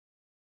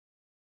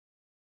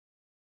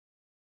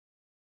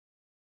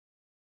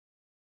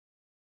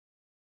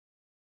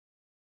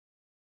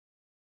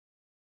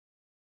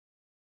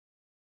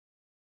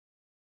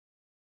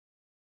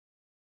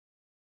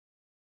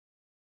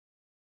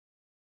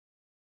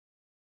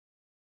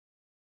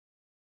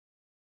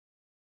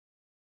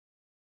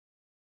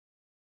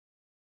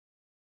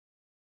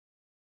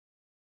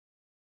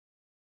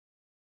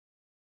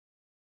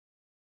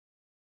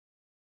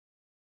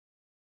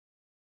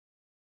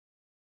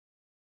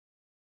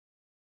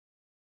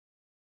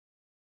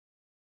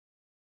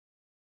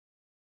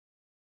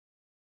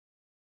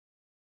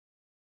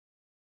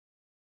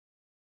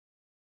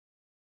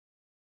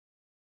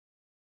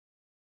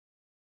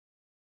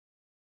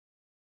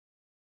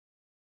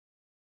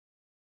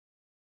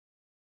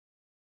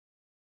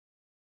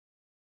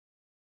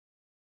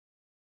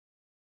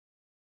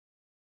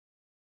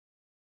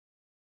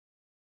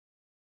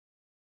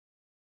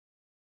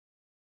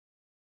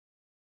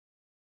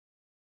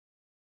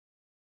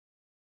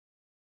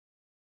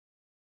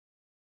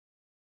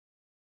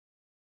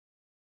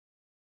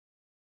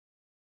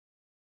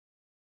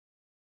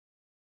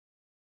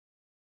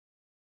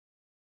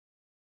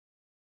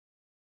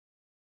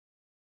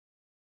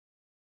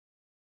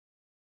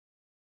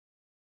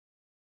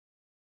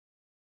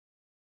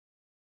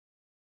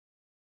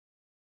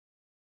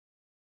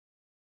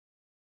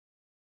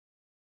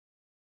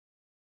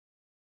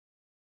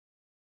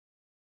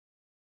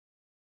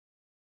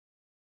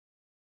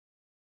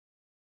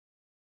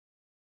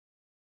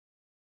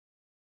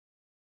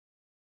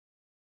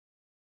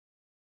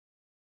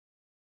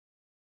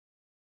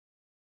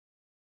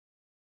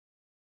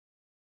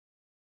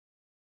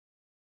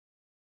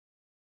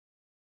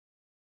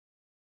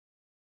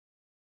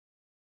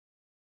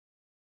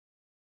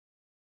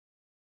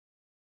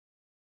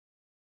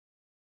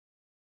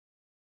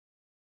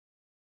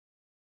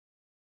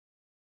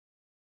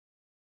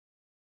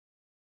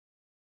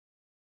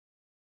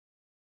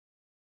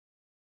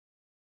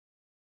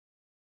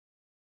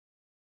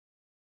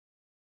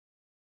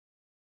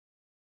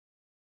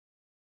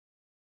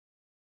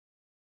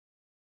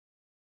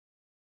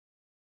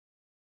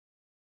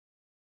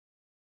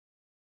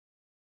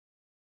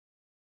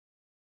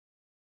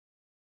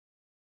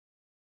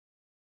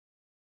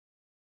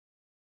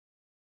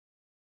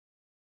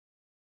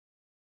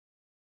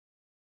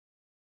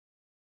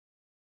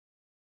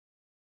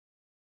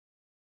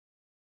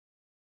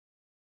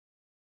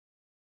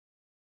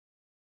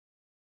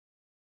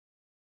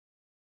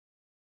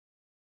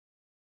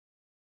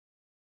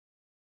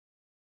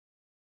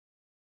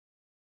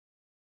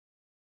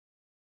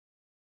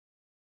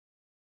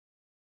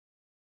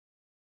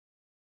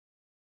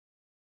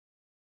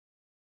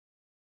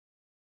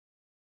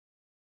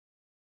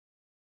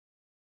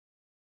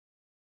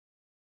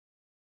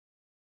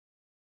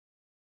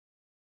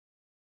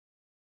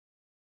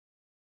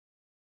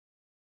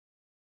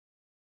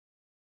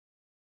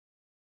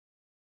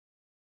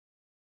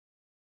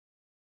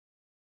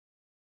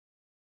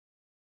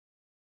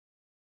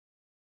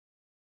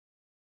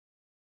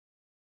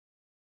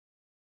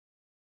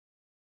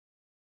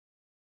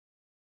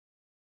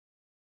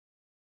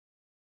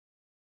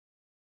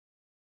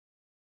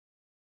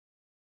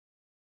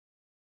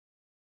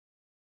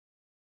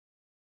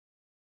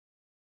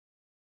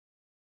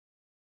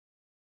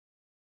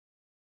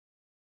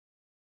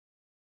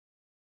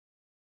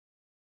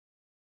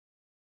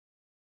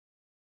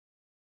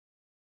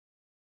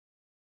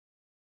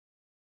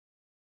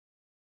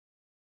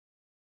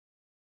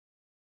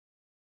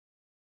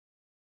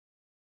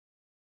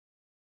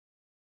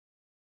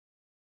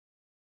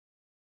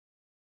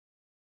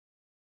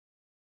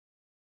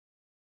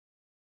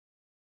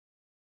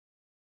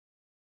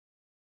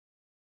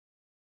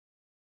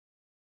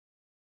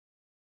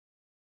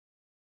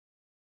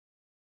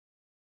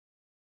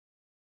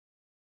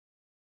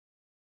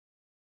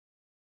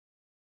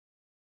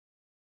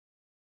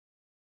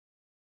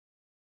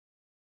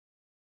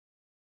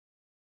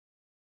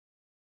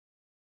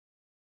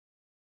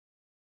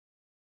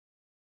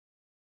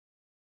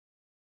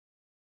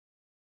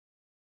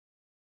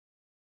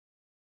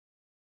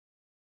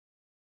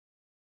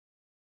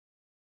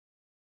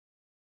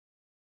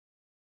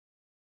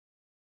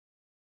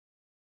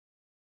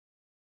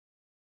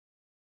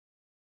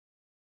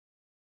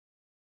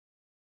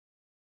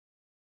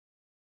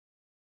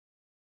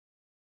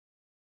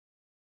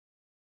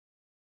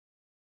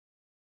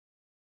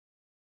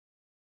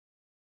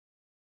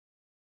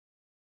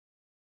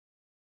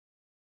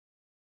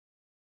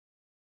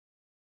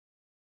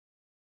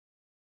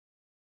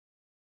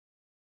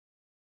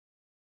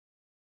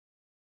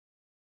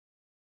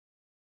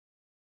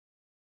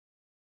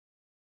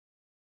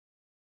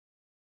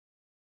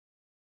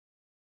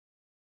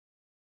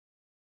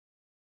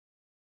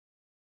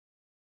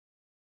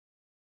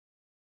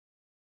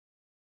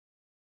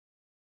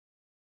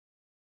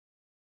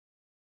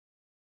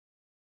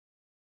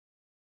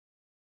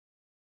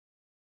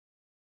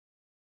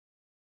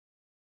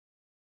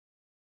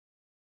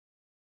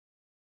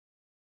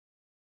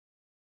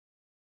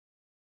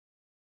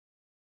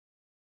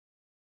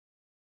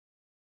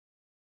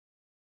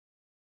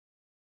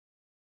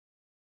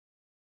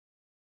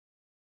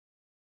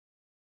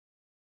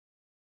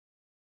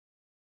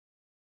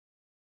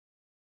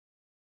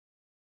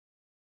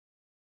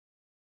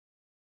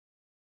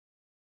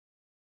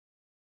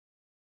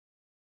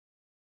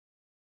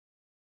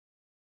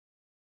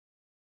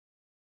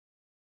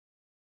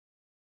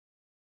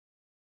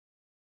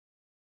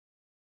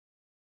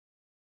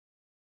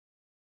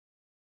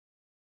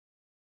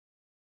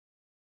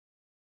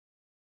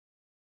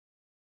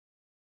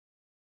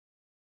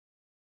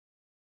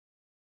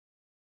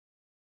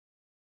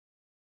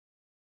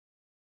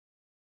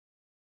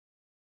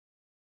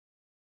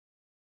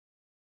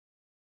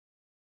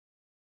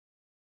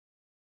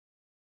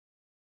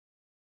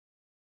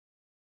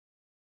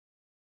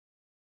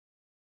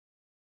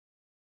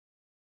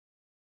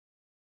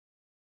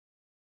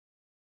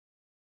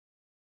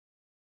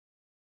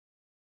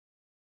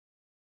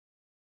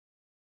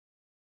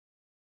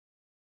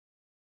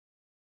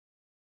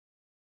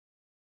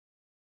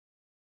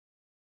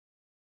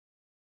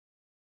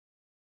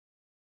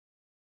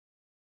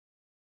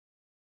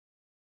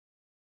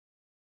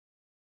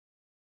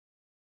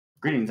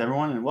Greetings,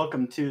 everyone, and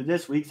welcome to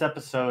this week's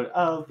episode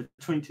of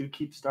Between Two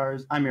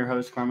Keepstars. I'm your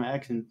host, Kurama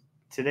X, and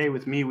today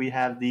with me we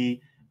have the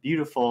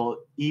beautiful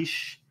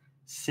Ish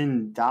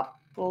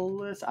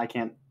Sindopoulos.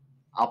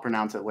 I'll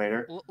pronounce it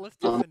later. Let's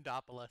do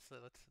Sindopoulos.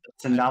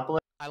 Sindopoulos?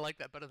 I like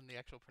that better than the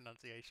actual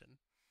pronunciation.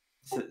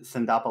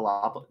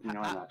 Sindopoulos. I'm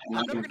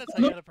never going to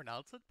tell you how to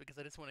pronounce it because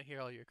I just want to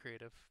hear all your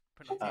creative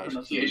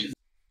pronunciations.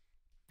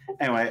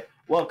 Anyway,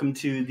 welcome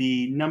to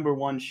the number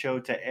one show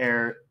to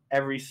air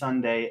every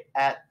Sunday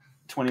at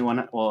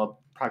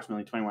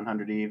approximately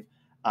 2100 Eve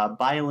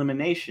by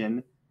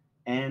elimination.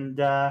 And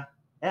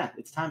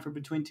it's time for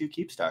Between Two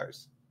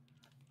Keepstars.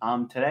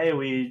 Today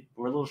we're a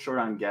little short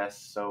on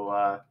guests,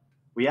 so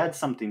we had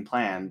something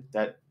planned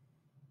that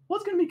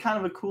was going to be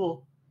kind of a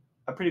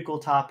pretty cool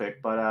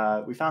topic,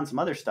 but we found some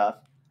other stuff.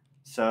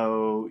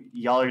 So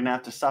y'all are going to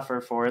have to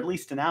suffer for at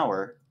least an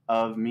hour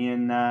of me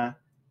and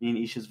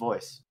Isha's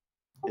voice.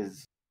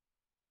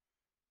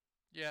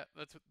 Yeah,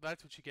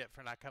 that's what you get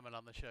for not coming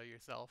on the show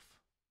yourself.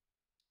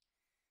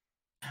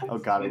 Oh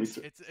God, it's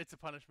a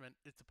punishment.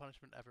 It's a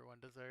punishment everyone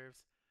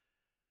deserves.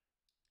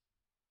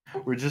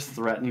 We're just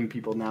threatening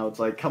people now. It's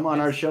like, come on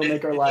our show,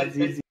 make our lives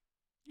easy.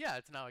 Yeah,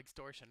 it's now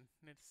extortion.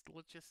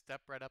 Let's just step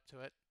right up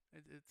to it.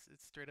 It's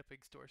straight up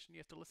extortion. You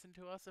have to listen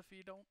to us if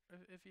you don't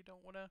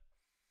want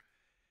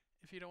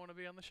to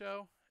be on the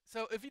show.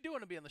 So if you do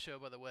want to be on the show,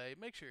 by the way,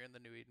 make sure you're in the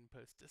New Eden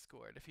Post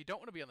Discord. If you don't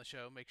want to be on the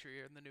show, make sure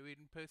you're in the New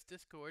Eden Post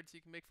Discord so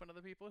you can make fun of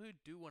the people who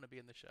do want to be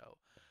in the show.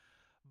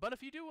 But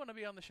if you do want to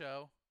be on the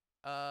show,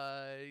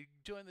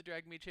 join the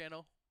Drag Me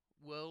channel.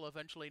 We'll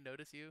eventually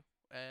notice you,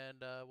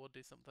 and we'll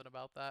do something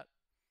about that.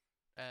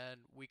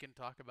 And we can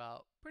talk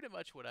about pretty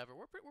much whatever.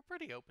 We're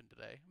pretty open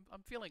today.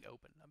 I'm feeling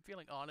open. I'm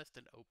feeling honest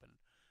and open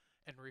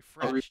and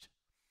refreshed.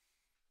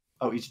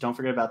 Oh, don't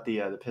forget about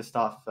the pissed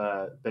off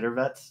bitter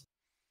vets.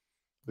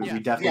 Yeah.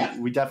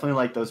 We definitely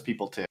like those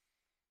people too.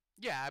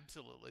 Yeah,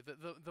 absolutely.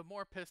 The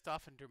more pissed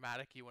off and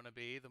dramatic you want to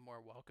be, the more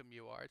welcome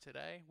you are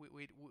today.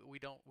 We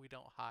don't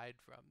hide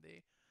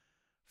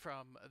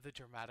from the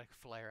dramatic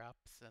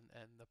flare-ups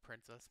and the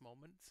princess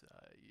moments.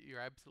 You're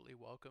absolutely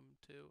welcome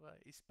to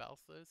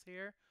espouse those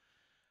here,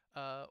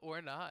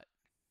 or not.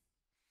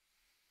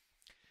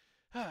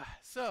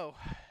 So,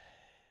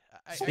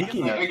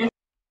 Speaking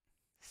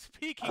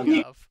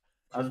of.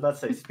 I was about to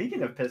say,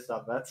 speaking of pissed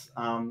off vets,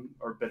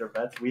 or bitter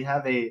vets, we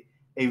have a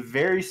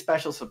very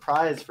special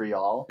surprise for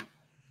y'all.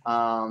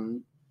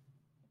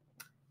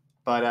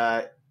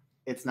 But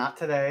it's not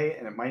today,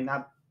 and it might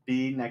not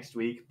be next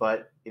week,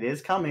 but it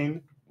is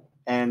coming,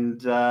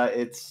 and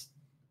it's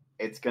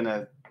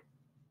gonna.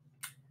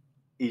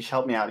 Ish,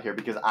 help me out here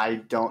because I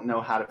don't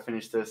know how to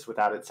finish this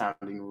without it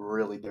sounding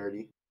really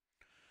dirty.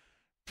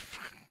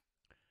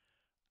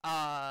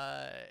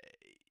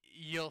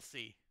 You'll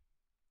see.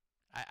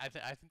 I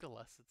think the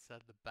less it's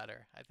said, the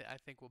better. I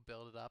think we'll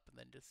build it up and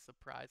then just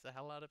surprise the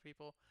hell out of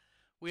people.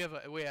 We have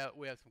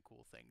some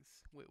cool things.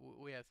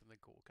 We have something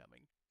cool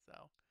coming.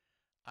 So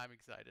I'm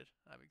excited.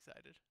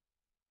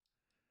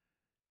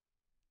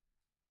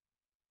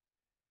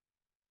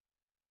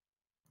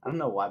 I don't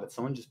know why, but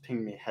someone just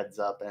pinged me heads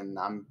up, and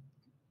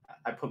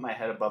I put my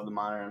head above the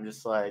monitor. And I'm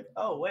just like,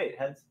 oh wait,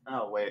 heads.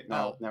 Oh wait,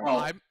 no, never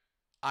mind.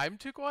 I'm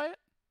too quiet.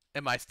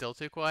 Am I still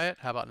too quiet?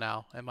 How about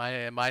now? Am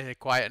I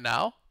quiet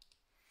now?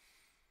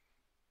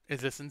 Is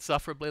this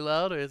insufferably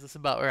loud, or is this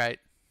about right?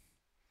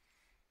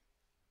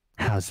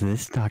 How's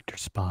this, Dr.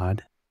 Spod?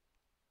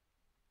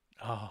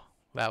 Oh,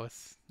 I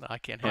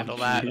can't handle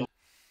that.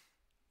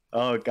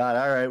 Oh God!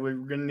 All right, we're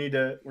gonna need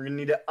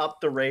to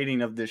up the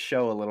rating of this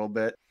show a little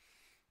bit.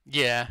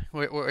 Yeah,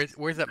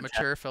 where's that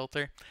mature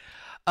filter?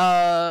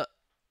 All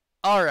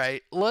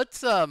right,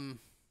 let's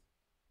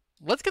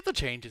get the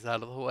changes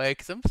out of the way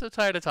because I'm so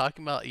tired of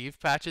talking about Eve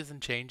patches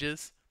and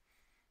changes.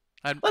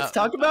 Let's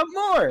talk about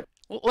more.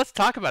 Let's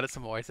talk about it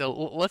some more. So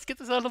let's get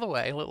this out of the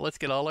way. Let's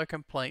get all our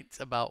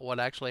complaints about what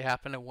actually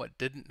happened and what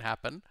didn't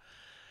happen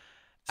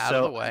out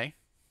of the way.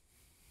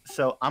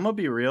 So I'm gonna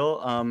be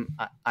real.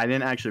 I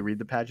didn't actually read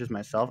the patches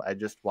myself. I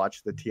just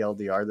watched the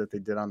TLDR that they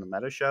did on the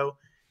Meta Show,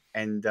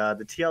 and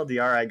the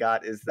TLDR I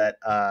got is that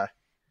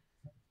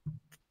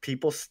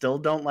people still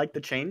don't like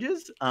the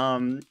changes.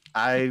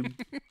 I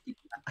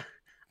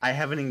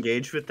haven't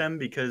engaged with them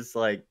because,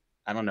 like,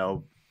 I don't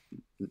know,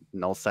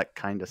 nullsec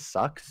kind of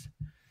sucks.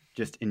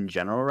 Just in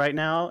general right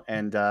now,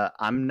 and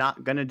I'm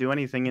not gonna do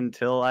anything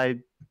until I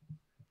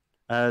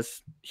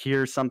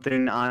hear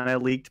something on a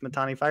leaked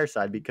Matani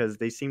Fireside because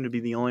they seem to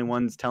be the only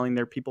ones telling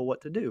their people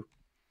what to do.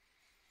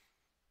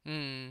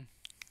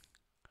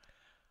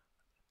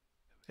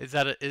 Is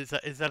that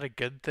a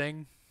good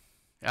thing?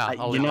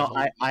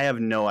 I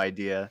have no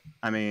idea.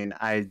 I mean,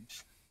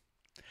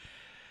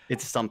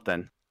 it's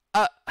something.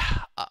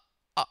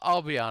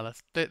 I'll be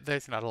honest.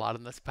 There's not a lot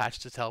in this patch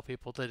to tell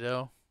people to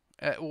do.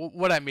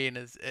 What I mean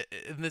is,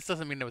 and this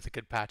doesn't mean it was a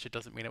good patch. It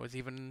doesn't mean it was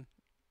even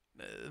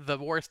the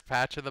worst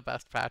patch or the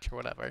best patch or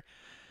whatever.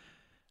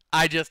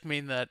 I just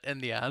mean that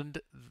in the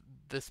end,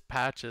 this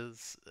patch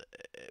is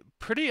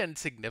pretty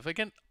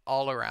insignificant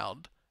all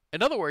around.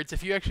 In other words,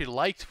 if you actually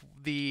liked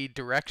the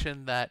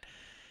direction that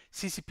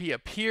CCP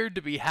appeared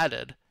to be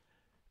headed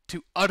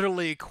to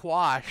utterly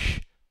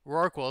quash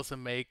rorquals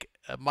and make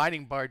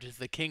mining barges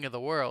the king of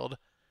the world,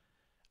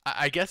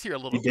 I guess you're a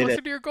little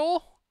closer to your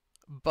goal,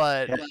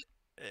 but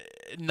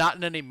not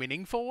in any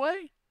meaningful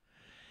way.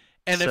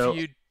 And if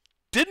you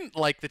didn't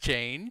like the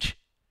change,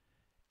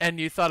 and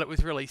you thought it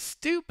was really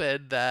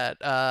stupid that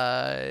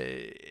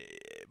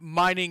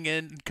mining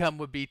income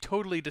would be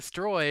totally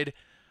destroyed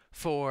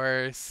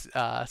for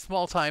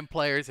small-time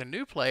players and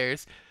new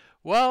players,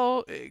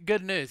 well,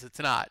 good news, it's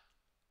not.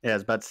 Yeah, I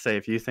was about to say,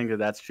 if you think that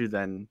that's true,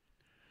 then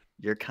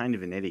you're kind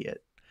of an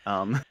idiot.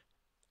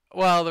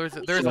 Well, there's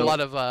a lot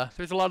of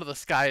the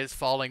sky is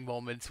falling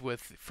moments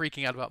with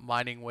freaking out about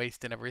mining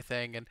waste and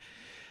everything, and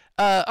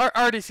I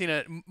already seen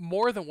it.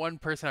 More than one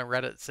person on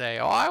Reddit say,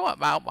 "Oh, I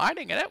went out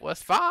mining and it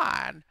was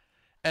fine,"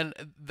 and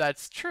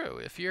that's true.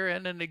 If you're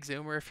in an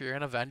exhumer, if you're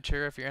in a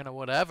venture, if you're in a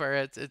whatever,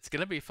 it's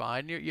gonna be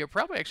fine. You're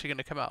probably actually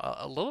gonna come out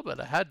a little bit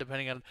ahead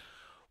depending on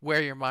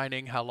where you're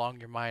mining, how long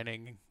you're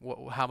mining,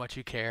 how much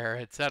you care,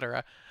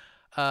 etc.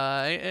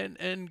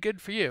 And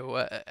good for you.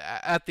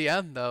 At the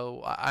end,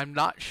 though, I'm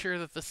not sure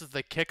that this is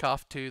the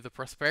kickoff to the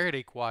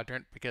prosperity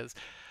quadrant, because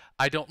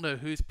I don't know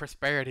whose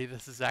prosperity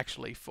this is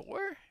actually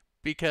for,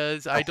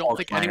 because I don't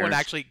think anyone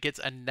actually gets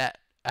a net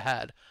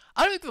ahead.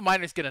 I don't think the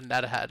miners get a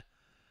net ahead.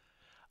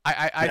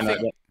 I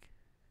think...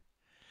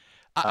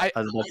 I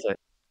was about to say...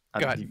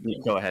 Go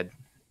ahead. Go ahead.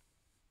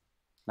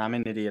 I'm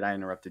an idiot. I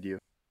interrupted you.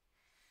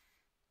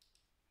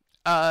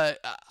 I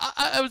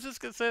was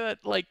just going to say that,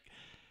 like,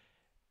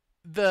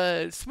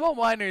 the small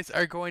miners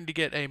are going to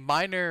get a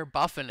minor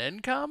buff in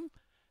income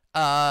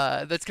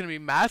that's going to be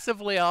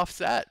massively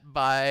offset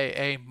by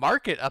a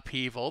market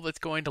upheaval that's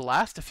going to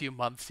last a few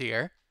months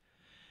here.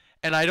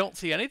 And I don't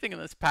see anything in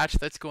this patch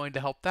that's going to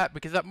help that,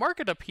 because that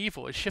market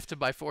upheaval is shifted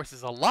by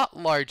forces a lot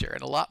larger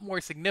and a lot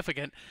more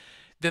significant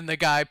than the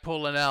guy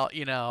pulling out,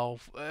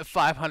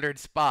 500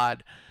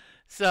 spod.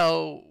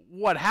 So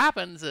what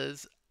happens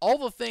is all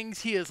the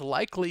things he is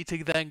likely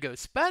to then go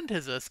spend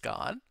his ISK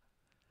on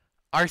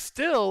are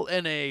still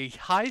in a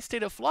high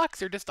state of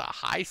flux, or just a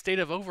high state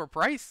of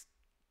overpricedness.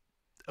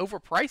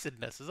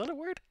 Is that a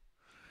word?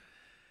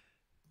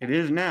 It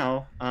is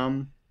now.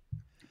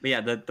 But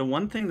yeah, the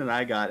one thing that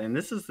I got, and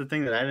this is the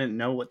thing that I didn't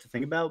know what to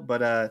think about,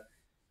 but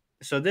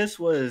so this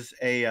was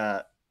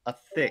a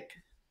thick,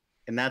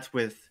 and that's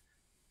with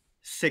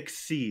 6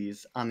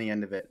 C's on the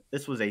end of it.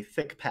 This was a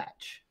thick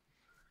patch.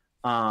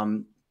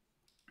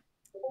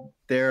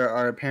 There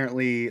are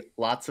apparently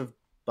lots of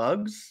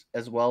bugs,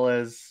 as well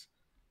as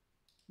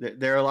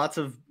there are lots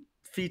of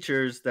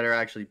features that are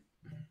actually,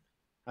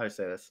 how do I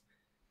say this?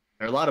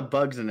 There are a lot of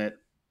bugs in it,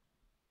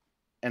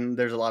 and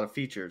there's a lot of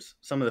features.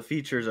 Some of the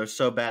features are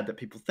so bad that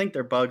people think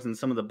they're bugs, and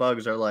some of the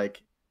bugs are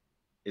like,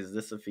 is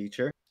this a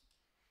feature?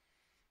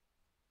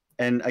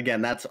 And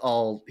again, that's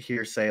all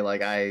hearsay.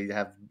 Like, I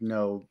have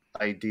no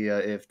idea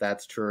if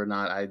that's true or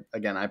not. I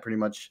pretty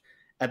much,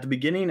 at the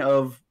beginning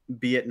of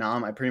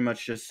Vietnam, I pretty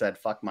much just said,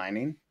 fuck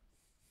mining.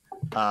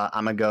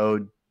 I'm going to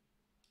go,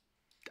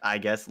 I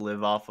guess,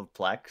 live off of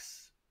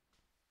Plex.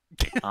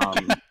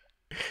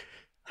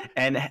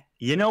 And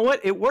you know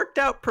what? It worked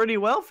out pretty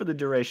well for the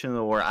duration of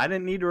the war. I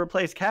didn't need to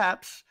replace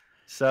caps.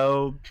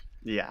 So,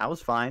 yeah, I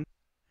was fine.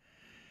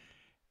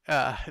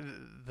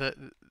 The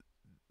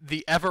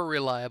ever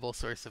reliable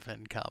source of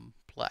income,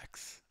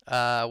 Plex.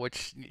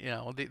 Which,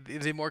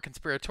 the more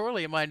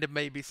conspiratorially minded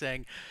may be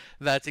saying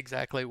that's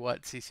exactly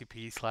what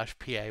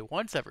CCP/PA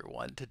wants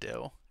everyone to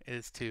do,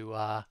 is to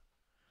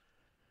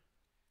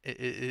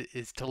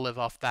live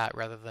off that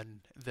rather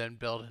than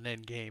build an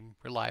in-game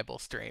reliable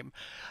stream.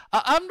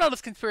 I'm not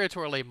as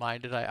conspiratorially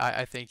minded.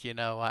 I think,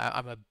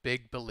 I'm a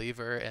big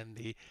believer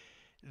in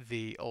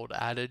the old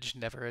adage,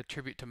 never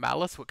attribute to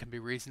malice what can be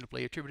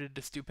reasonably attributed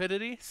to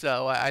stupidity.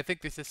 So I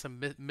think there's just some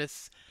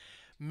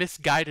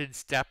misguided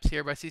steps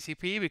here by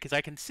CCP, because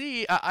I can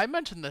see, I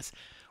mentioned this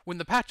when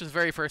the patch was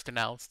very first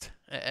announced,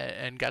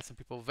 and got some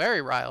people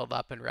very riled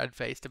up and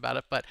red-faced about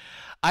it, but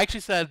I actually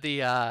said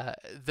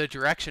the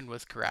direction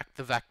was correct,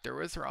 the vector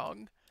was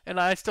wrong, and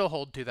I still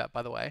hold to that,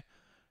 by the way.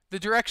 The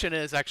direction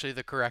is actually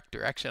the correct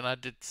direction.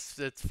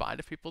 It's fine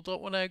if people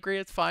don't want to agree,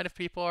 it's fine if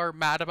people are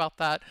mad about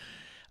that.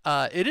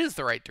 It is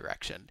the right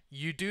direction.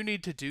 You do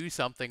need to do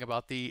something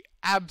about the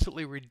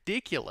absolutely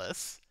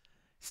ridiculous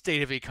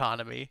state of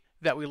economy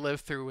that we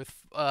lived through with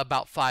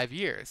about 5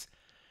 years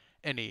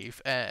in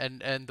EVE,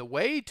 and the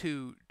way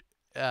to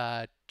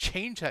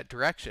change that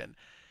direction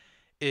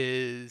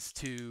is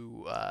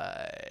to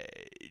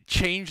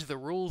change the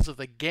rules of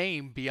the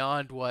game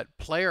beyond what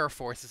player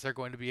forces are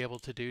going to be able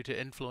to do to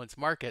influence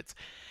markets,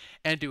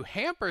 and to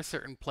hamper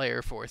certain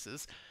player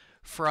forces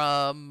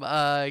from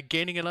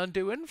gaining an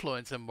undue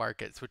influence in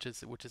markets, which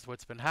is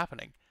what's been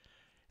happening.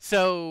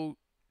 So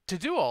to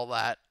do all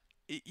that,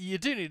 you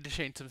do need to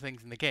change some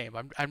things in the game.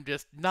 I'm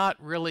just not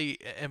really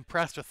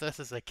impressed with this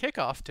as a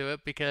kickoff to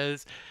it,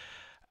 because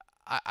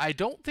I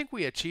don't think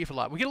we achieve a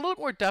lot. We get a little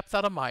more depth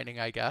out of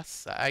mining, I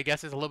guess. I guess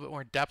there's a little bit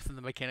more depth in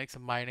the mechanics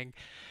of mining.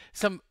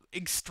 Some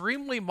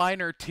extremely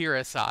minor tier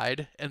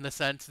aside, in the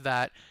sense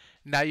that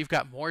Now you've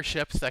got more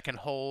ships that can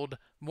hold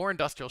more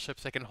industrial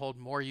ships that can hold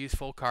more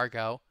useful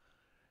cargo,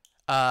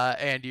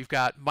 and you've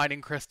got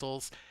mining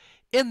crystals.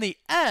 In the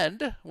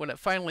end, when it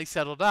finally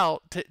settled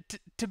out,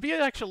 to be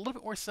actually a little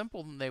bit more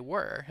simple than they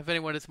were. If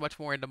anyone is much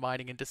more into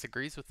mining and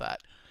disagrees with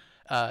that,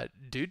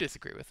 do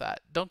disagree with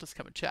that, don't just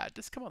come and chat.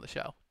 Just come on the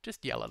show.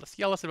 Just yell at us.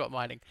 Yell at us about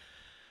mining.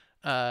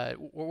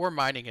 We're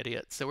mining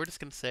idiots, so we're just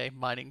going to say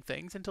mining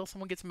things until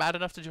someone gets mad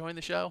enough to join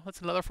the show.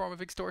 That's another form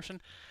of extortion.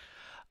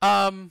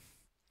 Yeah,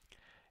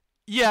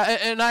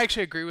 and I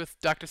actually agree with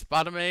Dr.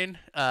 Spotamane,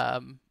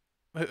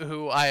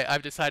 who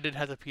I've decided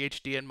has a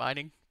PhD in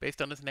mining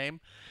based on his name.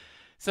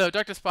 So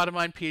Dr.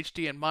 Spotamine,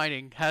 PhD in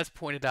mining, has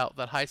pointed out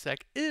that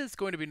HiSec is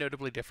going to be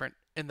notably different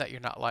in that you're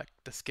not like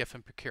the Skiff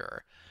and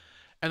Procurer.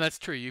 And that's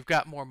true. You've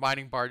got more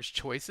mining barge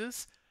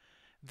choices.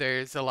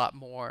 There's a lot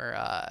more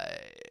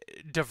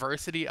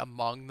diversity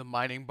among the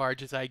mining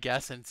barges, I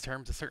guess, in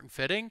terms of certain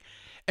fitting.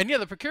 And yeah,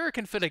 the Procurer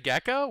can fit a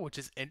Gecko, which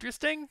is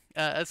interesting,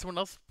 as someone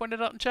else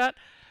pointed out in chat.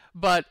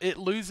 But it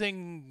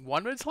losing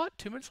 1 mid slot,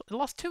 2 mid slot, it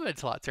lost 2 mid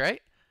slots,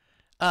 right?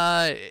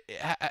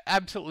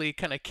 Absolutely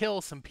kind of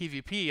kills some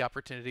PvP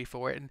opportunity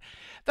for it. And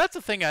that's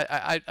the thing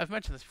I've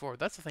mentioned this before.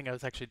 That's the thing I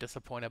was actually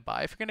disappointed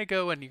by. If you're going to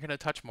go and you're going to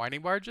touch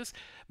mining barges,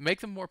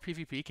 make them more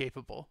PvP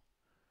capable.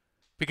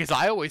 Because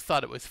I always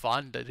thought it was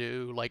fun to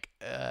do, like,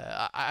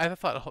 I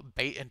thought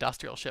bait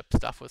industrial ship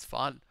stuff was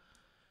fun.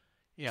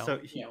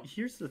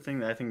 Here's the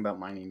thing that I think about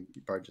mining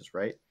barges,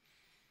 right?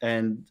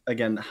 And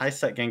again,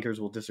 HiSec gankers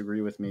will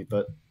disagree with me,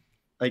 but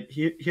like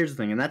here's the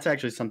thing, and that's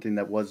actually something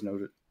that was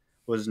noticed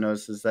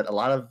is that a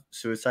lot of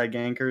suicide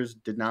gankers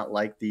did not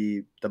like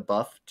the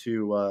buff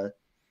to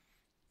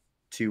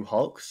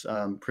Hulks.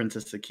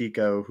 Princess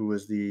Akiko, who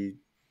was the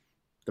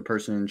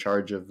person in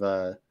charge of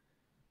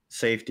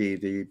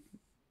safety,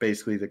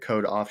 basically the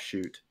code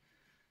offshoot,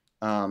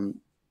 does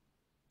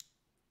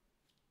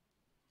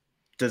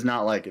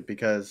not like it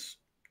because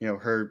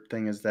her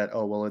thing is that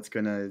it's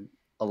gonna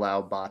allow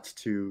bots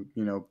to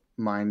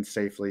mine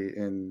safely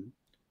in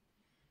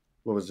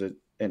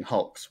in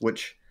Hulks,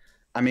 which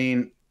I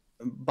mean.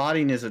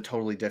 Botting is a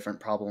totally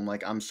different problem.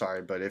 Like, I'm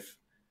sorry, but if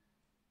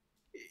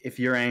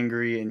you're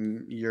angry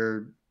and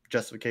your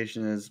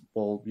justification is,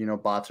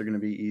 bots are going to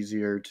be it's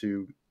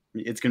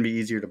going to be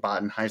easier to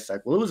bot in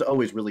HiSec. Well, it was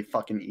always really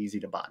fucking easy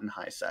to bot in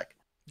HiSec.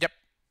 Yep.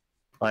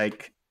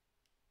 Like,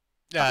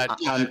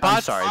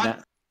 I'm sorry.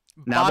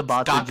 Now the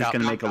bots are just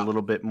going to make a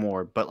little bit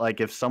more. But like,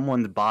 if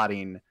someone's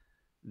botting,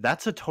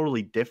 that's a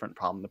totally different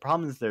problem. The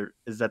problem is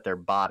that they're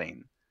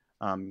botting.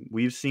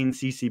 We've seen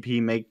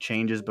CCP make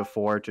changes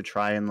before to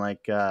try and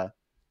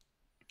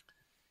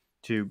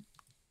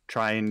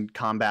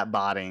combat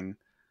botting,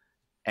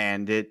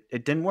 and it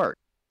didn't work.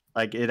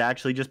 Like, it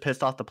actually just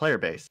pissed off the player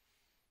base.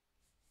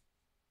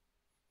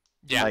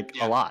 Yeah,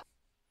 a lot.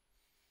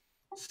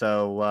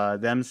 So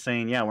them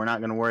saying, yeah, we're not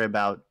going to worry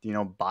about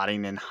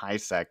botting in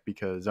HiSec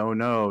because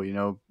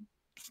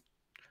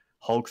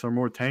Hulks are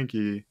more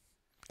tanky.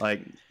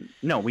 Like,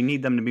 no, we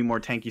need them to be more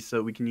tanky so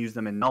that we can use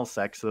them in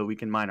nullsec so that we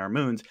can mine our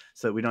moons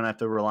so that we don't have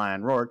to rely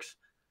on Rorks.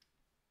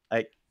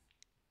 Like,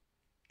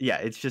 yeah,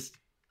 it's just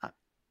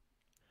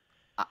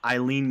I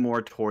lean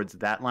more towards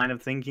that line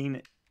of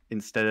thinking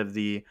instead of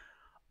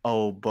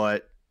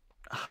but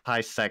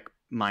HiSec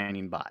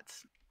mining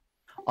bots.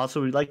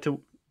 Also, we'd like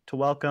to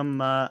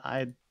welcome,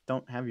 I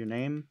don't have your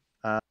name,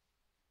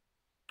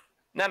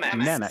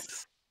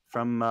 Nemex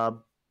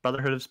from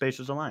Brotherhood of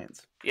Spacers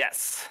Alliance.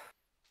 Yes.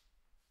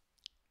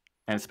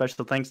 And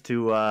special thanks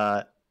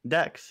to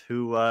Dex,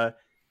 who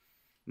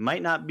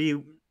might not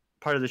be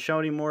part of the show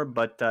anymore,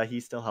 but he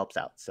still helps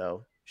out.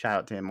 So shout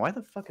out to him. Why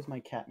the fuck is my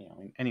cat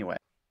meowing? Anyway.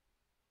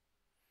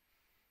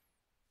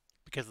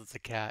 Because it's a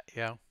cat,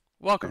 yeah.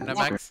 Welcome,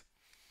 Nemex.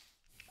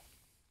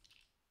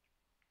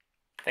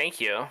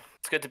 Thank you.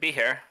 It's good to be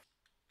here.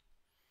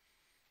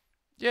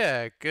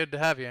 Yeah, good to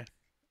have you.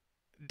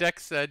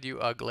 Dex said you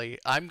ugly.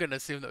 I'm going to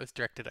assume that was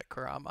directed at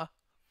Kurama.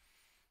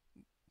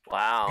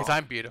 Wow. Because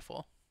I'm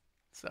beautiful.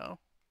 So,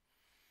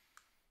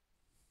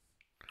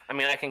 I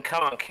mean, I can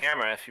come on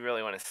camera if you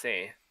really want to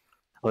see.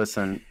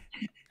 Listen,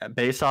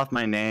 based off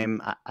my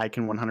name, I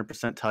can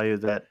 100% tell you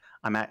that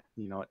I'm at.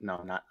 No,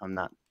 I'm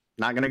not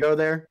gonna go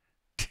there.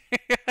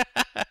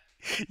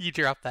 You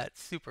dropped that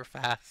super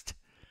fast.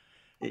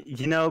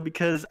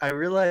 Because I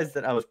realized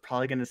that I was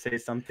probably gonna say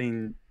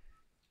something.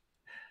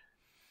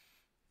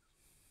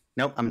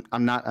 Nope, I'm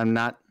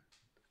not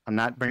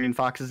bringing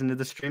foxes into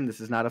the stream. This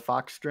is not a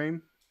fox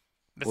stream.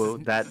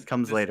 That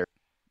comes later.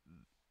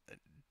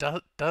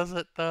 Does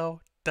it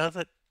though? Does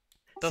it?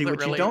 See,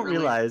 what you don't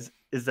realize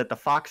is that the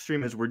fox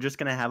stream is we're just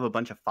gonna have a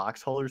bunch of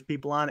foxholders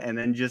people on, and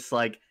then just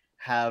like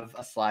have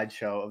a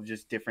slideshow of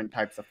just different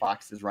types of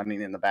foxes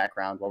running in the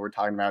background while we're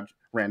talking about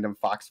random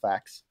fox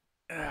facts.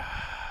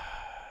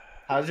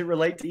 How does it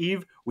relate to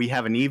Eve? We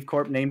have an Eve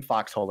Corp named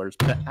Foxholders.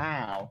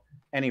 Ow.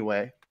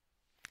 Anyway.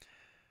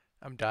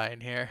 I'm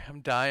dying here.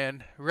 I'm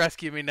dying.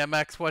 Rescue me,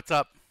 Nemex. What's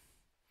up?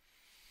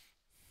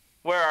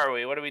 Where are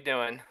we? What are we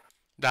doing?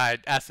 I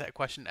ask that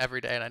question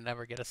every day, and I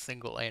never get a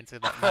single answer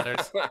that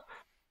matters.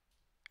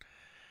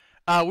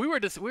 We were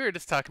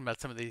just talking about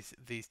some of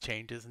these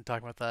changes and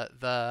talking about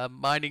the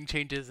mining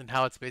changes and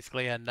how it's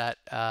basically a net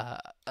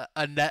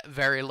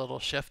very little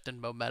shift in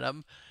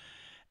momentum,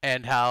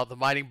 and how the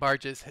mining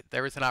barges,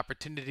 there was an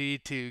opportunity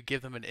to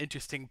give them an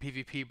interesting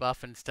PvP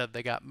buff. Instead,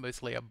 they got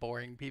mostly a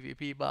boring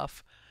PvP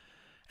buff.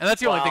 And that's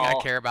the only thing I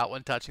Well, care about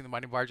when touching the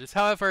mining barges.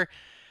 However,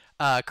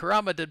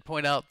 Kurama did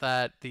point out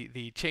that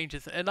the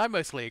changes, and I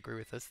mostly agree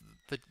with this,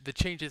 the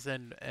changes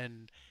in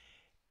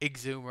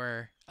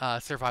Exumer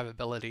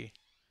survivability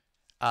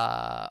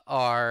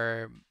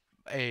are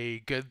a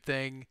good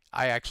thing.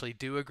 I actually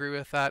do agree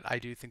with that. I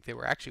do think they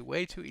were actually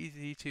way too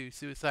easy to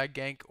suicide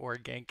gank or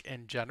gank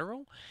in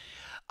general.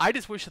 I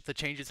just wish that the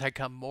changes had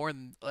come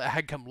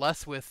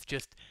less with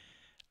just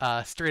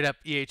straight up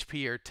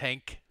EHP or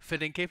tank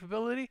fitting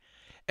capability,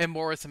 and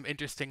more with some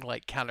interesting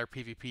like counter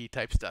PvP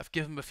type stuff.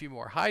 Give them a few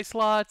more high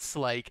slots,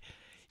 like,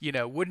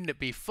 wouldn't it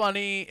be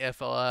funny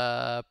if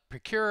a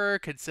procurer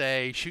could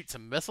say shoot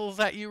some missiles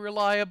at you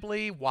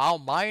reliably while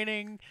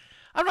mining?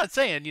 I'm not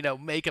saying,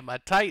 make them a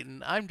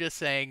Titan. I'm just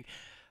saying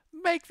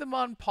make them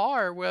on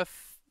par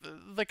with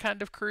the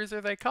kind of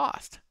cruiser they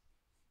cost.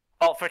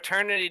 well,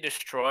 Fraternity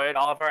destroyed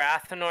all of our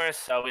Athenors,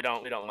 so we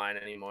don't mind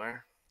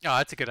anymore. Oh,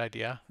 that's a good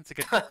idea. That's a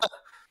good.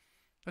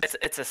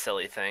 It's a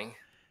silly thing.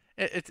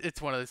 It's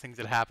one of those things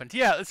that happened.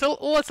 Yeah, so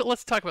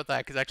let's talk about that,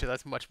 because actually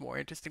that's much more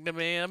interesting to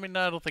me. I mean,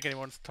 I don't think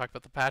anyone wants to talk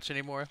about the patch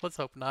anymore. Let's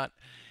hope not.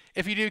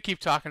 If you do, keep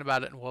talking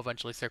about it, and we'll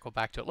eventually circle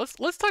back to it. Let's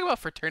talk about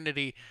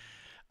Fraternity.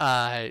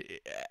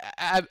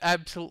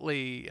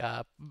 Absolutely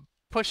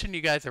pushing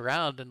you guys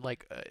around, and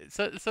like,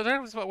 so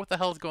tell us about what the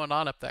hell's going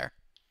on up there.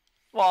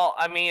 Well,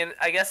 I mean,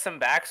 I guess some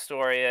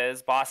backstory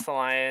is Boss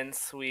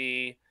Alliance.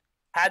 We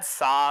had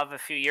Sav a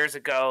few years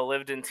ago,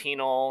 lived in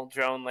Tenal,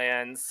 Drone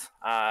Lands.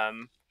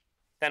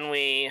 Then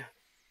we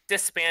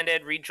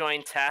disbanded,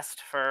 rejoined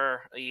Test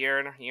for a year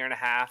and a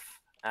half.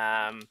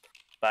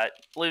 But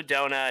Blue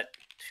Donut,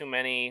 too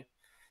many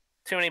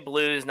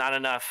blues, not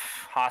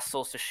enough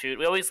hostiles to shoot.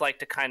 We always like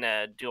to kind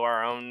of do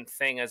our own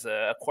thing as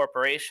a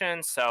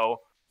corporation, so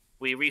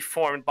we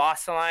reformed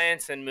Boss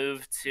Alliance and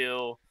moved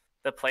to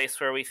the place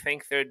where we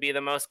think there would be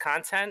the most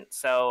content,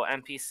 so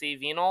NPC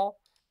Venal,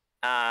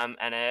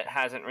 and it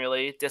hasn't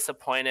really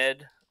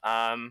disappointed.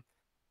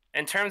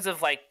 In terms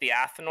of like the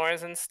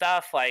Athenors and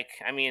stuff, like,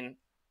 I mean,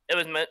 it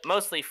was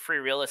mostly free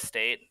real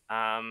estate.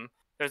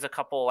 There's a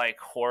couple like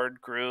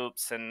Horde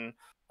groups and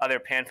other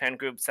Pan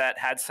groups that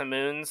had some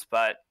moons,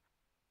 but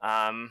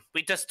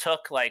we just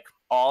took like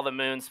all the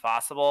moons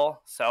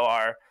possible. So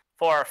our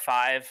 4 or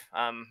 5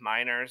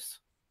 miners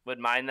would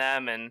mine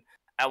them, and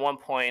at one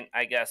point,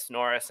 I guess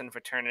Norris and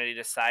Fraternity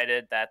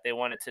decided that they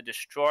wanted to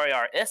destroy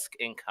our ISK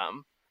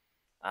income.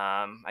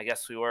 I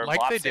guess we were Like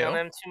they boxing on do.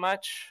 them too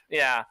much.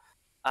 Yeah.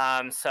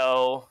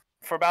 So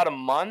for about a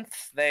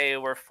month, they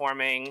were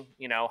forming,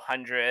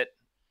 100,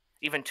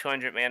 even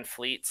 200-man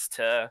fleets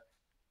to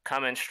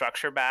come and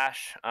structure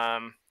bash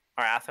our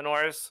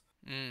Athenors.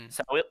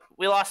 So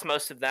we lost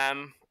most of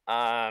them.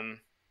 The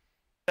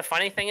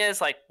funny thing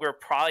is, like, we're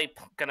probably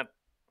gonna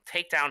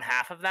take down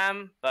half of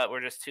them, but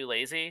we're just too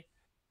lazy.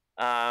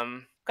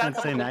 I'd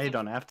say now you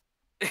don't have to.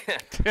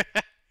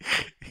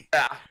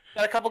 Yeah,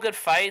 got a couple good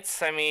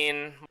fights. I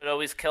mean, we'd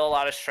always kill a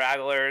lot of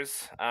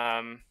stragglers.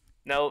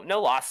 No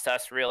loss to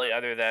us really,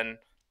 other than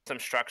some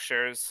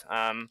structures.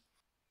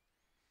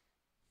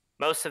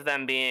 Most of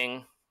them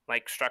being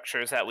like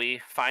structures that we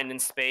find in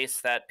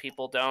space that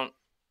people don't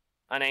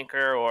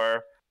unanchor,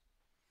 or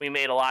we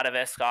made a lot of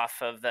ISK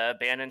off of the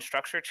abandoned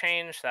structure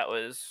change. That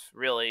was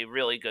really,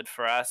 really good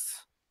for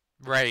us.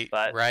 Right.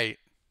 But right.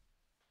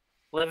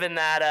 living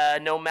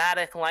that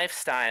nomadic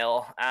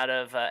lifestyle out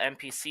of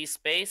NPC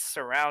space,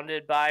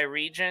 surrounded by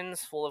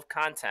regions full of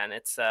content,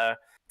 it's a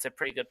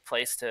pretty good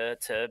place to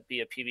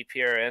be a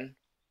PvPer in.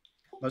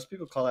 Most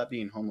people call that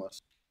being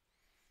homeless.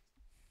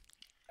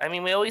 I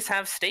mean, we always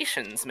have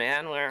stations,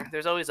 man, where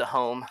there's always a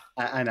home.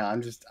 I know.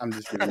 I'm just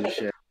giving you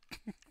shit.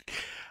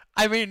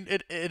 I mean,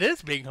 it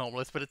is being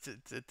homeless, but it's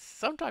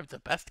sometimes the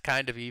best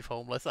kind of Eve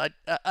homeless.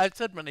 I've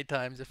said many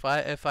times, if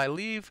I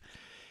leave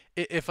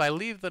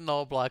the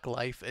null block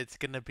life, it's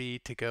gonna be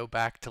to go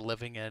back to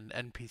living in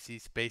NPC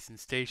space and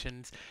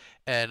stations,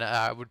 and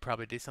I would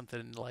probably do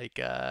something like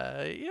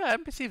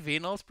NPC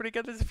Venal is pretty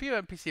good. There's a few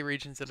NPC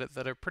regions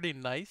that are pretty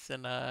nice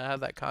and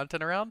have that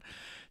content around.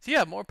 So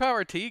yeah, more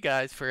power to you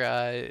guys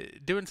for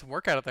doing some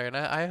work out there, and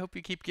I hope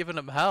you keep giving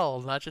them hell,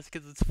 not just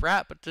because it's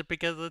frat, but just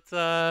because it's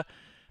a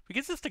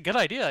good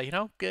idea,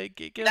 give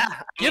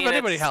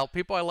anybody help.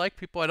 People I like,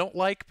 people I don't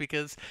like,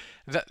 because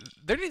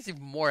there needs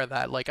even more of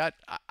that. Like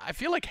I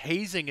feel like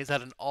hazing is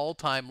at an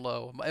all-time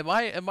low. Am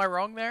I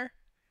wrong there?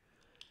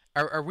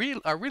 Are we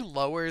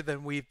lower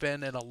than we've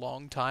been in a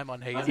long time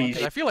on hazing?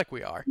 'Cause I feel like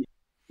we are.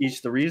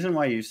 The reason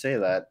why you say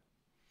that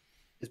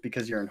is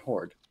because you're in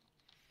Horde,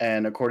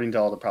 and according to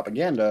all the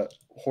propaganda,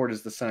 Horde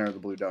is the center of the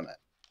blue donut.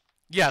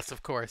 Yes,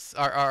 of course.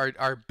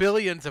 Our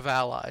billions of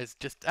allies,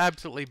 just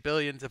absolutely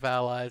billions of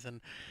allies,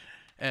 and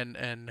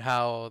and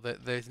how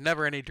there's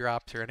never any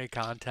drops or any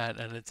content,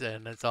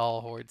 and it's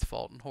all Horde's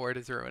fault, and Horde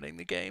is ruining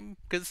the game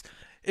because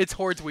it's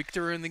Horde's week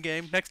to ruin the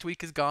game. Next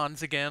week is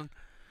Gon's again.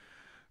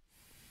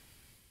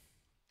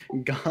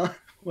 Gone?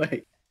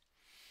 Wait.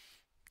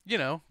 You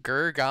know,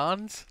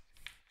 Gons.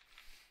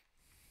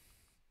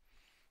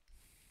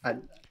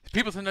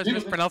 People sometimes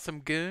mispronounce them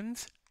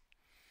goons.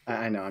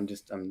 I know. I'm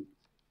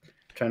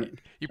trying to.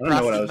 You I don't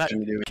know what I was not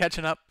trying to do.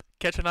 catching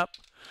up.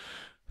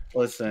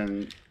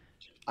 Listen,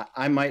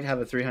 I might have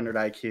a 300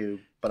 IQ,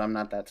 but I'm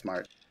not that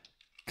smart.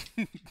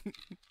 It's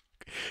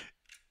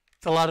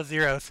a lot of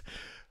zeros.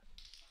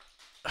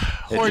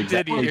 Horde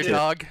did eat your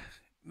dog.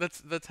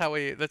 That's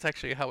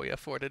actually how we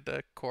afforded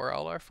to core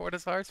all our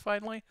Fortizars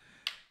finally,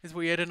 is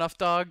we ate enough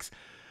dogs.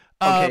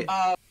 Okay.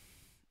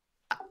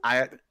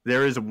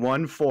 There is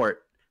one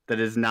fort that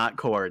is not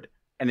cored,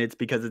 and it's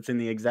because it's in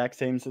the exact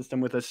same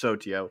system with a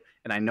Sotio,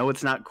 and I know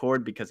it's not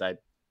cored because I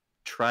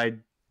tried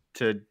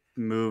to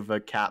move a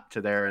cap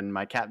to there, and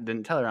my cap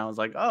didn't tell her. I was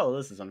like, oh,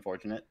 this is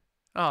unfortunate.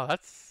 Oh,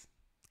 that's...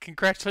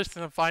 Congratulations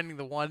on finding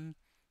the one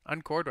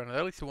uncored one, or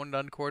at least the one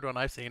uncored one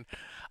I've seen.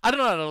 I don't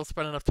know how to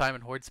spend enough time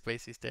in Horde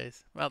space these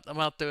days. I'm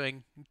out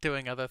doing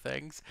other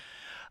things.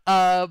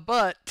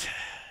 But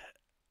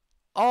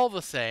all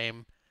the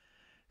same,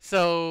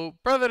 so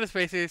Brother to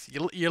Spaces,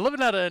 you're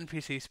living out of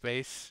NPC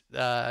space.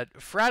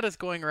 Frat is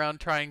going around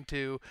trying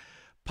to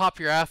pop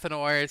your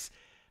Athenors.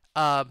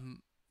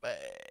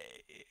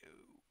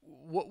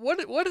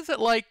 What is it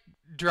like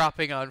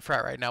dropping on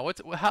Frat right now?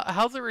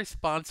 How's the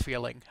response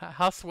feeling?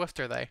 How swift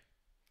are they?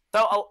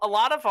 So a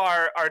lot of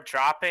our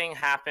dropping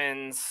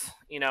happens,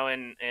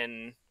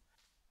 in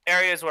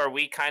areas where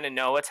we kind of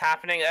know what's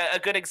happening. A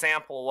good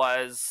example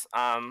was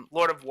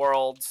Lord of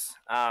Worlds,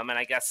 and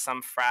I guess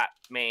some Frat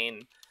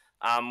main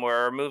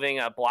were moving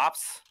a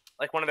Blops,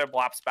 like one of their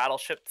Blops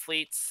battleship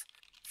fleets,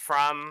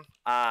 from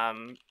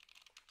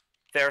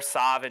their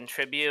Sov and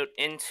Tribute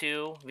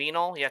into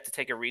Venal. You have to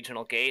take a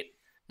regional gate.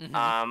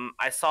 Mm-hmm.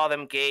 I saw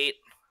them gate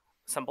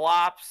some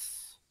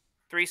Blops,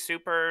 3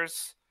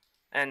 supers,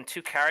 and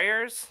 2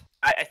 carriers.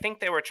 I think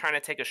they were trying to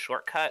take a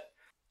shortcut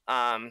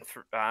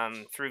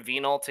through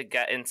Venal to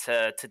get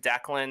into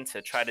Declan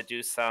to try to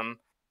do some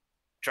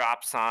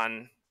drops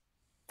on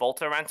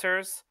Volta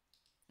Renters.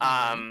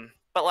 Mm-hmm.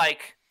 But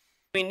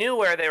we knew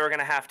where they were going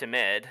to have to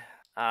mid.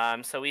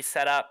 So we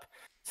set up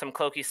some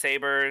Cloaky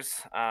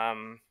Sabers,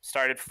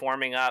 started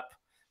forming up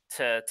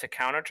to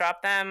counter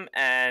drop them,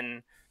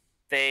 and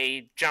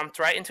they jumped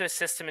right into a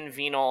system in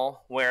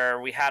Venal where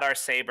we had our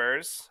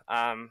Sabers.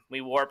 We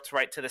warped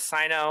right to the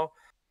Sino,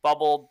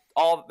 bubbled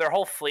their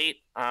whole fleet,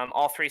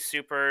 all 3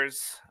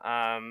 supers,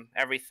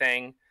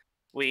 everything.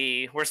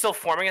 We were still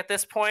forming at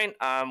this point.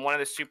 One of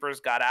the supers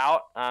got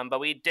out,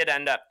 but we did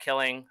end up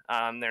killing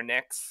their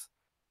Nyx,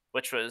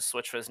 which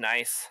was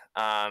nice.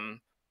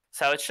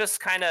 So it's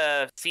just kind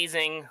of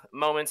seizing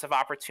moments of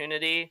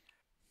opportunity.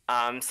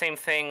 Same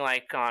thing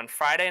like on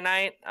Friday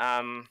night.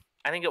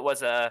 I think it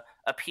was a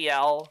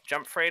PL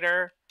Jump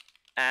Freighter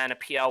and a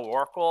PL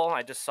Oracle.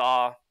 I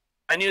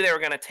knew they were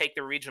going to take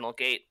the regional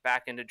gate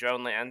back into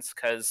Dronelands,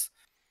 because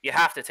you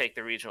have to take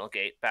the regional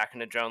gate back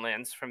into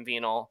Dronelands from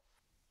Venal.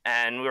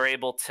 And we were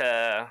able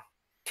to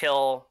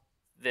kill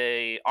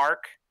the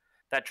Arc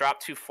that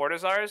dropped 2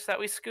 Fortizars that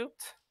we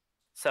scooped.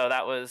 So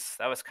that was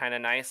kind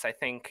of nice. I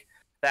think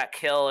that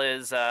kill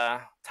is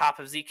top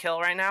of Z kill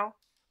right now.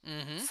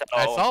 Mm-hmm. So,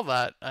 I saw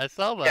that.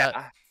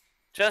 Yeah.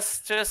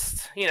 Just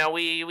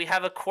we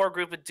have a core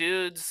group of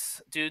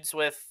dudes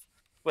with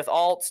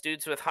alts,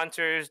 dudes with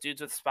hunters,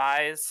 dudes with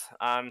spies.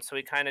 So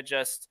we kind of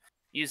just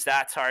use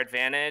that to our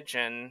advantage,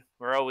 and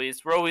we're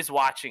always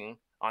watching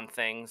on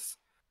things.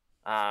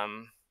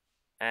 And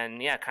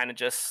yeah, kind of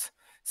just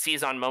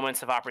seize on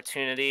moments of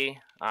opportunity.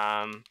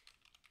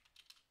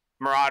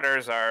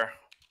 Marauders are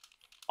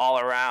all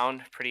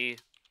around pretty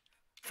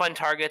fun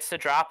targets to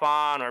drop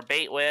on or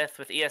bait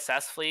with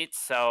ESS fleets.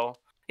 So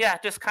yeah,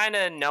 just kind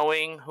of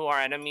knowing who our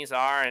enemies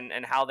are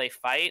and how they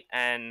fight,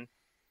 and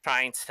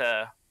trying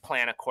to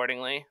plan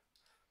accordingly.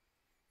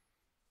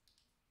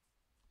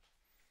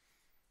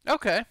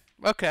 Okay.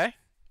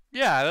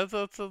 Yeah,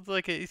 that sounds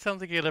like it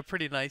sounds like you had a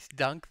pretty nice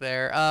dunk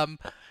there.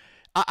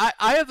 I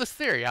have this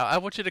theory. I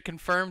want you to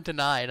confirm,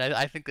 deny, and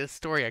I think this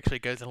story actually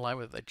goes in line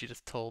with what you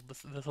just told.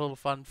 This little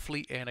fun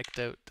fleet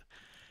anecdote.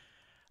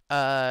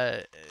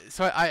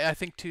 So I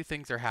think 2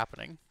 things are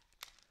happening.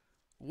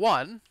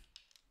 1,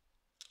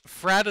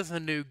 Frat is the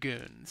new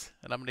goons,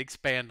 and I'm going to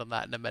expand on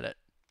that in a minute.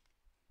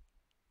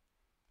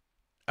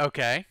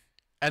 Okay.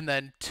 And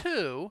then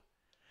 2,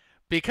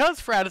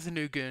 because Frat is the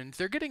new goons,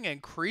 they're getting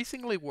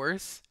increasingly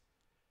worse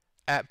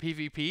at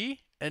PvP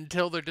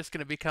until they're just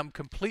going to become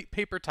complete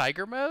Paper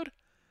Tiger mode,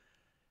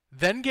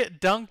 then get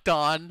dunked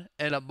on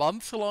in a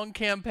months-long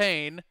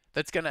campaign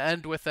that's going to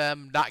end with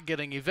them not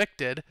getting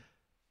evicted,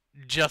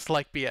 just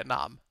like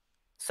Vietnam.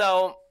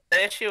 So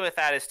the issue with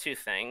that is 2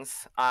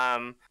 things.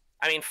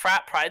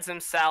 Frat prides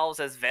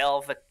themselves as Veil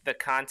of the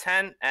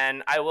content,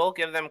 and I will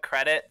give them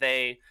credit.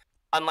 They,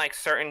 unlike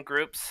certain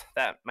groups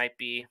that might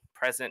be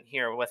present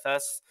here with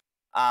us,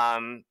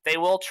 They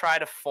will try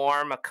to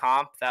form a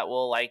comp that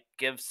will like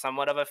give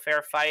somewhat of a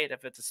fair fight.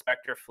 If it's a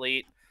Spectre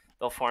fleet,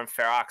 they'll form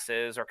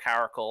Feroxes or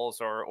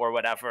Caracals or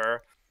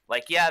whatever.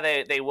 Like, yeah,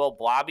 they will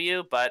blob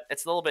you, but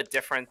it's a little bit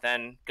different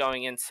than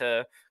going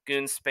into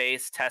Goon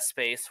space, Test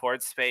space,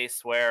 Horde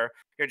space, where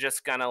you're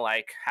just gonna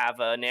like have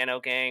a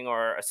nano gang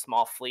or a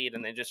small fleet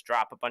and they just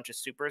drop a bunch of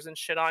supers and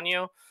shit on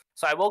you.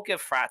 So I will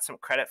give Frat some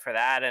credit for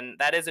that, and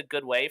that is a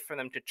good way for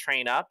them to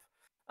train up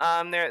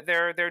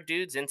they're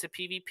dudes into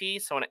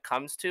PvP. So when it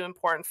comes to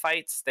important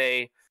fights,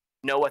 they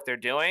know what they're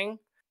doing.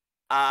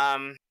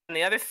 And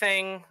the other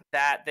thing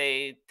that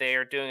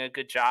they're doing a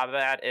good job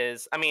at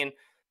is, I mean,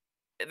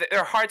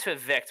 they're hard to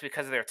evict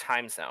because of their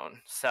time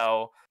zone.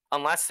 So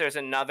unless there's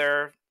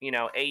another,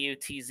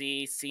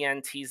 AUTZ,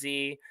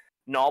 CNTZ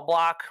null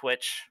block,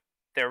 which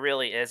there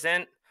really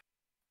isn't,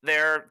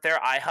 their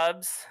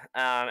iHubs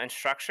and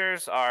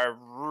structures are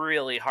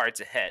really hard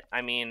to hit.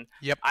 I mean,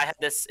 Yep. I had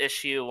this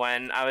issue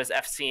when I was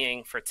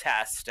FCing for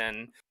test,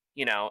 and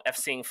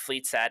FCing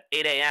fleets at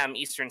 8 a.m.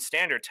 Eastern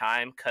Standard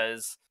Time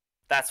because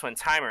that's when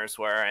timers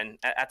were, and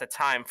at the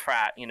time,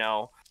 Pratt,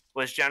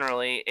 was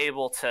generally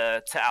able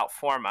to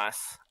outform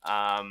us.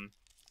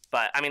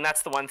 But I mean,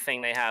 that's the one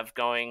thing they have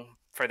going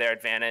for their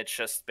advantage,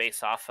 just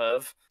based off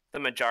of the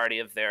majority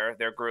of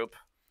their group.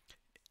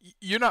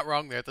 You're not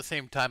wrong there. At the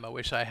same time, I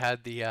wish I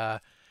had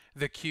the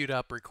queued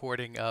up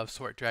recording of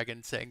Sword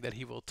Dragon saying that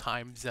he will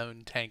time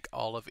zone tank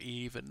all of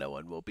Eve and no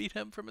one will beat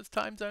him from his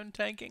time zone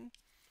tanking.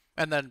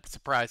 And then,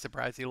 surprise,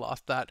 surprise, he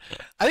lost that.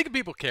 I think if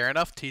people care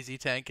enough, TZ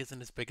tank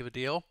isn't as big of a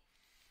deal.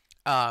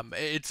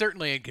 It's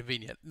certainly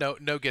inconvenient.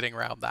 No getting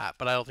around that,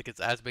 but I don't think it's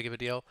as big of a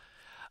deal.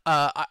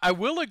 I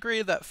will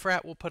agree that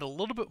Frat will put a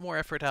little bit more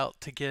effort out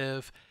to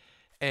give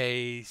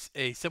a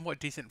somewhat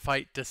decent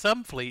fight to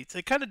some fleets.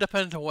 It kind of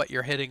depends on what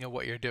you're hitting and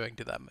what you're doing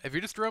to them. If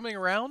you're just roaming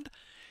around,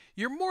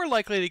 you're more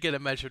likely to get a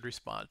measured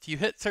response. You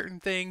hit certain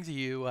things,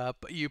 you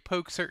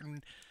poke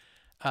certain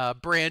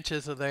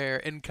branches of their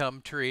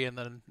income tree,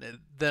 and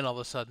then all of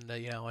a sudden,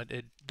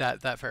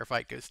 that fair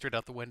fight goes straight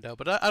out the window.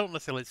 But I don't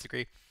necessarily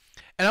disagree.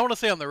 And I want to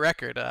say on the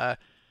record, I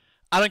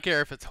don't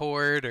care if it's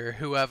Horde or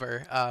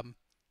whoever.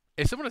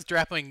 If someone is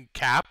dropping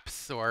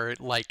caps or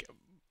like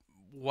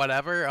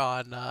whatever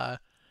on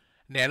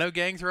nano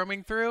gangs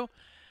roaming through,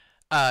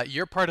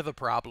 you're part of the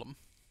problem,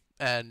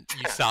 and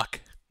you suck,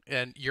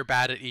 and you're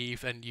bad at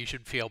Eve, and you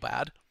should feel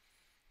bad.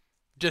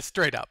 Just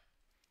straight up.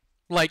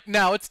 Like,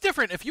 now, it's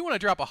different if you want to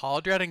drop a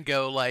Holodred and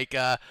go, like,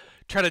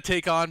 try to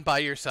take on by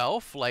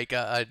yourself, like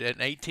an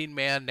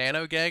 18-man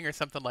nano gang or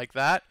something like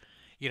that.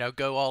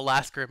 Go all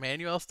Lasker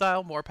Emmanuel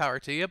style, more power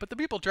to you. But the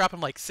people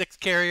dropping, like, 6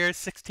 carriers,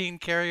 16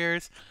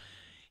 carriers,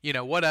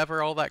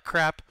 whatever, all that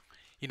crap.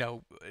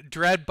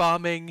 Dread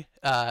bombing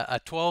a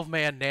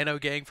 12-man nano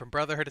gang from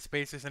Brotherhood of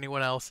Spacers,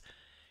 anyone else,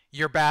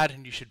 you're bad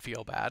and you should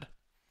feel bad.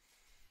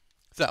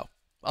 So,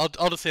 I'll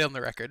just say on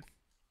the record.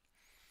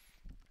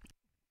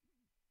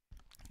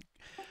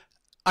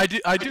 I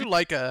do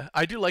like an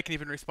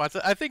even response.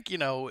 I think,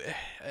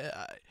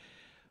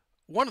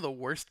 one of the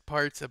worst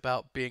parts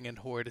about being in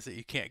Horde is that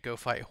you can't go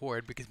fight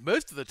Horde, because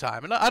most of the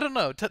time, and I don't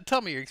know,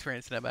 tell me your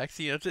experience in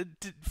MX,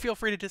 feel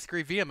free to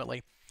disagree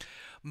vehemently.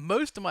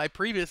 Most of my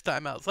previous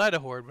time outside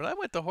of Horde, when I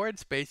went to Horde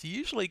space, you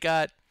usually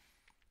got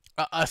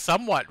a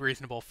somewhat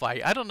reasonable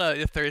fight. I don't know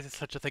if there is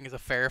such a thing as a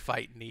fair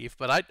fight in Eve,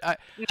 but I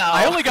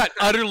only got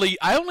utterly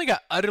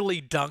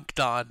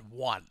dunked on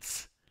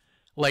once,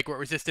 like where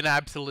it was just an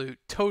absolute,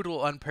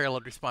 total,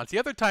 unparalleled response. The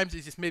other times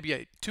it's just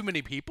maybe too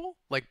many people,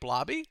 like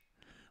Blobby,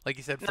 like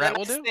you said, Frat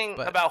will do. The thing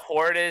about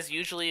Horde is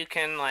usually you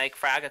can like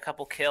frag a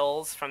couple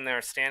kills from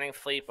their standing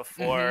fleet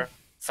before. Mm-hmm.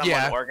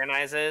 Someone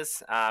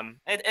organizes.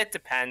 It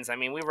depends. I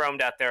mean, we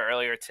roamed out there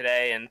earlier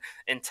today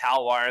in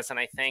Tal Wars, and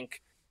I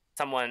think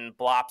someone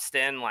blopsed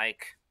in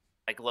like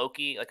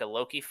Loki, like a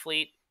Loki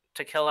fleet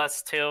to kill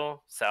us too.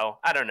 So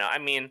I don't know. I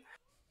mean,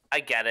 I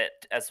get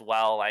it as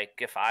well. Like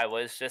if I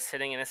was just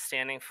sitting in a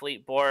standing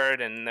fleet board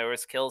and there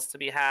was kills to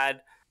be had,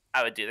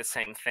 I would do the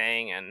same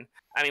thing. And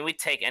I mean, we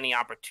take any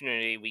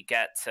opportunity we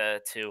get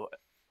to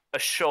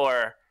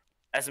assure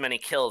as many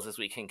kills as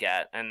we can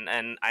get, and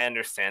I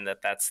understand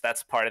that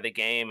that's part of the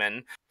game,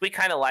 and we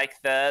kind of like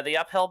the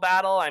uphill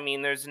battle. I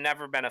mean, there's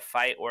never been a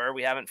fight where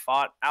we haven't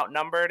fought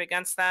outnumbered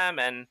against them,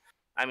 and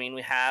I mean,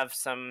 we have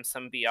some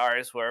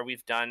BRs where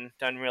we've done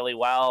really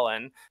well,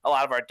 and a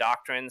lot of our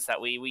doctrines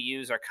that we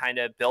use are kind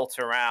of built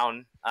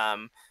around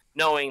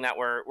knowing that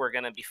we're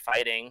going to be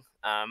fighting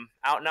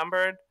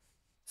outnumbered.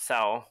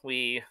 So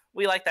we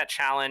like that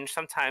challenge.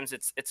 Sometimes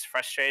it's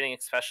frustrating,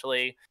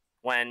 especially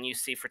when you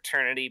see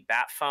Fraternity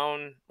bat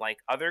phone like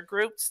other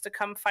groups to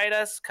come fight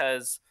us,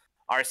 because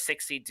our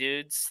 60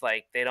 dudes,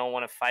 like, they don't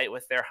want to fight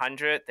with their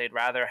 100. They'd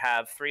rather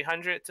have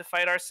 300 to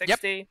fight our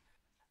 60. Yep.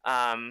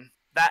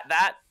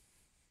 That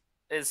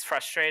is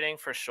frustrating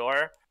for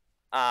sure.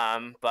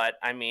 But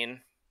I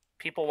mean,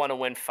 people want to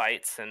win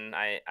fights, and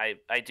I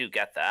do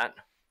get that.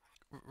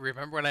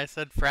 Remember when I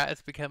said Frat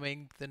is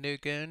becoming the new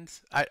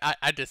Goons?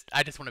 I just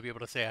want to be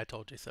able to say I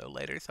told you so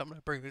later, so I'm going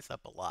to bring this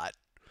up a lot.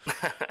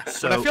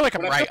 So, but I feel like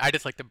I'm right. I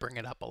just like to bring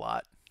it up a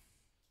lot.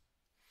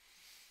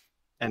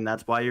 and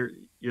that's why you're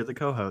the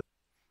co-host.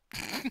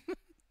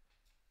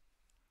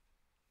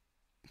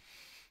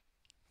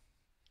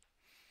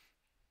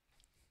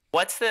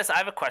 What's this? I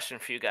have a question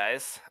for you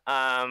guys.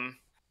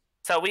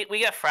 So we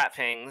get frat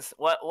pings.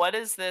 What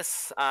is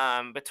this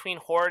between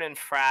Horde and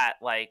frat,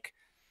 like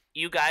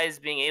you guys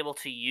being able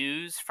to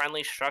use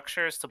friendly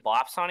structures to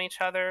bops on each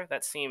other?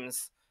 That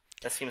seems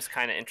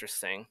kind of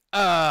interesting.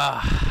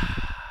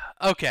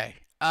 Okay.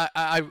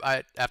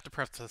 I have to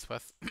preface this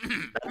with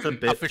That's a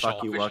bit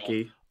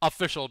fucky-wucky.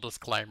 Official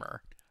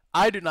disclaimer.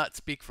 I do not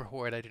speak for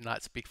Horde. I do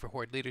not speak for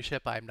Horde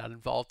leadership. I am not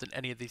involved in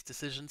any of these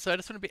decisions, so I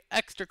just want to be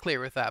extra clear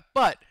with that.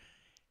 But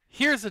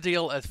here's the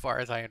deal as far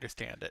as I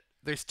understand it.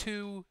 There's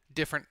two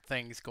different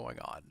things going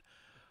on.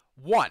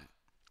 One,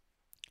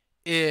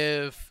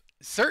 if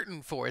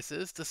certain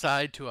forces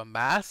decide to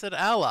amass an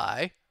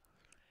ally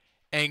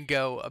and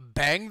go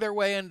bang their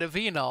way into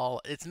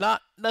Venal, it's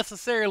not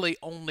necessarily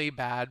only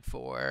bad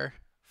for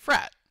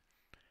frat.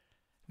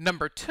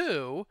 Number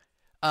two,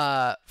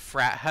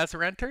 frat has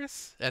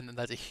renters, and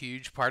that's a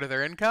huge part of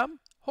their income.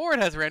 Horde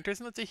has renters,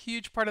 and that's a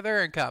huge part of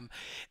their income.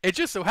 It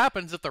just so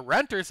happens that the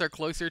renters are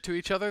closer to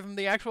each other than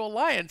the actual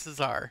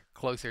alliances are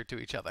closer to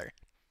each other.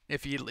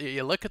 If you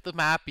look at the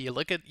map,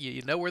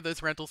 you know where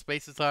those rental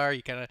spaces are,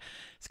 you kind of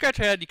scratch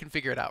your head, you can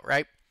figure it out,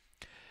 right?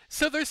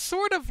 So there's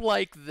sort of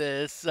like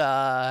this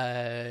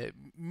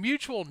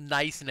mutual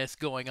niceness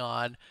going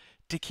on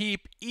to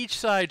keep each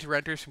side's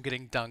renters from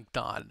getting dunked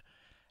on.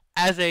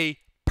 As a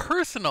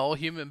personal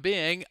human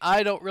being,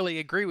 I don't really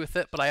agree with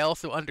it, but I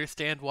also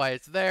understand why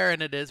it's there,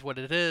 and it is what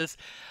it is.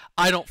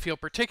 I don't feel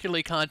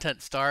particularly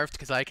content starved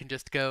because I can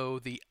just go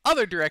the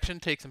other direction,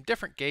 take some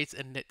different gates,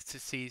 and it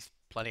sees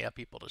plenty of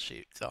people to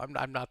shoot. So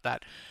I'm not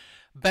that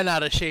bent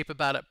out of shape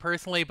about it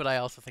personally, but I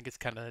also think it's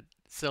kind of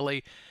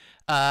silly.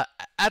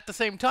 At the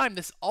same time,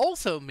 this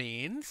also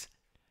means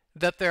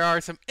that there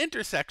are some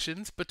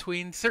intersections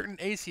between certain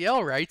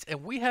ACL rights,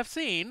 and we have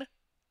seen,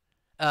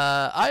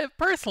 I have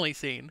personally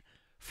seen,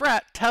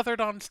 frat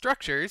tethered on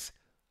structures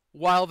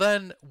while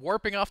then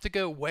warping off to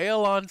go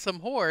wail on some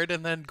Horde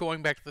and then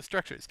going back to the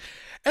structures.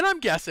 And I'm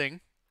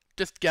guessing,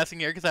 just guessing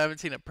here because I haven't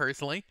seen it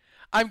personally,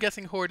 I'm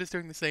guessing Horde is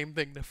doing the same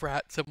thing to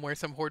frat somewhere.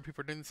 Some Horde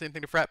people are doing the same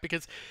thing to frat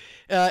because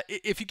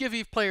if you give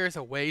EVE players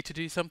a way to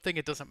do something,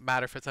 it doesn't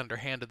matter if it's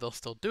underhanded, they'll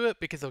still do it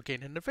because they'll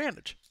gain an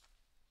advantage.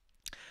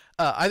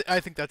 I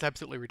think that's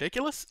absolutely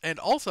ridiculous, and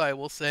also I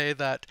will say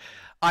that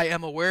I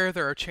am aware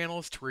there are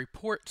channels to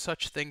report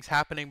such things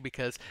happening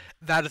because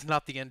that is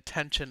not the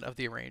intention of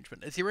the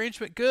arrangement. Is the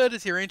arrangement good?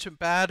 Is the arrangement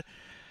bad?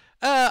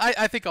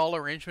 I think all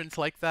arrangements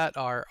like that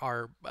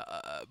are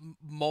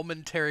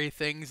momentary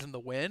things in the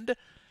wind,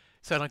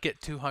 so I don't get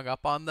too hung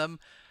up on them.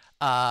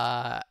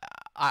 I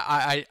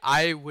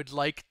would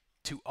like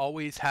to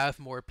always have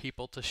more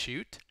people to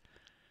shoot.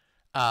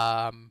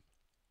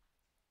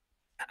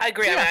 I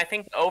agree. Yeah. I mean, I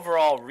think the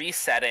overall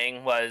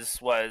resetting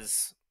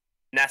was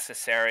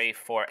necessary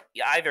for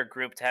either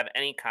group to have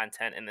any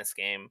content in this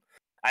game.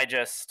 I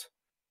just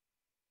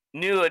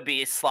knew it would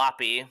be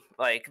sloppy,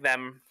 like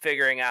them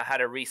figuring out how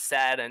to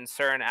reset and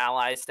certain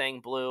allies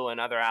staying blue and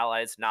other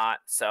allies not.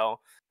 So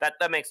that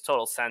makes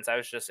total sense. I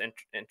was just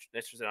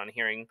interested on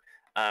hearing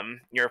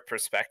your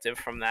perspective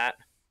from that.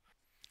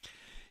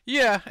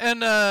 Yeah,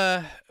 and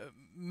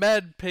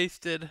Med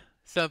pasted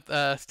some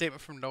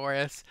statement from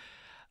Norris.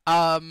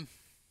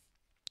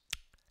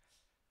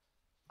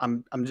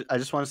 I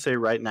just want to say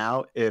right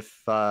now,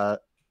 if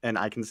and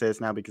I can say this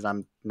now because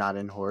I'm not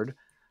in Horde,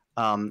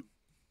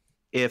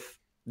 if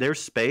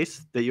there's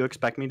space that you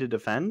expect me to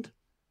defend,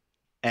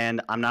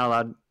 and I'm not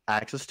allowed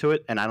access to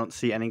it, and I don't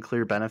see any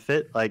clear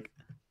benefit, like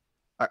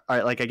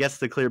I guess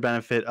the clear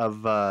benefit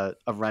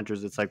of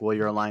renters, it's like, well,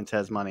 your alliance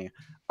has money.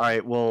 All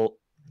right, well,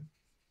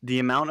 the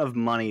amount of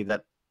money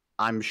that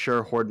I'm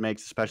sure Horde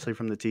makes, especially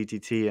from the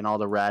TTT and all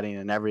the ratting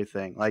and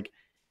everything, like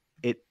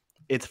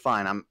it's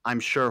fine. I'm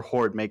sure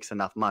Horde makes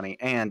enough money,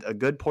 and a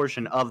good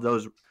portion of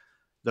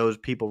those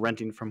people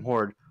renting from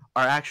Horde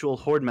are actual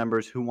Horde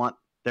members who want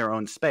their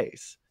own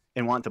space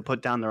and want to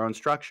put down their own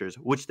structures,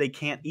 which they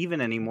can't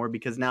even anymore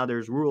because now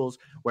there's rules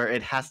where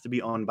it has to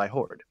be owned by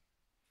Horde.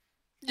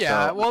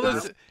 Yeah, So,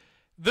 well,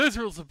 those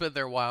rules have been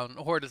there a while, and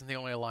Horde isn't the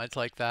only alliance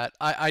like that.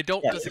 I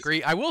don't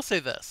disagree. I will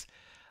say this.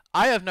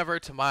 I have never,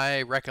 to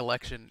my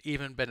recollection,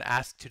 even been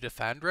asked to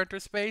defend renter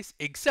space,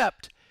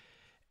 except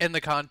in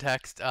the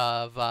context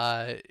of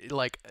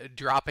like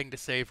dropping to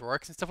save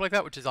orcs and stuff like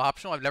that, which is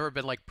optional. I've never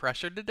been like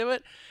pressured to do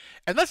it,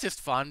 and that's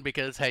just fun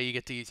because hey, you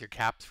get to use your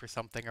caps for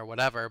something or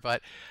whatever.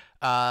 But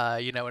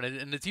you know,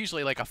 and it's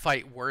usually like a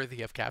fight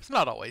worthy of caps.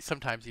 Not always.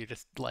 Sometimes you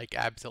just like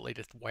absolutely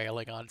just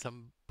wailing on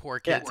some poor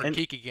kids and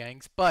Kiki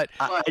gangs. But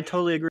I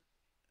totally agree.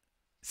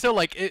 So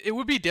like it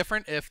would be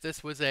different if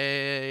this was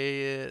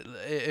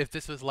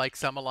like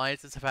some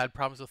alliances have had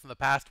problems with in the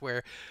past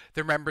where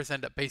their members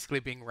end up basically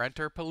being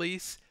renter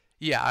police.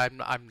 Yeah,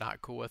 I'm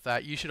not cool with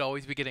that. You should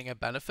always be getting a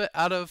benefit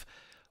out of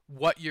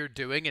what you're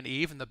doing in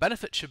EVE, and the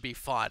benefit should be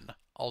fun,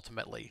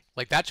 ultimately.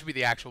 Like, that should be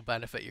the actual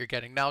benefit you're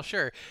getting. Now,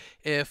 sure,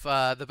 if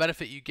the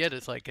benefit you get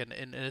is like an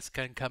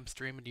income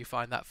stream and you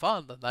find that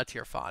fun, then that's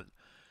your fun.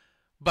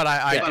 But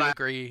I Yeah. do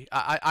agree.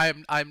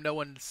 I'm no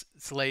one's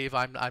slave.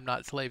 I'm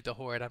not slave to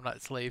Horde. I'm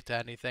not slave to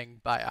anything.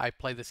 But I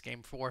play this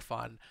game for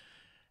fun.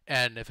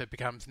 And if it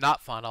becomes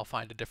not fun, I'll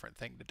find a different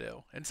thing to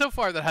do. And so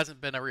far, that hasn't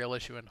been a real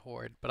issue in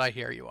Horde. But I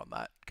hear you on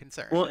that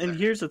concern. Well, and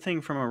here's the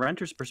thing from a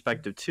renter's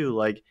perspective too.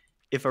 Like,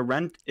 if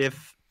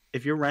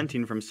you're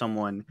renting from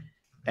someone,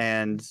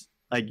 and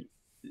like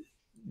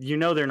they're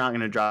not going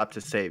to drop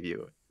to save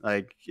you.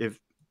 Like, if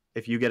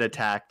you get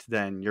attacked,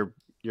 then you're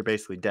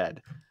basically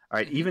dead. All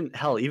right.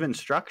 Even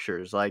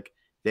structures, like,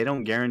 they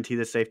don't guarantee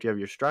the safety of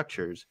your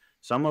structures.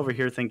 So I'm over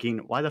here thinking,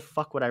 why the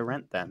fuck would I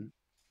rent then?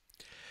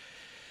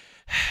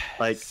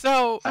 Like,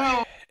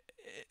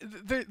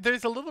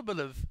 there's a little bit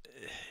of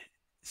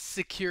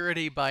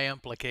security by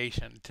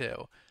implication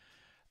too.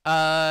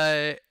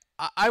 I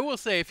will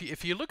say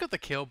if you look at the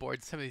kill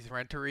board, some of these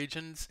renter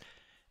regions,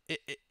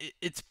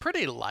 it's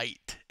pretty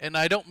light, and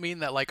I don't mean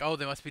that like, oh,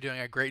 they must be doing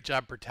a great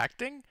job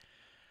protecting.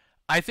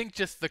 I think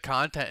just the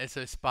content is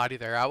so spotty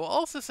there. I will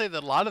also say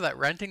that a lot of that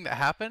renting that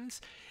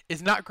happens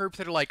is not groups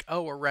that are like,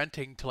 oh, we're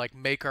renting to like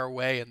make our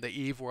way in the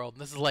Eve world.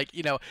 And this is like,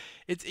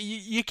 it's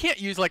you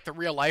can't use like the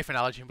real life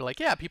analogy and be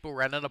like, yeah, people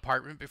rent an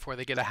apartment before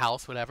they get a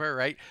house, whatever,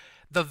 right?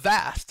 The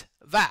vast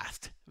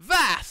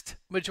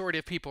majority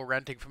of people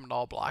renting from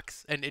null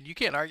blocks, and you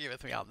can't argue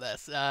with me on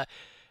this.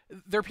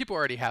 Their people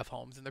already have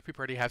homes, and their people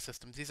already have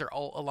systems. These are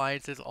alt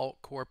alliances,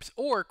 alt corps,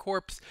 or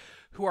corps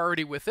who are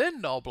already within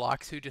null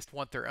blocks who just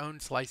want their own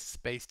slice of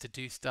space to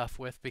do stuff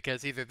with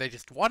because either they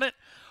just want it,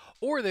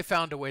 or they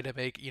found a way to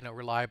make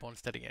reliable and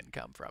steady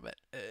income from it.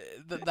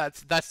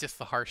 That's just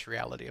the harsh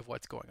reality of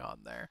what's going on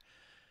there.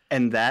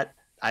 And that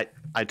I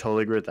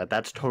totally agree with that.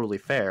 That's totally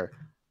fair.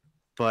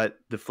 But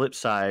the flip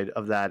side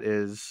of that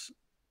is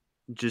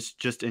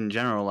just in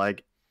general,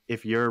 like,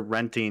 if you're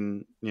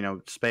renting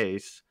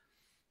space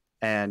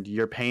and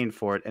you're paying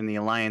for it, and the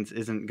alliance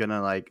isn't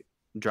gonna like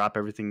drop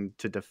everything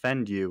to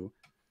defend you,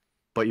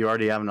 but you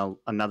already have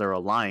another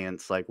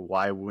alliance, like,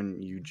 why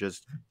wouldn't you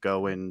just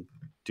go and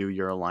do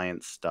your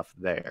alliance stuff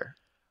there?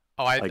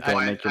 Make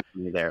your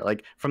money there.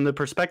 Like, from the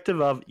perspective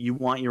of you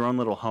want your own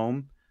little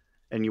home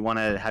and you want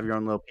to have your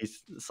own little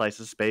slice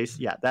of space,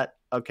 yeah,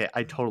 okay,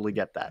 I totally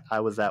get that.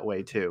 I was that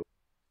way too.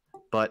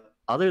 But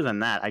other than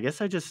that, I guess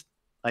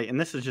and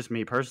this is just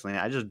me personally,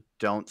 I just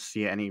don't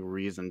see any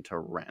reason to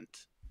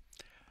rent.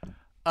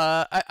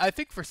 I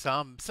think for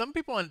some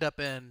people end up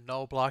in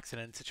null blocks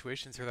and in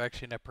situations where they're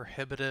actually in a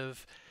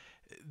prohibitive.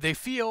 They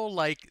feel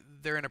like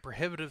they're in a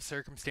prohibitive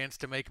circumstance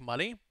to make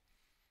money.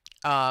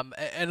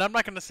 And I'm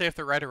not going to say if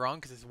they're right or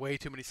wrong because there's way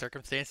too many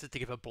circumstances to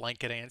give a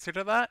blanket answer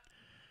to that.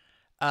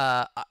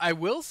 I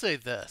will say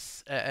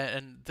this,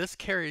 and this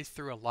carries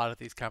through a lot of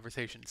these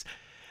conversations.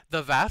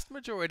 The vast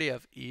majority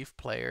of EVE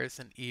players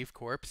and EVE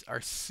Corps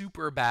are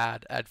super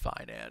bad at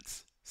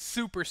finance.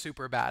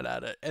 Super bad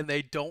at it, and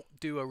they don't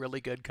do a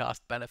really good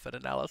cost-benefit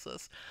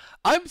analysis.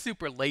 I'm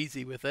super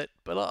lazy with it,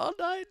 but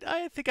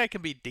I think I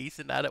can be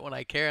decent at it when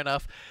I care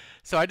enough,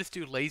 so I just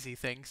do lazy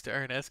things to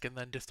earn ISK and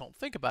then just don't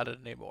think about it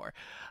anymore.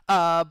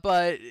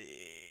 But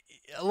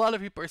a lot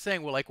of people are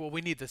saying, well,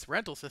 we need this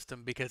rental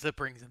system because it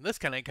brings in this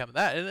kind of income and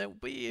that, and then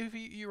if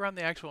you run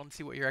the actual and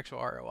see what your actual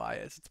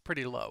ROI is, it's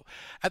pretty low.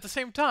 At the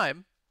same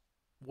time,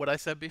 what I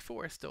said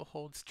before still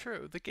holds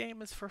true. The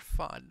game is for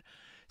fun.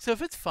 So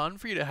if it's fun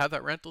for you to have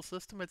that rental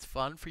system, it's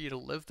fun for you to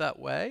live that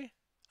way,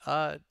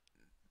 have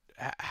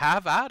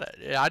at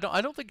it. I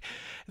don't think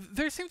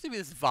there seems to be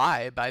this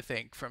vibe, I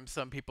think, from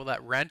some people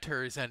that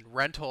renters and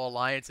rental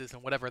alliances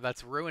and whatever,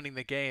 that's ruining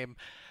the game.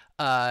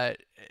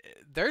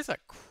 There's a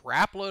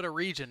crap load of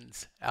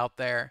regions out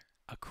there,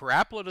 a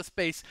crap load of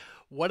space.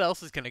 What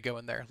else is going to go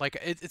in there? Like,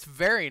 it's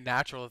very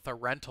natural that the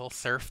rental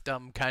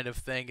serfdom kind of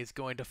thing is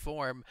going to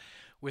form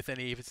within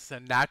EVE. It's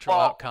a natural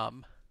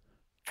outcome.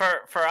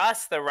 For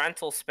us, the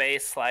rental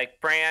space,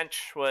 like Branch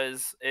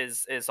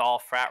is all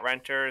frat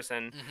renters,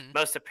 and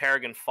most of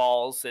Paragon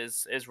Falls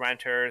is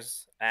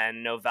renters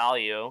and no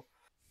value.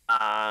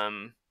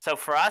 So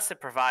for us, it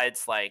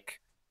provides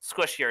like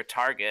squishier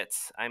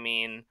targets. I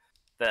mean,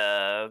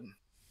 what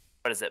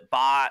is it?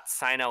 Bot,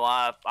 Sino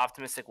Up,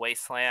 Optimistic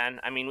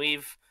Wasteland. I mean,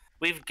 we've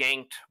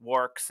ganked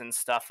works and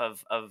stuff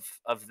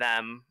of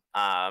them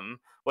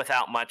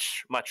without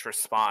much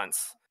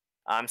response.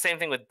 Same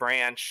thing with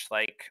Branch.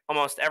 Like,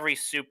 almost every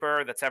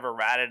super that's ever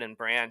ratted in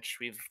Branch,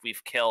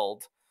 we've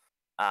killed.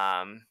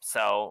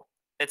 So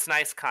it's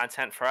nice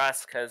content for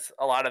us because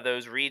a lot of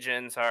those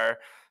regions are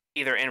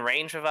either in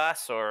range of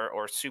us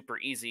or super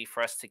easy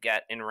for us to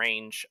get in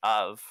range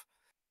of.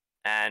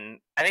 And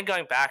I think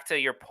going back to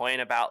your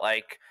point about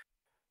like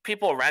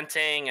people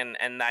renting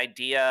and the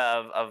idea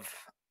of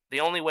the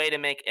only way to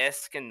make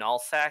ISK and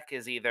nullsec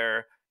is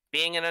either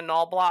being in a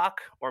null block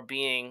or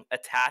being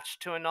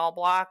attached to a null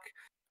block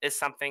is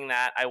something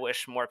that I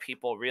wish more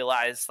people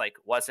realized like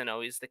wasn't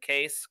always the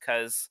case.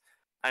 Because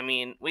I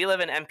mean, we live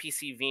in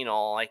NPC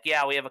venal. Like,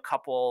 yeah, we have a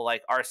couple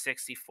like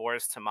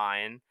R64s to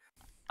mine,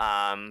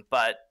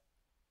 but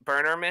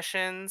burner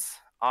missions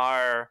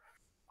are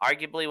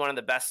arguably one of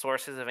the best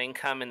sources of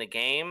income in the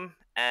game,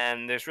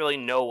 and there's really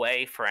no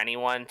way for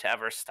anyone to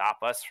ever stop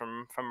us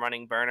from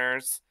running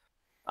burners.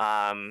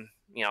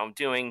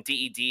 Doing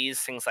DEDs,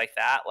 things like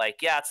that.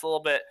 Like, yeah, it's a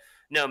little bit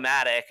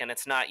nomadic, and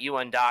it's not you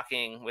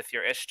undocking with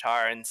your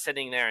Ishtar and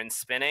sitting there and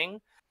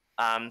spinning.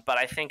 But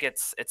I think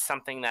it's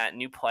something that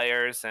new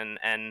players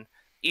and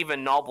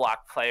even null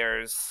block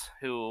players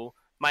who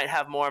might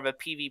have more of a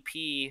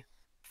PvP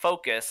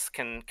focus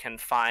can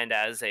find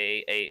as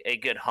a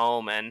good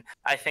home. And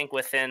I think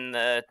within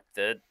the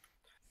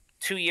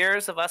 2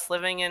 years of us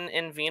living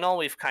in Venal,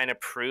 we've kind of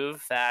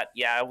proved that,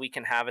 yeah, we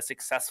can have a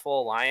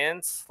successful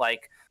alliance.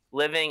 Like,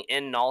 living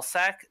in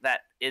nullsec that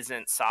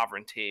isn't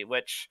sovereignty,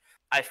 which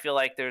I feel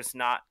like there's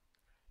not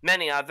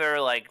many other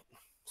like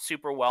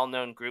super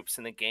well-known groups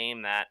in the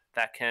game that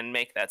can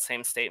make that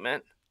same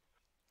statement.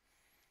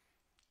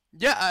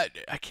 Yeah,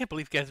 I can't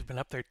believe you guys have been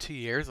up there 2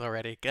 years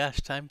already.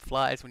 Gosh, time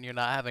flies when you're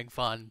not having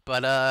fun.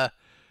 But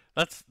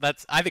that's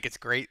I think it's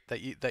great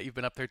that you've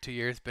been up there 2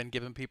 years, been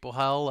giving people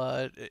hell.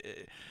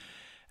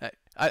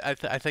 I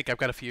think I've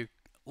got a few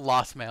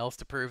lost mails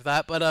to prove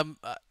that. But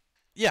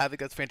yeah, I think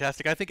that's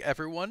fantastic. I think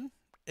everyone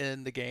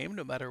in the game,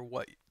 no matter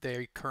what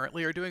they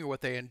currently are doing or what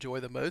they enjoy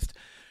the most,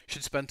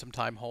 should spend some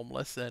time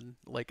homeless and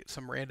like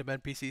some random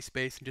NPC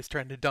space and just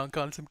trying to dunk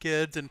on some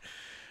kids and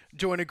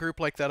join a group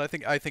like that. I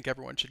think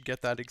everyone should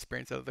get that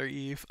experience out of their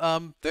Eve.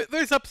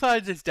 There's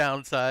upsides, there's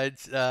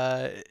downsides,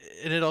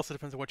 and it also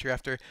depends on what you're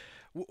after.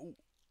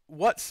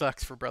 What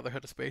sucks for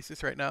Brotherhood of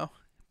Spaces right now?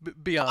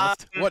 Be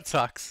honest. What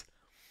sucks?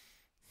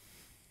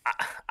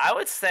 I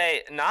would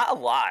say not a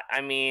lot.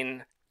 I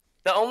mean,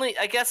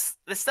 I guess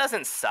this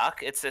doesn't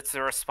suck. It's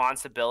a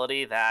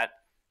responsibility that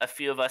a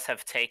few of us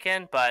have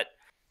taken, but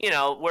we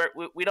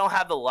don't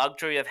have the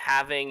luxury of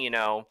having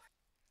 10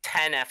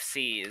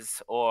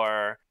 FCs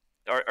or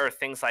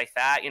things like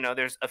that.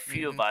 There's a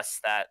few of us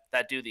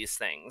that do these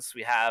things.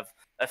 We have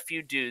a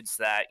few dudes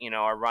that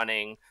are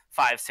running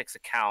 5-6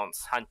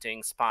 accounts,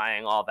 hunting,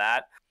 spying, all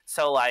that.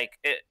 So like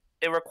it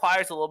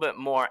requires a little bit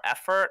more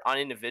effort on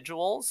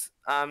individuals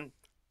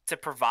to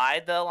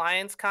provide the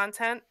alliance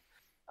content.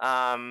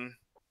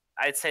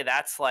 I'd say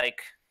that's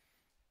like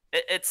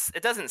it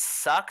doesn't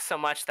suck so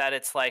much that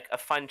it's like a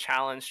fun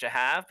challenge to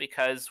have,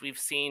 because we've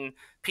seen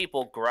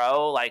people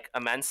grow like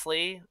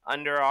immensely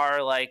under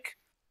our like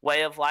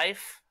way of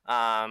life,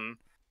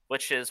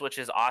 which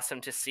is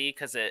awesome to see,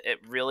 because it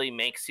really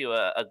makes you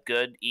a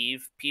good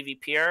Eve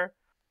PvPer.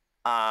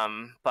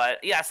 But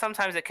yeah,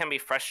 sometimes it can be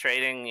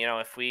frustrating,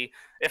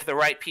 if the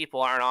right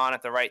people aren't on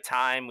at the right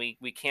time,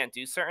 we can't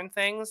do certain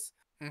things.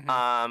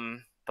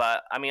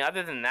 But I mean,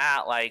 other than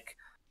that, like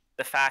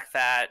the fact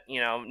that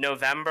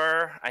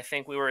November, I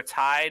think we were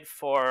tied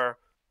for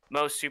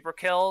most super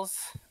kills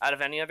out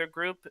of any other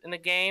group in the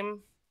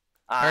game.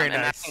 Very nice.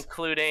 And that's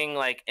including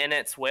like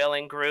Init's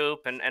Whaling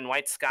group and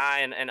White Sky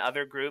and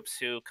other groups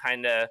who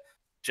kind of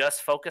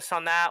just focus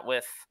on that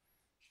with,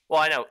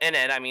 well, I know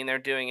Init, I mean, they're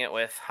doing it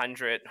with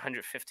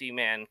 150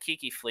 man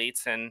Kiki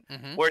fleets, and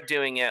we're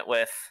doing it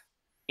with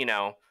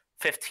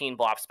 15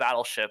 Blops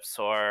battleships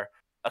or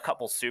a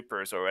couple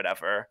supers or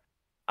whatever.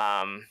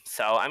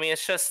 So I mean,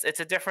 it's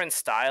a different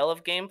style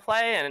of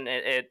gameplay, and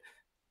it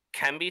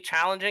can be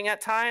challenging at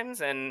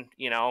times, and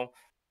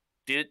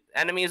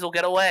enemies will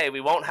get away.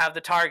 We won't have the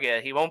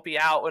target. He won't be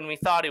out when we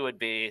thought he would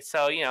be.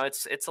 So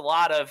it's a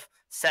lot of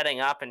setting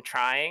up and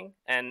trying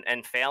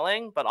and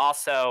failing, but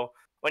also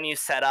when you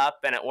set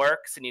up and it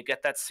works and you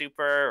get that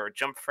super or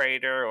jump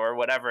freighter or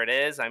whatever it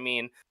is, I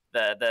mean,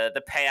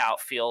 the payout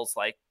feels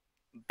like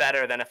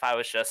better than if I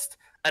was just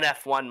an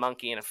F1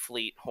 monkey in a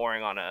fleet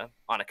whoring on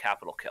a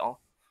capital kill.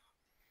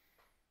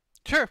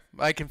 Sure,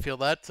 I can feel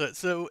that.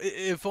 So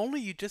if only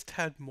you just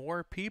had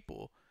more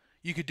people,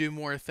 you could do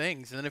more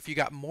things. And then if you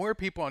got more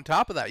people on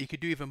top of that, you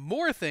could do even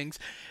more things.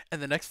 And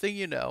the next thing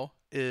you know,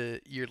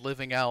 you're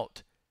living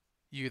out,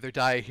 you either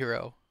die a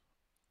hero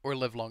or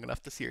live long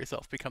enough to see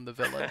yourself become the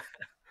villain.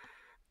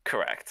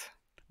 Correct.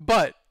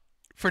 But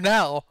for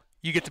now,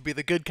 you get to be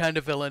the good kind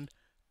of villain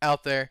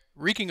out there,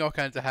 wreaking all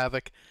kinds of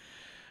havoc.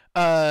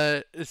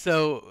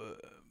 So,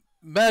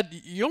 Med,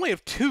 you only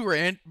have two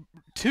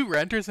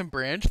renters in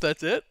branch.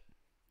 That's it.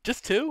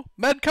 Just two.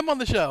 Med, come on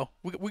the show.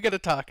 We got to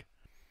talk.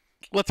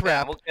 Let's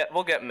wrap.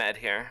 We'll get Med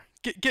here.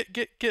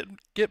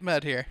 Get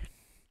Med here.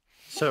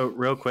 So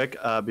real quick,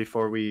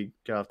 before we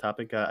get off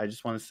topic, I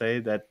just want to say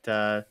that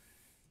I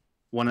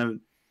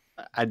want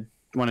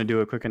to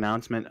do a quick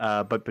announcement.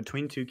 But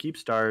between two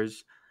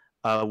Keepstars,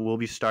 we'll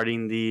be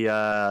starting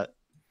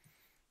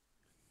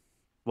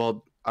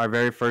our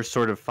very first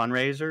sort of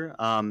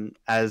fundraiser.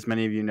 As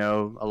many of you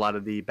know, a lot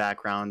of the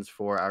backgrounds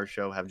for our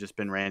show have just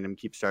been random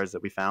Keepstars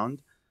that we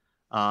found.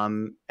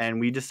 And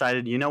we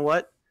decided, you know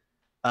what?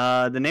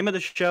 The name of the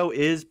show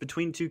is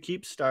Between Two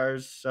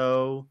Keepstars.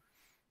 So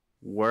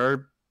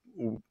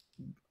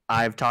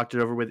I've talked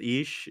it over with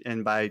Ish,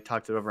 and by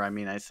talked it over, I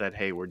mean I said,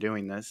 hey, we're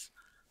doing this.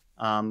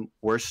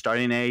 We're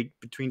starting a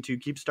Between Two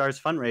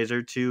Keepstars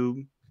fundraiser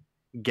to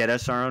get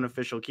us our own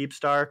official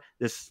Keepstar.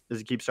 This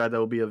is a Keepstar that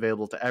will be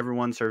available to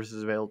everyone.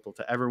 Services available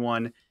to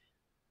everyone.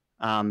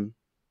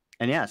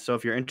 yeah, so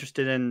if you're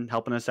interested in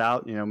helping us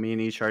out, me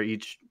and Ish are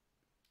each,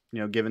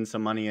 giving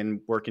some money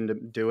and working to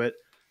do it.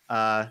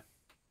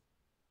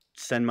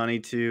 Send money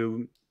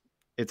to,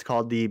 it's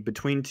called the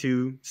Between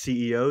Two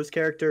CEOs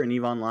character in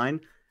EVE Online.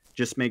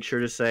 Just make sure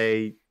to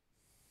say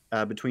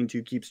Between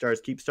Two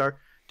Keepstar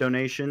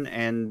donation,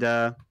 and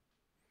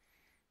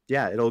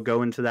yeah, it'll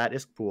go into that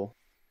ISK pool.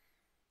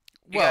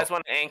 You guys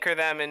want to anchor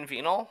them in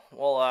Venal?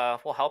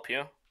 We'll help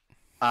you.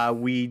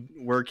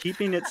 We're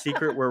keeping it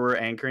secret where we're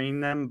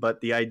anchoring them,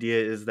 but the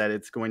idea is that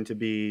it's going to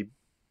be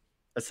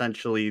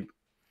essentially,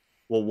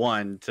 well,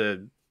 one,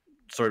 to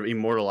sort of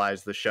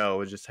immortalize the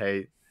show. Just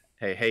hey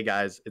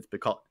guys,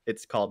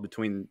 it's called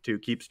Between Two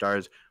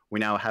Keepstars. We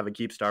now have a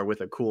Keepstar with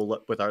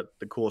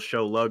the cool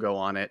show logo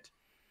on it,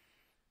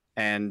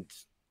 and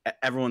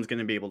everyone's going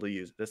to be able to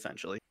use it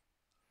essentially.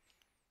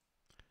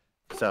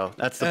 So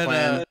that's the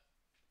plan.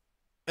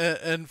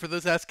 And for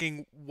those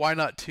asking, why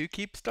not 2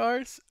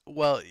 Keepstars?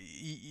 Well,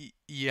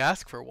 you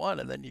ask for one,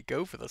 and then you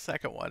go for the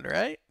second one,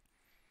 right?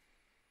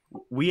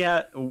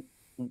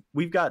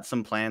 We've got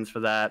some plans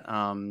for that.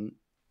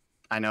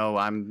 I know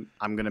I'm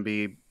going to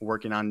be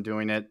working on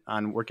doing it,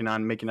 working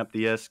on making up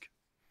the ISK.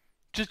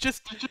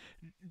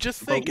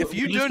 Just think, if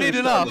you donate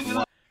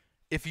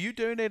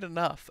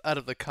enough out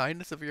of the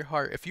kindness of your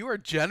heart, if you are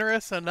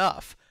generous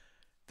enough,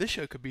 this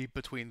show could be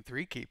between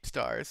 3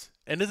 Keepstars.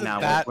 And isn't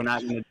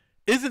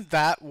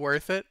that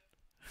worth it?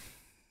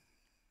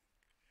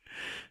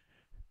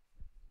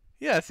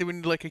 Yeah, see, we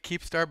need like a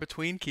Keepstar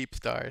between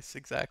Keepstars,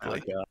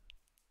 exactly.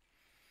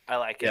 I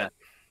like it.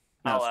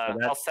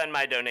 I'll send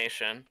my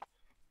donation.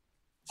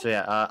 So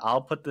yeah,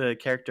 I'll put the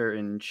character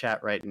in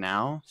chat right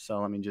now. So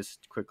let me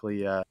just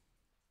quickly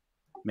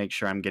make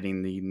sure I'm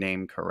getting the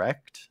name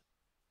correct.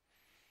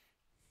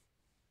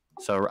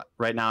 So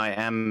right now I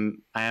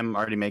am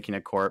already making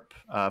a corp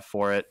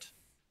for it.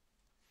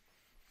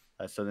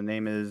 So the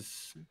name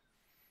is,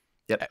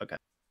 yep, okay.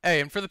 Hey,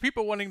 and for the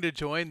people wanting to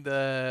join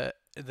the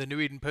New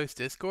Eden Post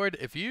Discord,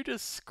 if you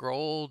just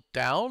scroll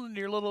down in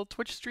your little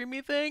Twitch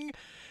streamy thing,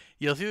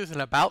 you'll see there's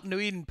an About New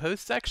Eden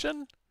Post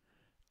section,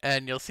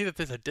 and you'll see that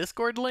there's a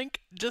Discord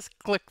link. Just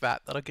click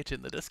that. That'll get you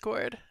in the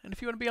Discord. And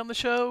if you want to be on the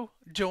show,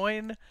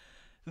 join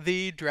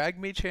the Drag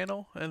Me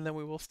channel, and then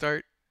we will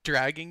start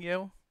dragging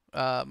you.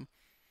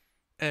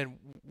 And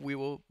we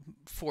will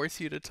force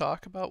you to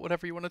talk about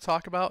whatever you want to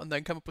talk about, and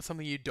then come up with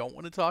something you don't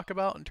want to talk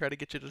about and try to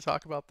get you to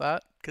talk about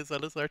that, because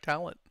that is our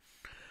talent.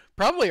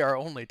 Probably our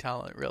only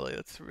talent, really.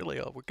 That's really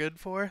all we're good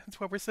for. That's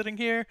why we're sitting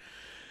here.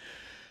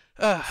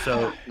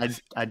 So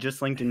I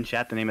just linked in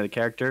chat the name of the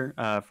character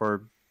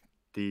for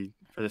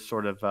this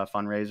sort of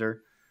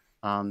fundraiser.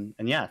 And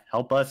yeah,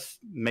 help us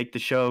make the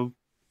show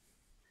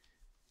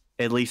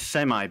at least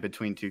semi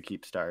Between Two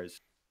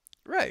Keepstars.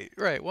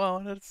 Right.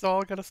 Well, it's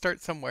all got to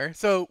start somewhere.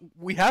 So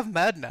we have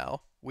Mad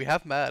now. We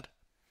have Mad.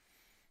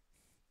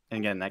 And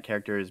again, that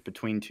character is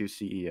Between Two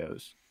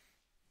CEOs.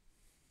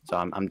 So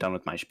I'm done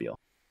with my spiel.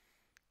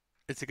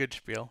 It's a good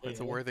spiel. It's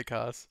a worthy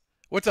cause.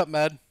 What's up,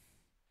 Mad?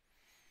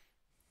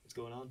 What's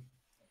going on?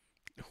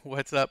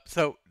 What's up?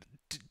 So,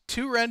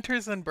 2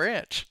 renters and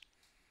branch.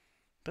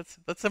 That's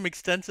some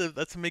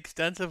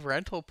extensive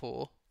rental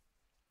pool.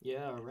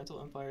 Yeah, our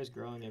rental empire is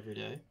growing every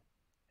day.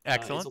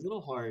 Excellent. It's a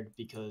little hard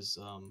because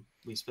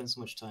we spend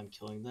so much time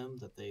killing them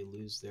that they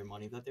lose their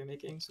money that they're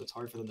making, so it's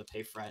hard for them to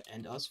pay frat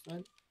and us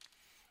rent.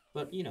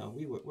 But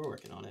we're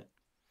working on it.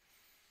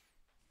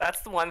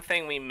 That's the one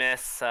thing we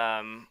miss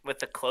with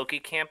the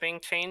Cloaky camping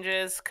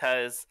changes,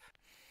 because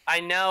I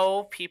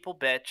know people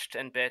bitched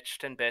and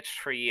bitched and bitched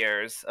for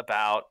years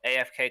about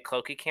AFK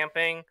Cloaky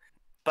camping,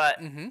 but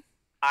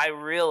I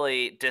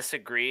really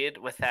disagreed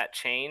with that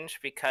change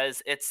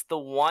because it's the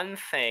one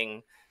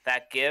thing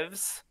that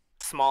gives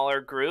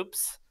smaller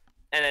groups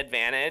an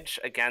advantage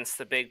against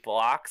the big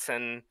blocks,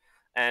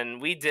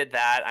 and we did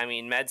that. I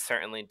mean, Med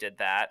certainly did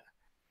that.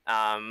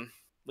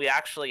 We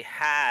actually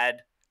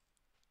had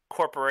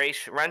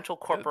rental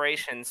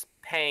corporations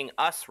paying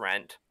us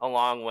rent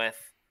along with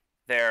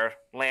their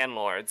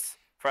landlords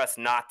for us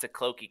not to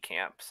Cloaky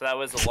camp. So that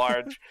was a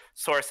large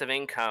source of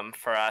income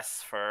for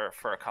us for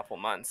a couple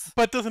months.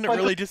 But doesn't it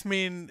really just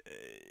mean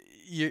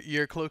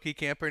your Cloaky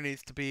camper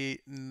needs to be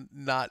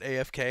not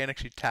AFK and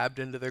actually tabbed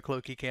into their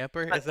Cloaky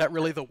camper? Is that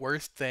really the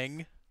worst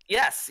thing?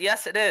 Yes,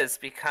 it is,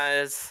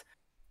 because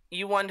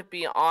you want to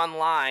be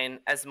online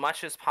as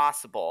much as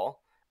possible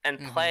and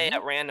play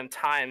at random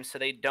times so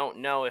they don't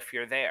know if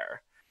you're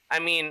there. I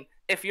mean,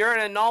 if you're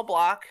in a null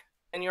block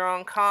and you're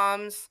on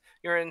comms,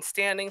 you're in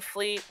standing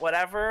fleet,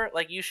 whatever,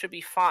 like, you should be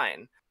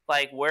fine.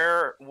 Like,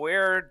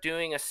 we're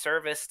doing a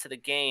service to the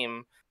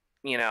game,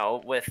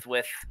 with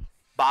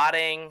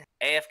botting,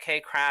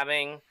 AFK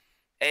crabbing,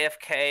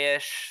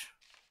 AFK-ish,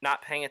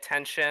 not paying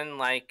attention,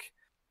 like,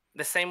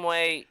 the same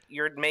way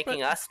you're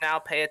making us now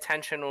pay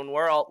attention when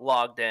we're all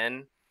logged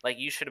in. Like,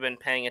 you should have been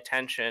paying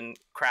attention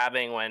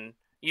crabbing when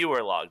you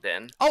were logged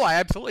in. Oh, I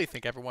absolutely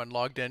think everyone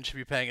logged in should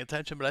be paying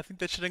attention, but I think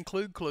that should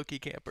include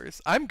Cloaky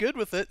campers. I'm good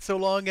with it, so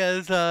long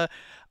as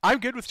I'm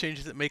good with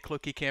changes that make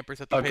Cloaky campers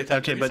have to pay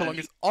attention, so long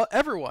as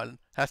everyone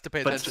has to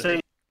pay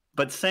attention.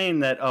 But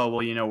saying that, oh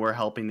well, we're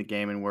helping the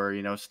game and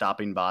we're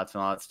stopping bots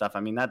and all that stuff. I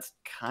mean, that's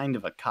kind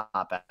of a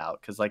cop out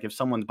because like if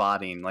someone's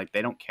botting, like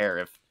they don't care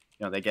if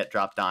they get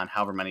dropped on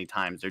however many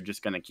times, they're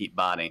just gonna keep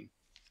botting.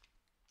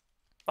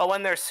 Well,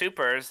 when they're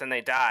supers and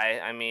they die,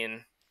 I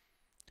mean,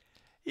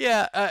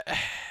 Yeah,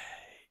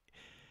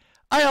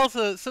 I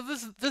also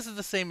this is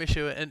the same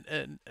issue,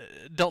 and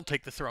don't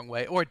take this the wrong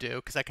way, or do,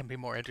 because that can be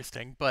more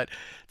interesting. But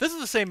this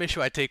is the same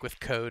issue I take with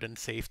code and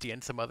safety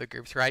and some other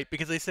groups, right?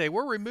 Because they say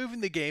we're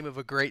removing the game of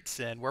a great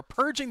sin, we're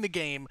purging the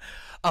game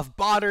of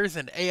botters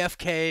and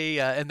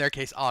AFK, in their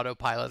case,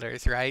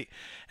 autopiloters, right?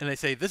 And they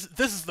say this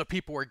is the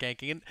people we're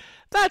ganking, and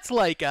that's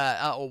like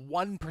a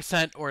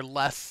 1% or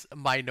less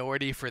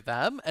minority for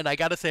them. And I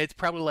gotta say, it's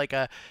probably like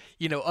a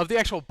of the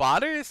actual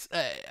botters,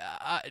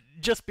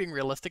 just being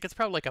realistic, it's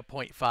probably like a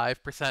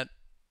 0.5%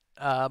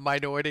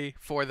 minority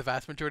for the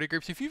vast majority of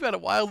groups. If you've had a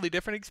wildly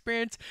different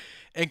experience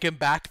and can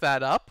back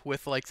that up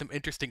with like some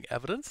interesting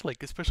evidence,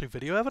 like especially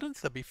video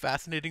evidence, that'd be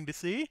fascinating to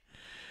see.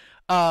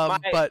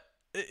 But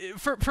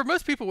for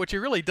most people, what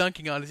you're really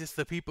dunking on is just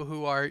the people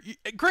who are,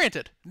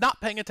 granted,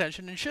 not paying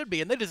attention and should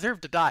be, and they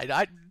deserve to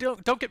die.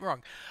 Don't get me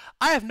wrong.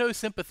 I have no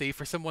sympathy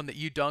for someone that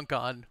you dunk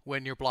on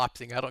when you're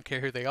blopsing. I don't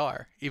care who they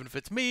are, even if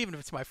it's me, even if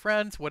it's my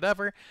friends,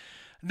 whatever.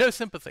 No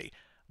sympathy.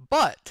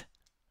 But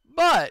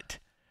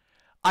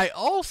I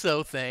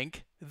also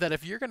think that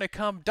if you're going to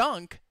come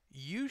dunk,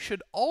 you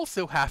should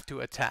also have to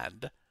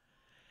attend.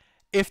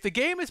 If the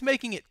game is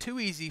making it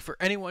too easy for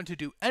anyone to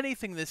do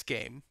anything in this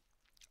game,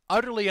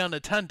 utterly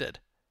unattended,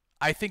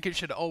 I think it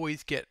should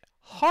always get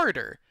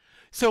harder,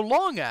 so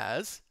long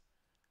as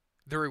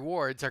the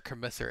rewards are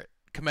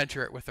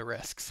commensurate with the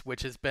risks,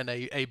 which has been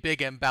a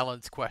big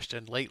imbalance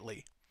question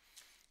lately.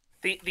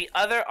 The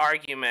other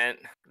argument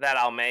that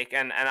I'll make,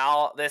 and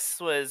this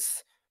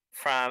was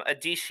from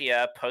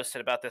Adishia, posted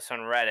about this on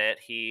Reddit.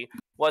 He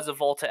was a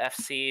Volta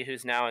FC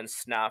who's now in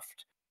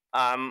Snuffed.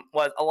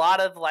 Was a lot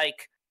of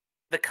like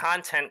the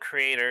content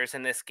creators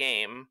in this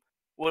game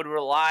would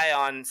rely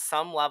on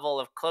some level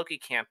of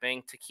cloaky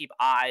camping to keep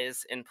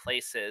eyes in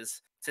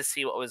places to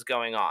see what was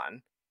going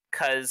on.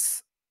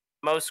 Because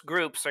most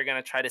groups are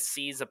going to try to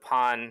seize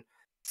upon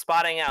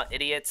spotting out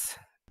idiots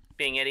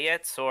being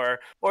idiots, or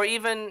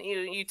even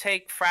you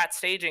take frat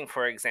staging,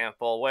 for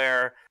example,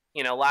 where,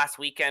 last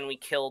weekend we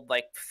killed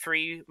like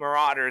 3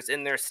 marauders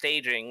in their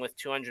staging with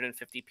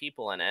 250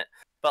 people in it.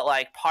 But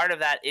like part of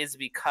that is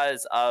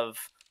because of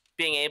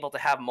being able to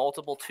have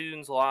multiple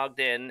tunes logged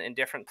in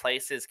different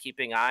places,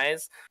 keeping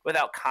eyes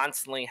without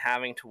constantly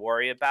having to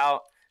worry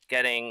about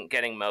getting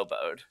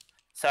moboed.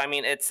 So I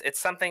mean, it's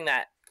something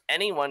that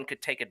anyone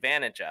could take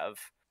advantage of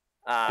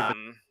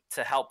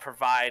to help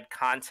provide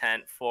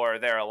content for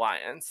their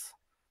alliance.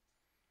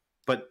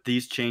 But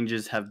these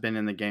changes have been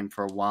in the game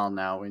for a while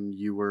now, and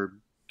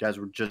guys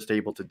were just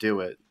able to do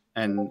it.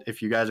 And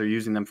if you guys are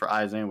using them for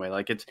eyes anyway,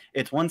 like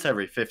it's once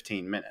every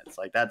 15 minutes.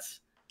 Like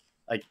that's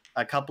like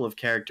a couple of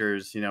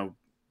characters,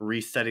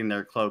 resetting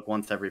their cloak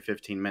once every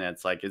 15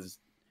 minutes, like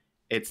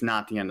it's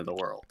not the end of the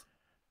world.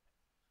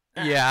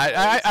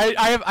 Yeah,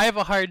 I have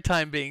a hard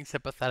time being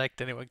sympathetic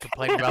to anyone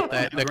complaining about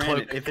the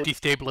cloak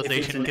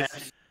destabilization.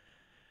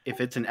 If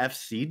it's an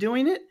FC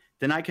doing it,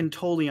 then I can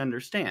totally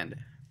understand.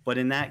 But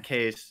in that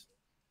case,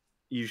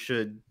 you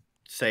should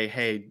say,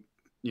 hey,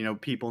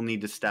 people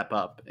need to step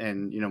up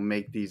and,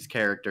 make these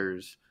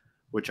characters,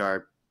 which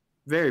are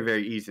very,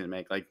 very easy to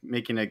make. Like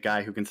making a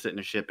guy who can sit in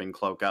a ship and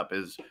cloak up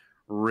is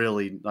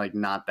really like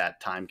not that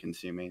time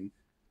consuming.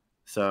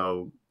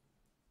 So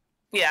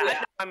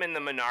yeah. I'm in the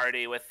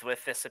minority with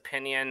this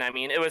opinion. I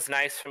mean, it was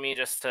nice for me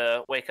just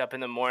to wake up in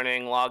the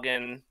morning, log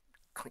in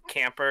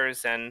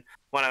campers, and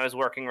when I was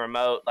working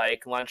remote,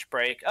 like lunch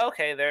break,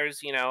 okay,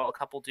 there's a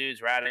couple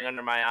dudes ratting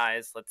under my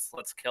eyes,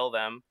 let's kill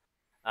them.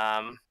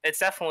 It's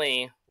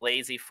definitely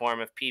lazy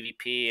form of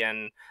PvP,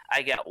 and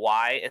I get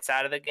why it's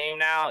out of the game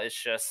now. It's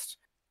just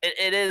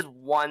it is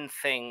one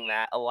thing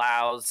that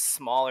allows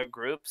smaller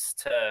groups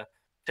to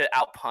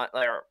outpunt,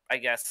 or I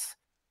guess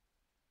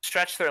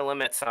stretch their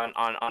limits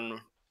on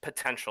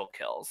potential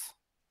kills.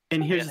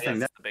 And here's the thing,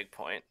 that's the big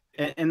point.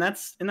 And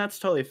that's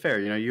totally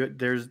fair.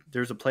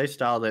 There's a play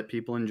style that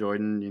people enjoyed,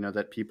 and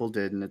that people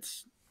did, and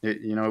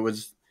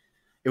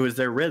it was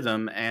their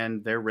rhythm,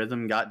 and their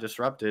rhythm got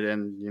disrupted,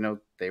 and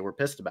they were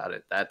pissed about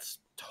it. That's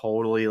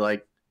totally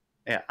like,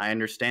 yeah, I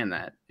understand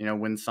that.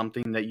 When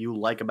something that you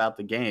like about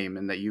the game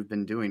and that you've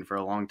been doing for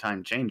a long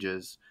time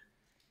changes,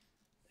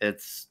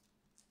 it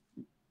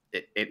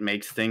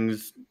makes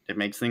things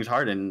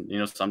hard,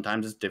 and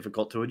sometimes it's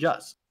difficult to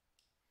adjust.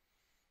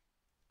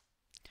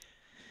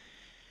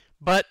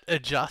 But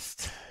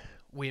adjust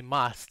we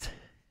must.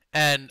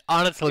 And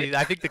honestly,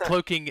 I think the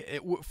cloaking,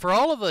 for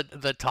all of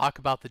the talk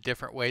about the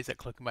different ways that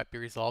cloaking might be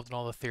resolved and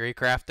all the theory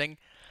crafting,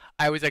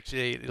 I was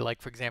actually,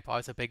 like, for example, I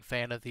was a big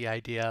fan of the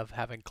idea of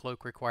having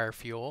cloak require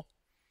fuel,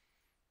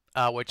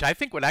 which I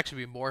think would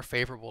actually be more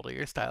favorable to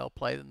your style of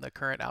play than the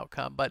current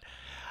outcome. But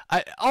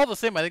all the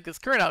same, I think this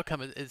current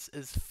outcome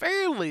is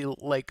fairly,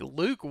 like,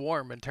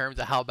 lukewarm in terms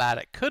of how bad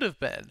it could have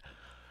been.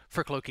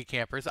 for cloaky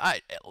campers.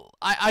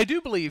 I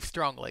do believe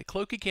strongly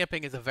cloaky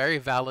camping is a very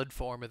valid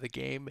form of the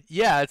game.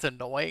 Yeah, it's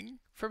annoying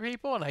for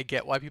people, and I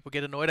get why people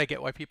get annoyed. I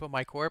get why people in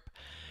my corp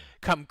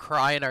come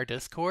cry in our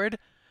Discord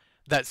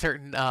that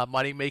certain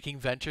money-making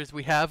ventures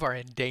we have are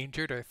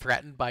endangered or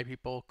threatened by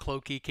people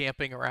cloaky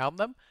camping around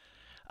them.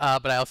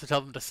 But I also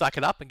tell them to suck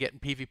it up and get in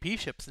PvP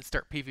ships and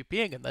start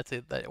PvPing, and that's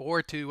it.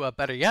 Or to,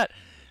 better yet,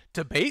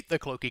 to bait the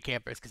cloaky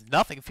campers, because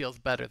nothing feels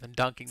better than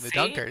dunking the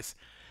dunkers.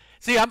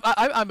 See,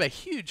 I'm a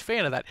huge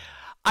fan of that.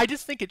 I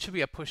just think it should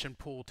be a push and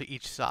pull to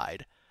each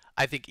side.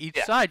 I think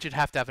each side should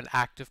have to have an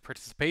active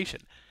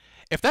participation.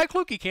 If that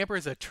cloaky camper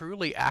is a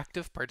truly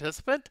active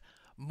participant,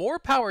 more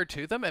power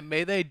to them, and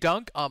may they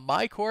dunk on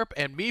my corp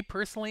and me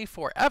personally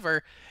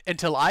forever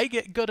until I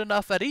get good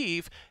enough at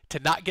Eve to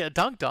not get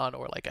dunked on,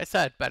 or like I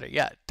said, better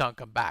yet, dunk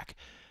them back.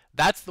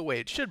 That's the way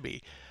it should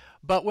be.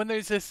 But when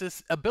there's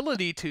this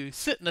ability to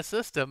sit in a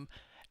system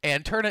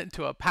and turn it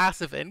into a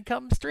passive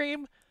income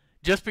stream,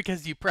 just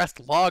because you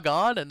pressed log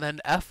on and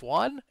then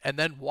F1 and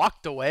then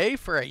walked away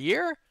for a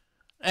year?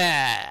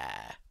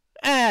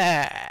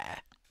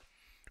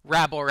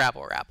 Rabble,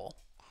 rabble, rabble.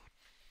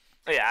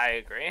 Yeah, I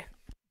agree.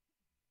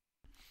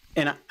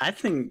 And I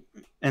think,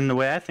 and the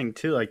way I think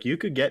too, like you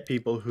could get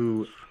people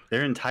who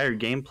their entire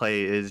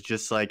gameplay is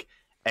just like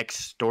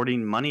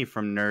extorting money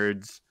from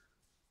nerds,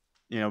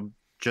 you know,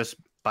 just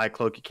by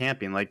cloaky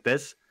camping like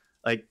this.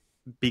 Like,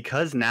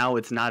 because now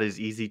it's not as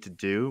easy to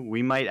do,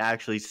 we might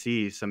actually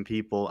see some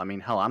people. I mean,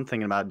 hell, I'm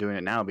thinking about doing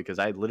it now because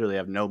I literally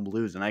have no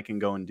blues and I can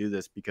go and do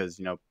this because,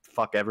 you know,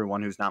 fuck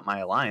everyone who's not my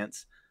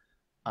alliance.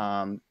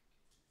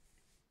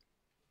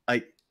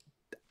 Like,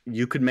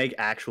 you could make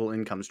actual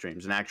income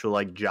streams and actual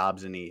like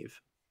jobs in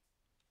Eve.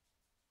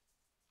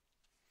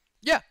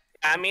 Yeah.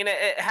 I mean,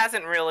 it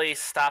hasn't really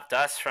stopped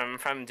us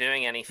from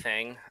doing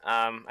anything.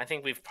 I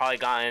think we've probably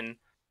gotten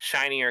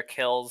shinier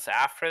kills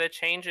after the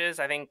changes.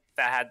 I think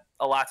that had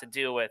a lot to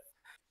do with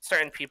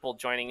certain people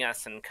joining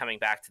us and coming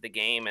back to the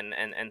game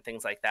and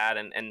things like that,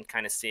 and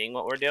kind of seeing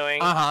what we're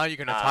doing. You're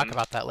going to talk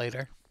about that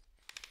later.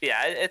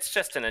 Yeah, it's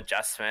just an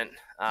adjustment.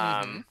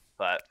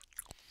 But,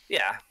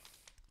 yeah.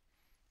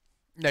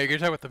 No, you're going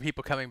to talk about the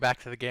people coming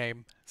back to the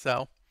game,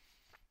 so...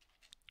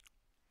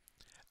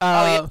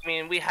 yeah, I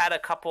mean, we had a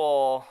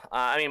couple...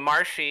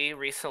 Marshy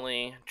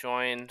recently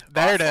joined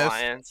Boss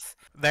Alliance.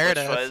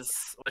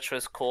 Which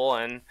was cool,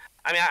 and...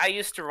 I mean, I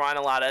used to run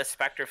a lot of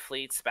Spectre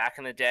fleets back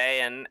in the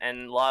day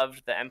and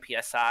loved the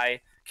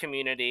MPSI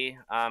community.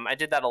 I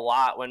did that a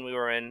lot when we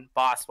were in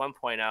Boss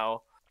 1.0,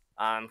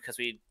 because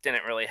we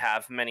didn't really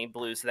have many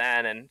blues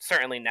then, and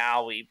certainly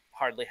now we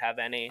hardly have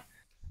any.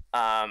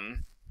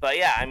 But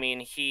yeah, I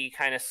mean, he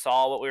kind of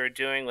saw what we were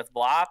doing with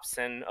Blops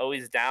and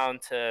always down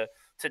to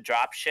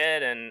drop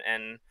shit, and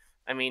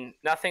I mean,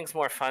 nothing's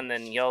more fun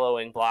than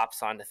YOLOing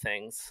Blops onto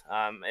things.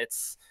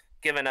 It's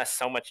given us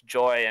so much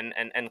joy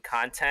and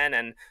content,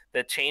 and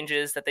the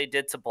changes that they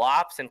did to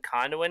Blops and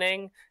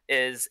conduiting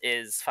is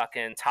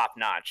fucking top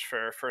notch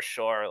for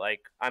sure.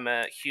 Like, I'm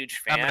a huge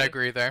fan. I'm gonna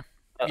agree there.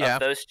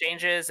 Of those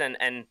changes and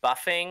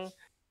buffing,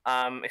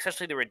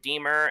 especially the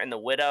Redeemer and the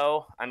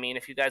Widow. I mean,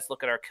 if you guys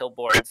look at our kill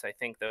boards, I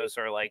think those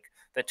are like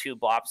the two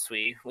Blops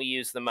we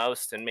use the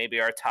most, and maybe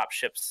our top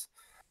ships.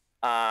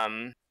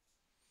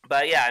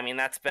 But yeah, I mean,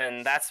 that's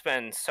been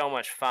so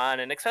much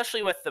fun, and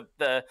especially with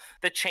the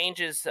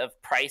changes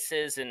of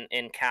prices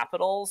in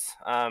capitals,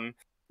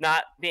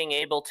 not being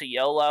able to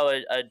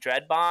YOLO a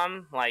dread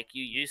bomb like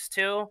you used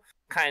to,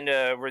 kind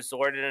of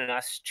resulted in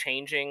us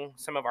changing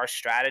some of our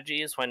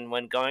strategies when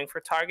going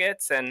for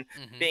targets, and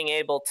being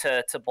able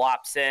to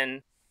Blops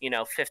in,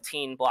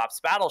 15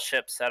 Blops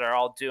battleships that are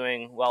all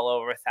doing well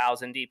over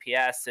 1,000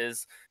 DPS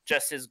is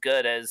just as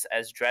good as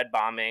dread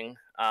bombing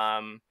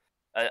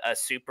a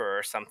super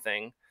or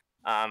something.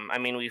 I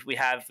mean, we've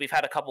had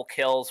a couple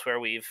kills where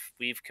we've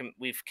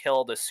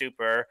killed a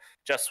super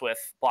just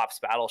with Blops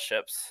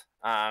battleships,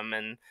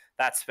 and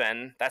that's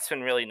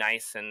been really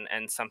nice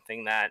and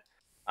something that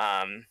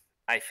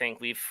I think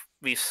we've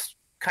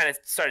kind of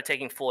started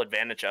taking full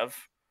advantage of.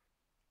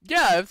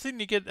 Yeah, I've seen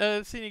you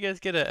guys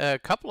get a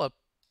couple of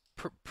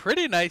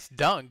pretty nice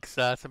dunks,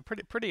 some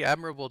pretty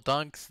admirable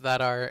dunks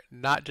that are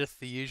not just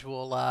the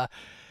usual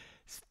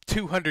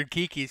 200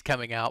 kikis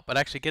coming out, but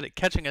actually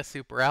catching a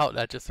super out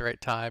at just the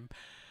right time.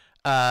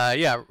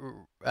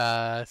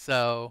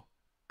 So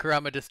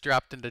Kurama just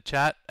dropped into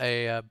chat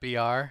a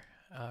BR,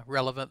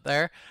 relevant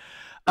there.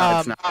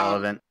 It's not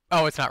relevant.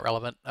 Oh, it's not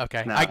relevant.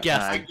 Okay, No, I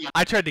guessed.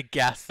 I tried to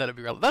guess that it'd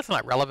be relevant. That's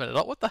not relevant at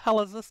all. What the hell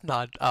is this?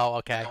 Oh,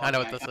 okay. I know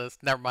what this is.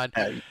 Never mind.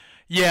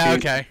 Yeah,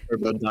 okay.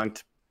 Turbo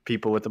dunked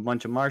people with a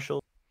bunch of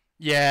marshals.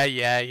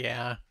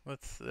 Yeah.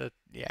 That's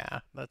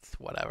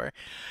whatever.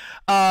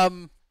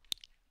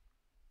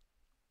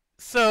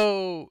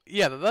 So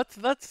yeah,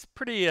 that's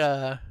pretty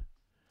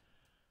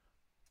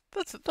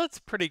that's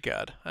pretty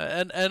good,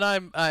 and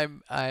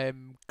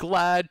I'm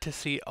glad to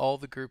see all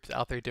the groups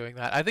out there doing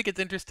that. I think it's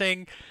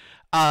interesting.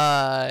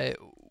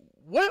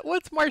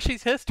 What's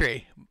Marshy's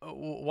history?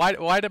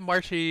 Why did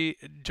Marshy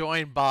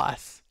join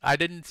Boss? I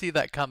didn't see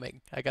that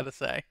coming, I gotta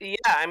say. Yeah,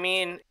 I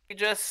mean, he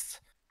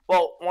just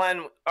Well,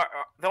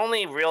 the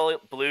only real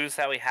blues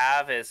that we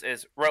have is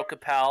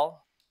Rokapel.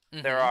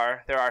 They're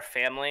our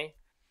family.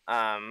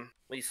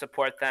 We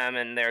support them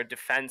in their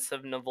defense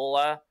of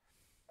Navola.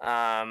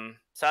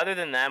 So other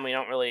than them, we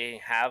don't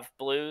really have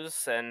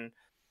blues, and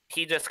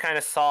he just kind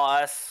of saw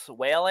us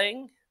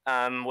whaling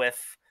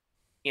with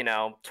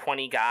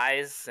 20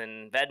 guys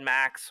and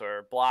Vedmax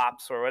or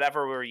Blops or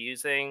whatever we were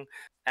using,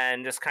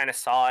 and just kind of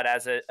saw it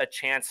as a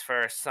chance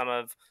for some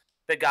of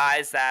the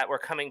guys that were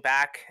coming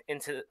back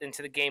into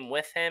the game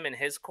with him and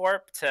his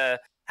corp to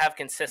have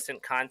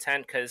consistent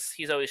content, because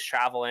he's always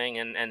traveling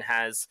and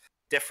has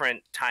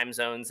different time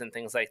zones and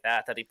things like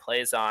that he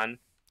plays on.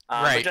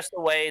 But Right. just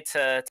a way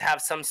to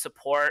have some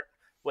support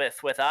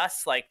with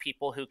us, like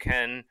people who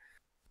can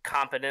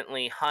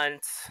competently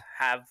hunt,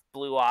 have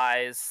blue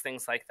eyes,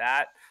 things like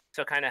that,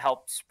 to kind of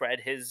help spread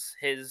his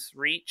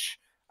reach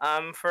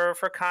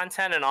for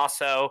content, and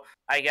also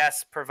I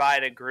guess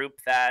provide a group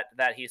that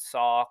he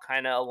saw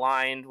kind of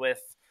aligned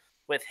with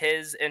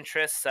his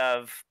interests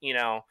of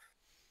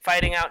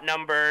fighting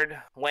outnumbered,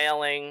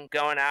 whaling,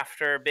 going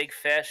after big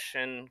fish,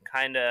 and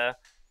kind of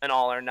an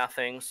all or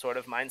nothing sort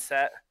of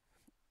mindset.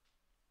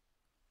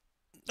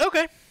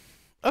 Okay,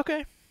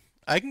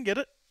 I can get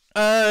it.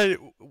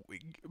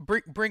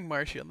 Bring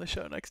Marshy on the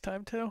show next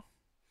time too.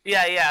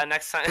 Yeah.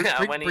 Next time,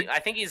 I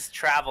think he's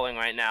traveling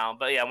right now,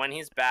 but yeah, when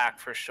he's back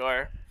for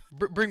sure.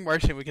 Bring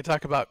Marshy, and we can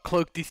talk about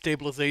cloak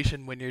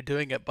destabilization when you're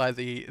doing it by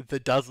the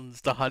dozens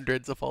to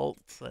hundreds of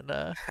ults,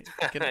 and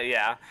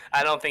yeah,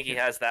 I don't think he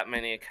has that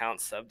many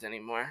accounts subbed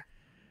anymore.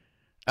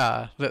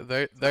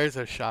 There's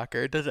a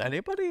shocker. Is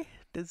anybody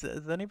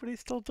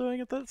still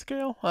doing it that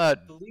scale? I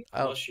believe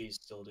Mushy's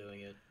still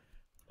doing it,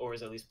 or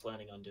is at least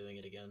planning on doing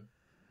it again.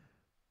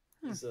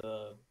 He's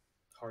a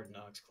Hard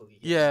Knocks cookie.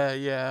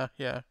 Yeah.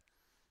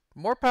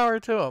 More power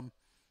to him.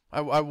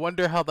 I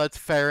wonder how that's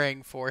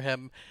faring for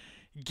him,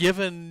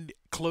 given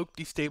cloak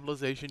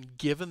destabilization,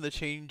 given the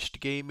changed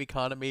game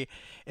economy,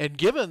 and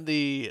given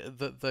the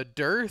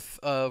dearth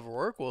of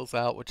Rorquals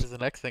out, which is the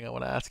next thing I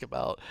want to ask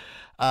about.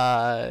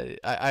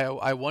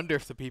 I wonder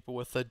if the people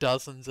with the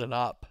dozens and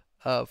up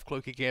of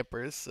cloaky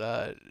campers,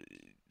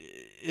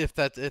 if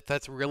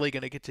that's really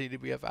going to continue to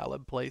be a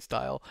valid play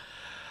style.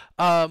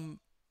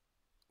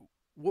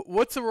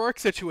 What's the Rourke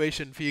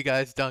situation for you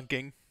guys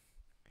dunking?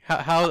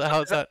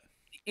 How's that?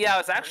 Yeah, I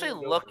was actually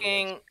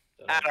looking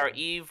at our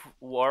Eve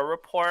war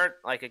report,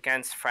 like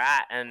against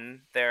Frat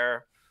and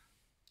their,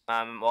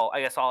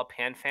 I guess all of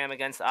PanFam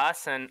against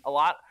us, and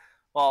a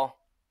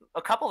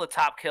couple of the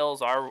top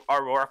kills are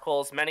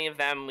Rorquals. Many of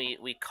them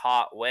we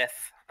caught with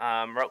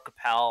Rote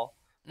Capel,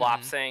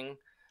 Blopsing.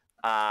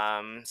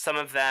 Some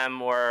of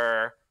them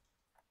were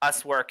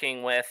us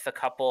working with a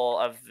couple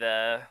of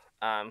the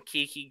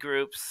Kiki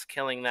groups,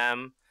 killing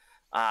them.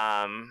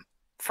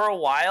 For a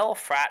while,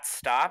 Frat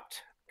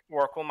stopped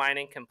Rorqual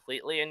mining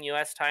completely in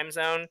U.S. time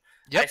zone.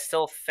 Yep. I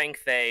still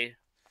think they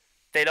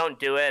don't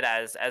do it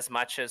as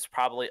much as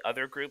probably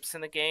other groups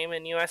in the game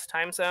in U.S.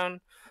 time zone.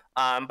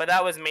 But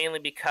that was mainly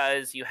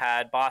because you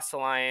had Boss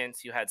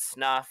Alliance, you had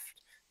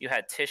Snuffed, you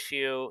had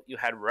Tissue, you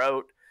had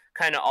Rote,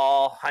 kind of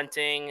all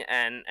hunting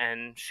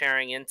and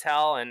sharing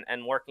intel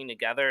and working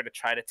together to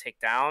try to take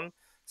down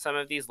some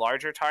of these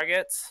larger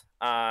targets.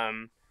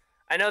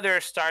 I know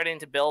they're starting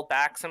to build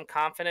back some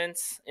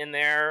confidence in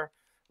their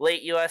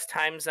late U.S.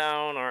 time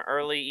zone or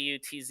early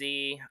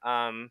EUTZ,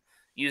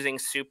 using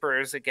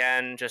supers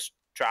again, just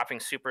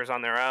dropping supers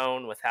on their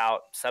own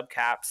without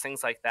subcaps,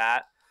 things like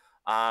that.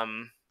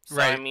 Right.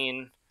 I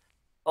mean,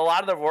 a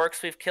lot of the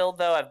works we've killed,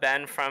 though, have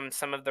been from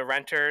some of the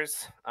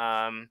renters.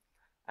 I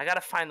got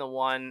to find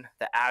the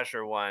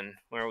Azure one,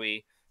 where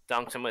we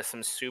dunked them with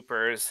some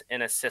supers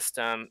in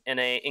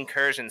a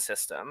incursion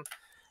system.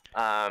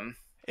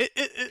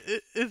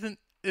 It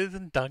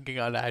isn't dunking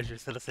on Azure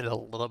Citizen a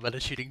little bit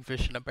of shooting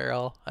fish in a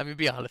barrel? I mean,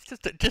 be honest,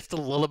 just a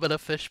little bit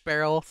of fish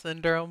barrel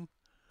syndrome.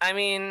 I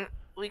mean,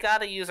 we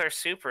got to use our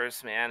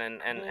supers, man,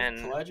 and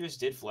Caladrius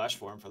did flash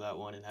form for that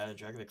one and had a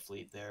Dragovic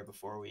fleet there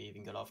before we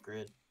even got off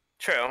grid.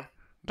 True.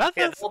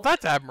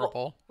 That's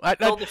admirable.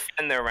 They'll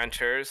defend their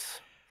renters.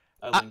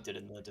 I linked it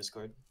in the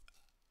Discord.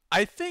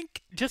 I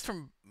think just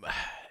from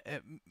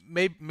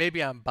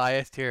maybe I'm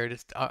biased here,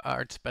 just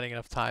aren't spending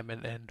enough time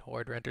in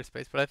Horde renter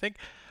space, but I think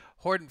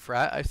Horde and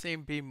Frat I've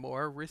seen be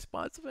more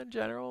responsive in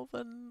general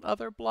than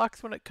other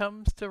blocks when it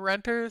comes to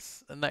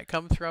renters, and that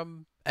comes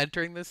from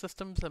entering the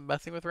systems and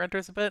messing with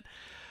renters a bit.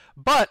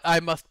 But I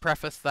must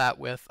preface that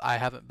with I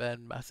haven't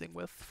been messing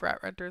with Frat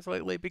renters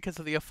lately because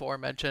of the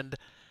aforementioned,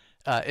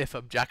 if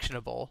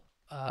objectionable,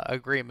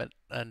 agreement,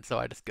 and so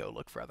I just go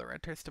look for other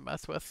renters to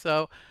mess with.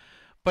 So,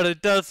 but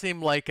it does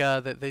seem like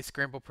that they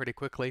scramble pretty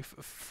quickly.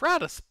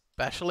 Frat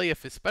especially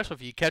if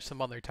you catch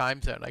them on their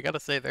time zone, I gotta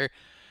say their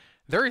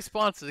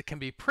responses can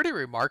be pretty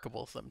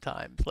remarkable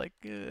sometimes. Like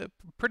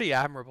pretty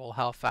admirable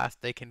how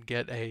fast they can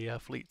get a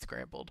fleet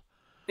scrambled.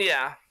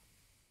 Yeah.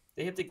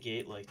 They hit the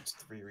gate like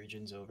 3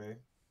 regions over,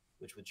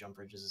 which with jump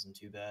bridges isn't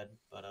too bad.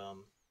 But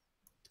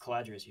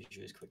Caladrius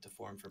usually is quick to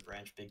form for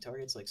branch big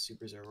targets like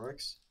supers or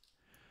Rorks.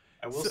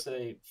 I will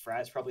say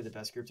Frat's probably the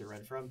best group to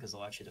rent from because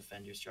they'll actually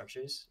defend your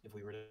structures if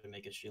we were to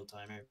make a shield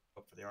timer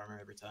up for the armor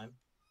every time.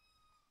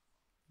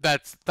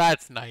 That's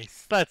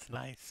nice. That's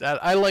nice.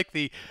 I like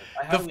the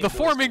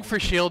forming for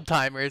shield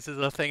timers is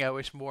a thing I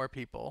wish more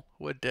people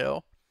would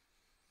do.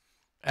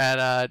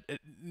 And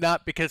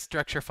not because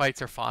structure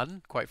fights are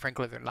fun. Quite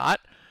frankly, they're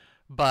not.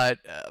 But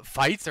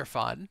fights are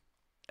fun,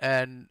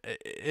 and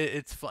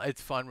it's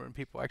fun when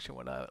people actually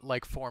want to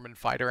like form and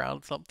fight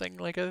around something.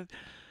 Like I've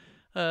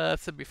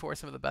said before,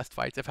 some of the best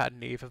fights I've had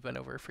in Eve have been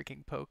over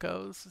freaking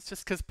Pocos. It's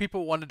just because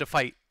people wanted to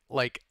fight.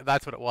 Like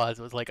that's what it was.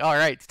 It was like, all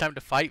right, it's time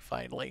to fight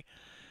finally.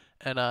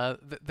 And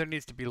there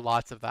needs to be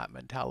lots of that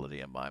mentality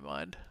in my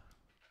mind.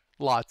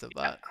 Lots of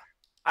that.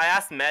 I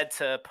asked Med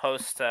to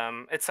post.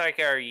 It's like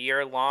our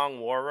year-long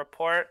war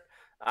report.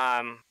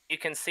 You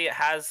can see it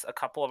has a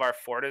couple of our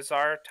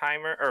Fortizar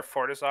timer or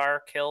Fortizar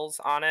kills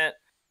on it.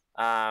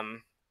 At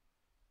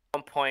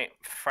one point,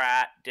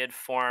 Frat did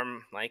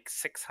form like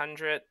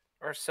 600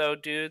 or so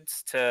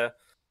dudes to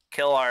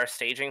kill our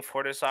staging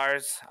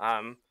Fortizars.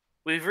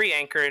 We've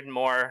re-anchored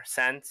more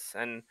since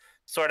and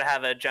sort of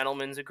have a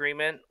gentleman's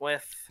agreement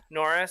with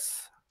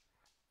Norris.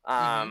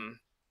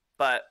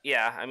 But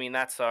yeah, I mean,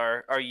 that's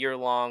our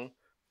year-long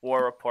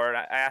war report.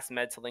 I asked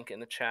Med to link it in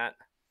the chat.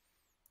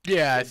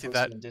 Yeah, I see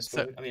that. In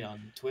Discord. I mean, on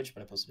Twitch,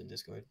 but I posted in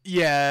Discord.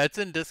 Yeah, it's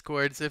in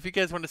Discord. So if you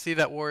guys want to see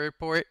that war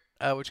report,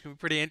 which can be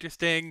pretty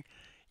interesting,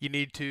 you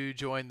need to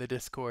join the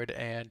Discord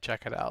and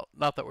check it out.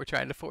 Not that we're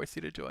trying to force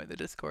you to join the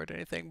Discord or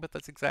anything, but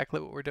that's exactly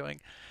what we're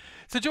doing.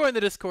 So join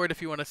the Discord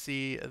if you want to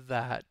see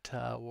that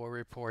war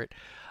report.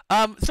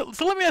 So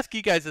let me ask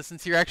you guys this,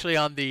 since you're actually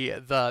on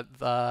the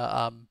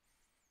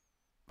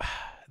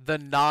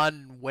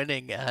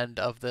non-winning end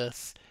of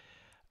this.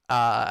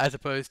 As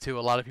opposed to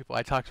a lot of people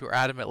I talk to are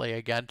adamantly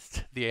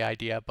against the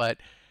idea, but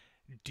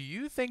do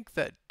you think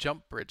that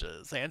jump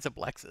bridges and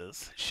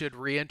sublexes should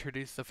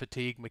reintroduce the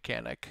fatigue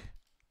mechanic?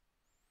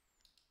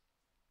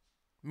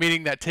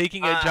 Meaning that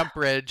taking a jump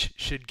bridge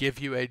should give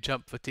you a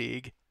jump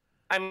fatigue.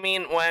 I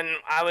mean, when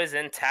I was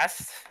in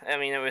test, I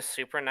mean, it was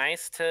super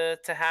nice to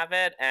have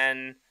it,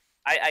 and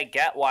I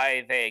get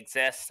why they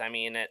exist. I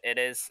mean, it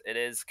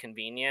is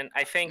convenient.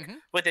 I think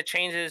with the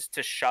changes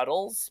to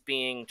shuttles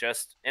being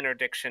just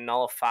interdiction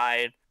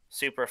nullified,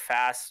 super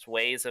fast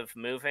ways of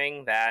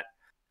moving, that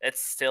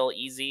it's still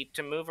easy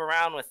to move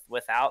around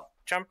without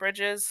jump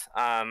bridges.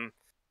 I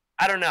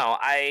don't know.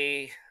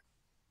 I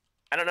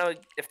don't know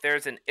if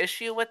there's an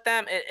issue with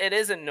them. It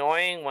is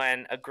annoying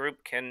when a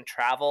group can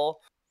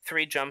travel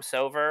 3 jumps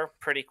over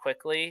pretty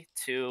quickly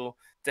to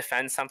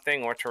defend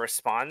something or to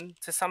respond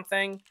to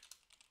something.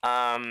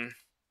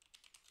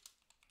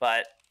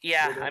 But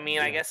yeah, I mean,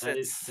 I guess that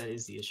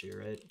is the issue,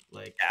 right?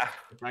 Like,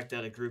 the fact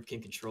that a group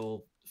can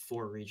control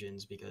 4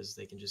 regions because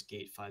they can just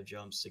gate 5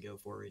 jumps to go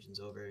 4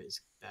 regions over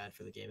is bad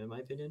for the game, in my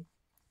opinion,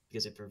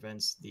 because it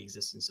prevents the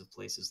existence of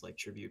places like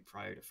Tribute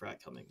prior to Frat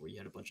coming, where you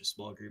had a bunch of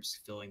small groups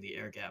filling the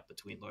air gap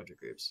between larger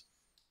groups.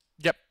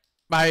 Yep,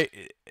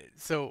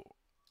 so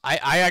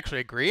I actually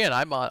agree, and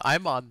I'm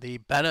on the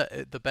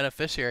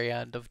beneficiary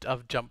end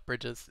of jump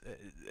bridges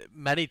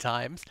many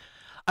times.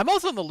 I'm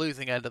also on the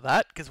losing end of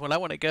that, because when I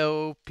want to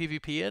go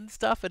PvP and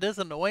stuff, it is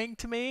annoying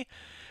to me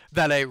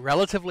that a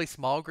relatively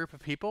small group of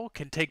people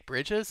can take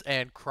bridges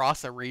and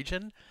cross a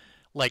region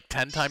like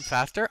 10 times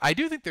faster. I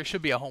do think there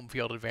should be a home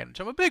field advantage.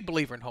 I'm a big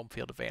believer in home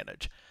field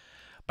advantage.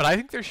 But I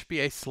think there should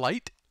be a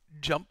slight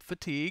jump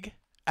fatigue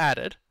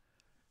added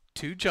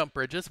to jump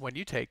bridges when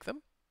you take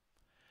them.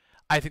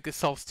 I think this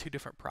solves 2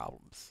 different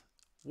problems.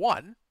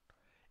 One,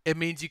 it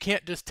means you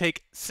can't just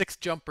take 6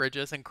 jump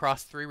bridges and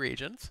cross 3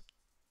 regions,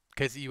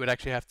 because you would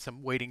actually have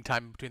some waiting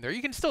time between there.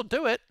 You can still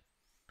do it.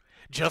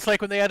 Just like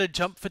when they added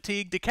jump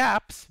fatigue to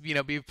caps,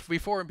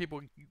 before when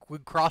people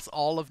would cross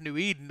all of New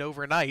Eden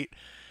overnight,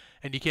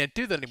 and you can't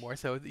do that anymore,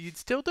 so you'd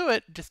still do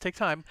it, just take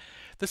time.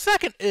 The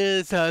second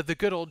is the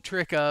good old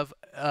trick of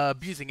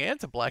abusing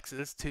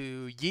antiplexes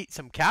to yeet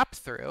some caps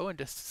through and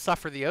just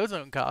suffer the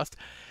ozone cost,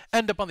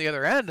 end up on the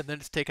other end, and then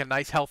just take a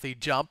nice healthy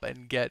jump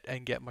and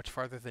get much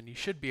farther than you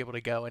should be able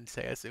to go in,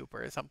 say, a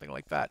super or something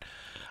like that.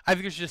 I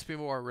think there should just be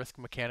more risk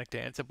mechanic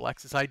to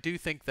antiplexes. I do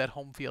think that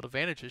home field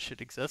advantages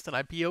should exist, and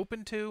I'd be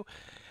open to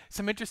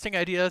some interesting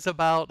ideas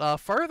about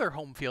further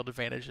home field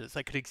advantages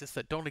that could exist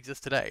that don't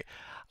exist today.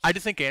 I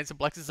just think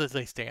antiplexes as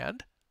they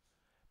stand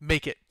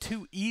make it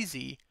too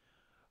easy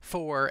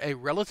for a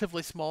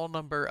relatively small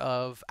number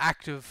of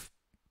active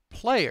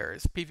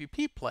players,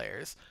 PvP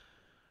players,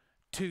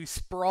 to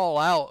sprawl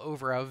out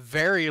over a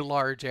very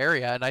large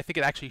area, and I think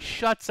it actually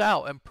shuts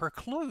out and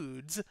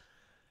precludes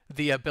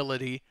the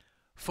ability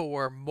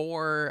for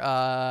more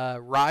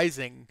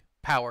rising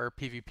power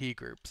PvP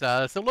groups.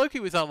 So Loki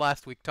was on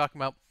last week talking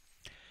about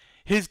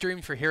his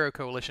dreams for Hero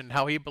Coalition,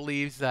 how he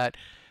believes that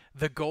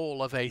the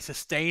goal of a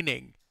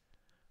sustaining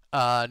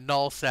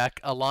nullsec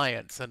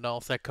alliance, a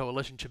nullsec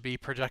coalition, should be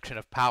projection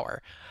of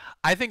power.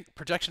 I think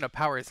projection of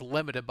power is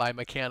limited by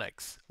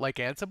mechanics like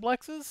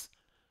antiplexes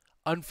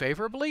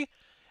unfavorably,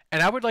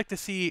 and I would like to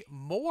see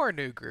more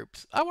new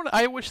groups.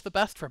 I wish the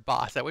best for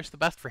Boss. I wish the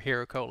best for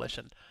Hero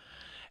Coalition.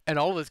 and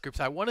all of those groups.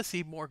 I want to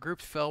see more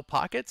groups fill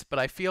pockets, but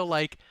I feel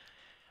like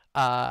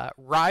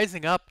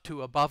rising up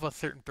to above a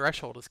certain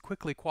threshold is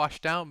quickly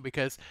quashed down,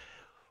 because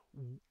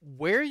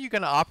where are you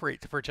going to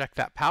operate to project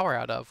that power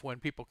out of when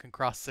people can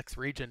cross 6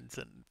 regions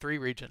and 3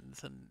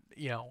 regions in,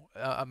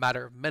 a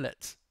matter of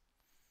minutes?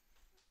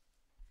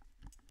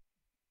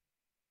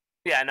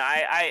 Yeah, no,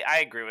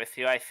 I agree with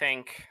you. I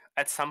think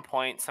at some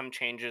point some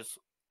changes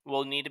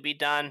will need to be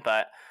done,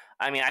 but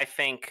I mean, I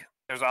think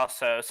there's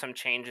also some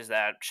changes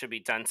that should be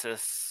done to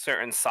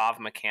certain SOV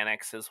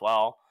mechanics as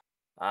well.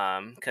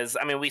 Because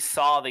I mean, we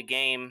saw the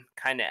game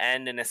kind of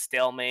end in a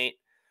stalemate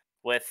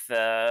with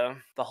the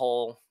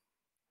whole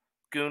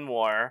Goon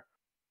War.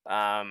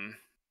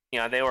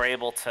 They were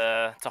able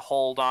to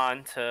hold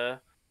on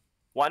to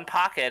one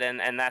pocket,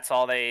 and that's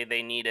all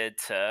they needed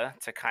to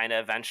kind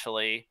of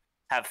eventually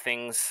have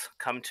things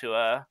come to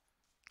a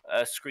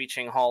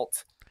screeching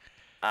halt.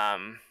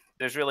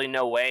 There's really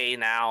no way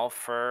now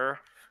for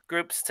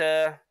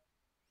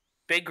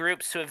big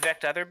groups to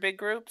evict other big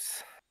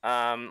groups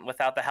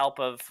without the help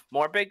of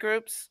more big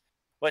groups,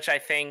 which I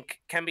think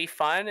can be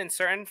fun in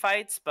certain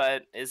fights,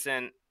 but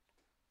isn't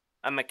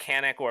a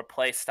mechanic or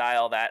play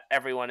style that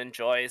everyone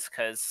enjoys,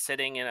 because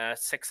sitting in a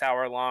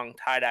 6-hour-long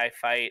tie-dye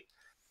fight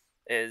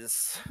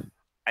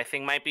I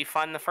think might be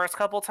fun the first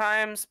couple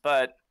times,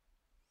 but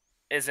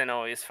isn't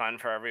always fun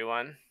for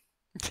everyone.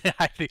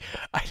 I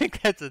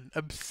think that's an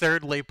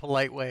absurdly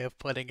polite way of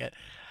putting it.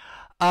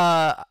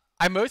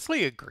 I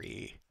mostly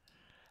agree.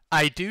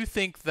 I do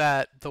think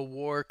that the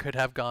war could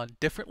have gone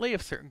differently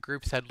if certain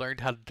groups had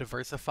learned how to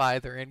diversify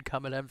their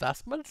income and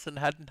investments and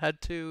hadn't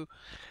had to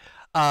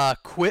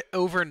quit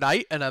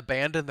overnight and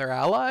abandon their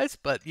allies.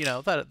 But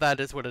that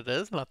is what it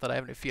is. Not that I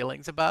have any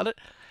feelings about it.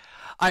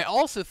 I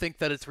also think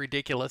that it's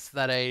ridiculous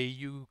that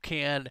you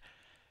can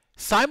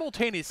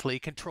simultaneously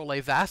control a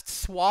vast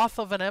swath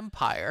of an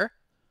empire,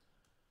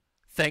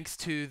 thanks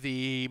to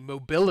the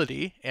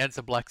mobility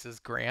Ansiblex's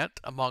grant,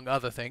 among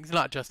other things.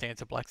 Not just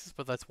Ansiblex's,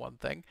 but that's one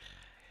thing.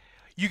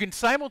 You can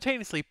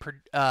simultaneously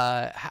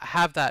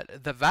have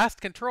the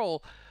vast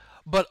control,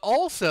 but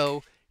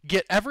also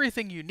get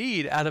everything you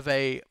need out of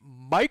a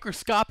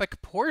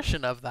microscopic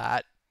portion of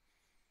that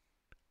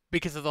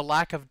because of the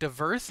lack of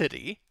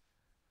diversity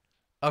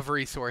of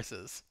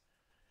resources.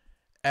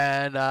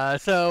 And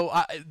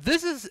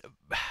this is,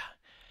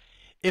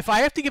 if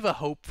I have to give a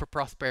hope for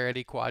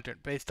Prosperity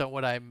Quadrant based on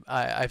what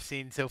I've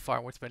seen so far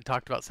and what's been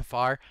talked about so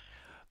far,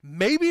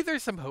 maybe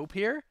there's some hope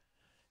here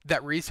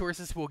that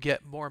resources will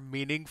get more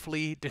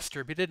meaningfully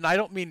distributed. And I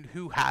don't mean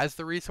who has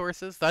the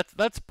resources.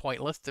 That's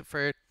pointless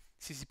for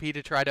CCP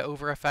to try to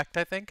over-affect,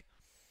 I think.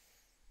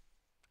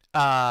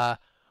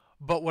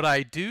 But what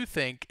I do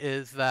think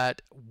is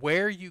that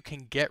where you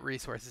can get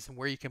resources and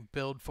where you can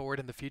build forward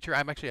in the future,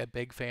 I'm actually a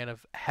big fan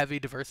of heavy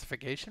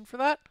diversification for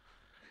that,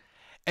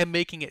 and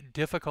making it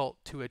difficult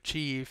to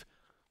achieve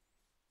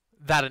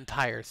that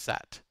entire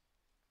set.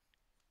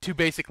 To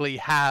basically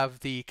have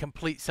the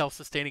complete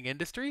self-sustaining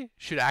industry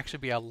should actually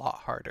be a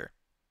lot harder.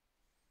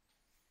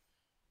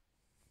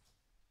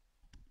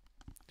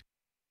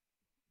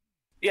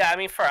 Yeah, I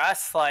mean, for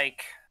us,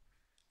 like,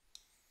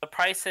 the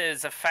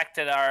prices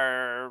affected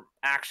our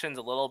actions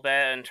a little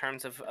bit in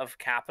terms of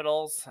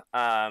capitals,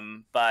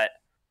 but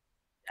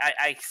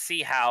I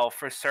see how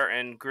for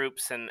certain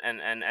groups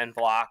and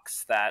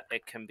blocks that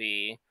it can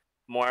be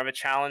more of a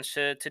challenge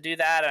to do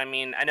that. I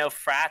mean, I know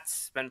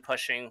Frat's been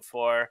pushing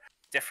for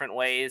different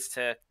ways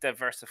to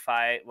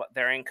diversify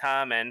their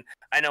income, and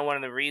I know one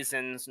of the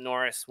reasons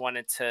Norris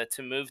wanted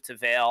to move to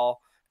Vale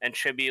and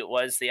Tribute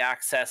was the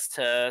access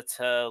to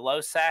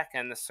low-sec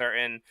and the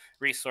certain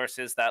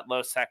resources that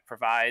low-sec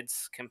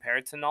provides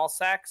compared to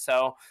null-sec.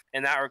 So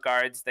in that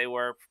regards, they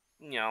were,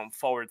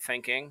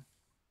 forward-thinking.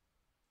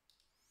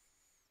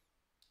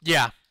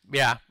 Yeah.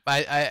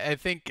 I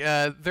think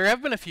there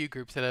have been a few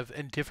groups that have,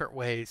 in different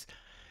ways,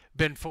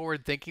 been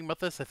forward-thinking about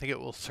this. I think it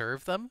will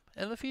serve them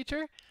in the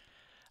future.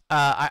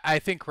 I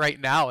think right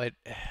now it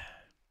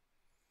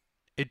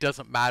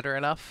doesn't matter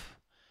enough.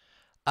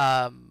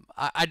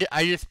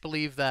 I just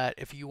believe that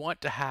if you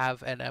want to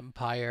have an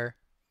empire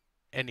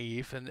in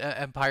EVE, and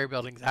empire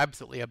building is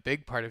absolutely a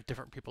big part of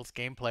different people's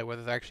gameplay,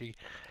 whether they're actually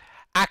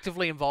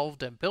actively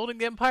involved in building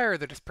the empire or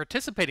they're just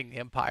participating in the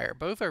empire.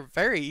 Both are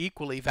very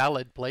equally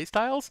valid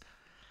playstyles.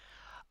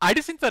 I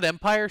just think that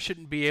empire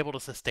shouldn't be able to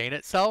sustain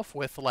itself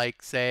with,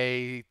 like,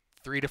 say,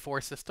 3 to 4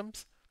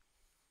 systems.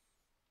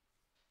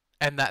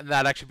 And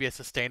that actually be a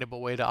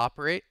sustainable way to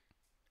operate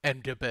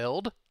and to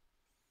build.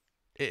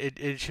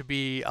 It should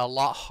be a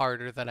lot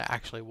harder than it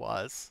actually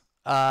was.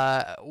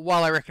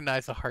 While I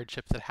recognize the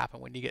hardships that happen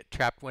when you get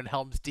trapped, when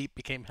Helm's Deep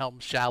became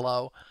Helm's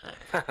Shallow,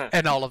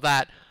 and all of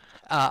that,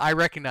 I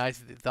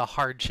recognize the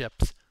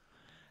hardships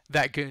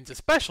that goons,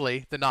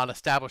 especially the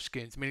non-established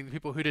goons, meaning the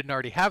people who didn't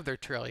already have their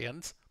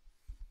trillions,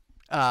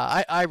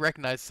 I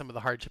recognize some of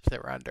the hardships they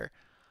were under.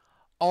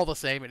 All the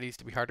same, it needs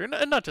to be harder,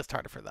 and not just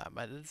harder for them.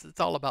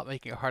 It's all about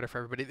making it harder for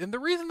everybody. And the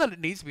reason that it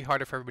needs to be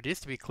harder for everybody is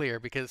to be clear,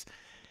 because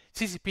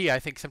CCP, I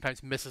think,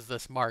 sometimes misses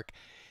this mark.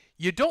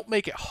 You don't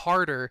make it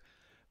harder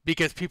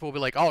because people will be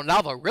like, oh,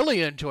 now they'll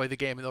really enjoy the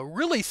game and they'll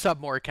really sub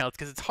more accounts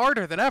because it's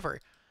harder than ever.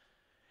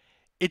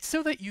 It's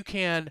so that you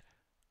can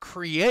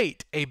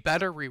create a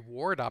better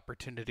reward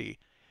opportunity.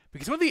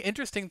 Because one of the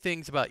interesting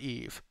things about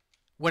EVE,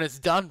 when it's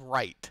done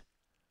right,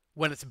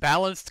 when it's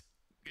balanced,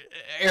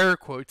 air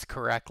quotes,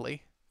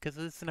 correctly, because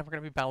it's never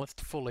going to be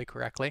balanced fully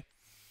correctly,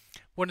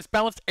 when it's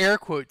balanced air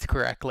quotes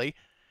correctly,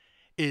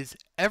 is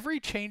every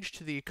change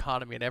to the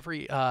economy and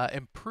every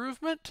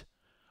improvement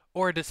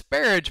or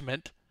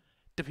disparagement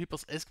to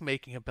people's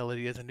ISK-making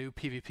ability as a new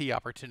PvP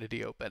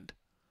opportunity opened.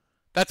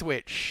 That's the way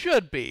it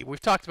should be. We've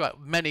talked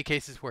about many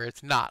cases where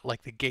it's not,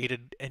 like the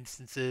gated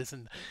instances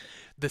and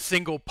the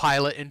single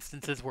pilot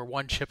instances where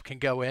one ship can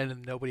go in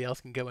and nobody else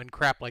can go in.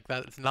 Crap like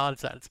that. It's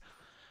nonsense.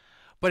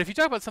 But if you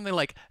talk about something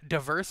like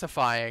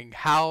diversifying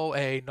how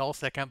a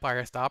nullsec empire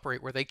has to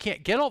operate where they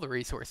can't get all the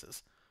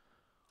resources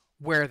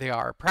where they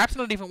are, perhaps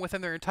not even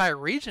within their entire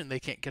region they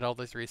can't get all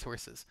those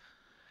resources.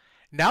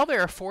 Now they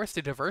are forced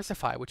to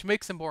diversify, which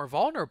makes them more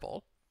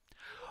vulnerable.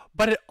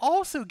 But it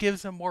also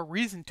gives them more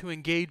reason to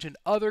engage in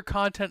other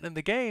content in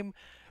the game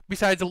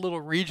besides a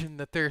little region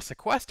that they're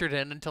sequestered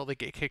in until they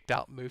get kicked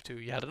out and move to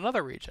yet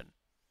another region.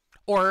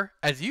 Or,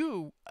 as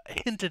you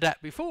hinted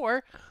at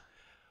before,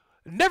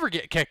 never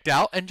get kicked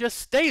out and just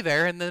stay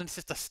there, and then it's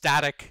just a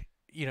static,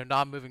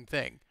 non-moving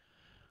thing.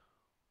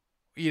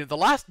 The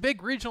last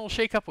big regional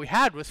shakeup we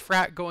had was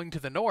Frat going to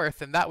the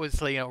north, and that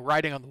was,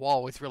 writing on the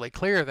wall was really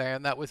clear there,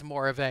 and that was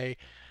more of a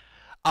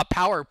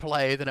power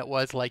play than it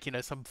was like,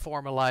 some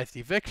formalized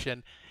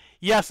eviction.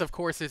 Yes, of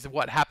course, is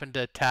what happened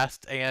to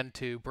Test and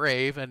to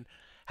Brave and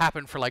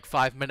happened for like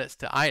 5 minutes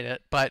to Inet,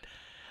 but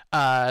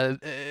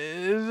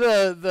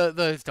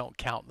those don't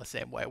count in the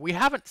same way. We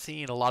haven't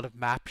seen a lot of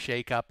map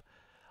shakeup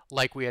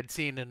like we had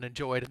seen and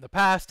enjoyed in the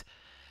past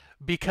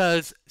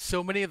because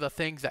so many of the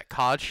things that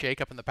caused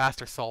shakeup in the past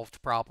are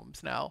solved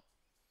problems now.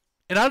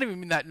 And I don't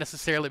even mean that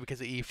necessarily because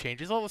of EVE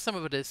changes, although some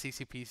of it is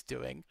CCP's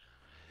doing.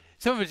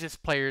 Some of it's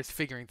just players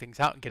figuring things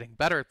out and getting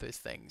better at those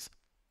things.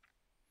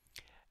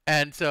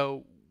 And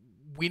so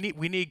we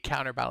need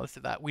counterbalance to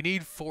that. We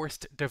need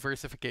forced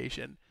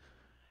diversification.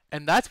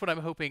 And that's what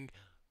I'm hoping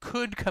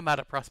could come out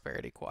of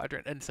Prosperity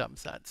Quadrant in some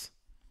sense.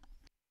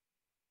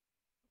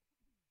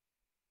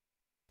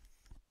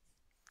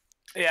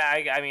 Yeah,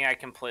 I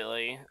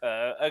completely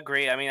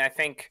agree. I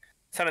think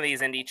some of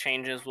these indie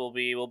changes will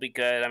be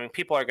good.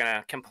 People are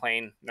gonna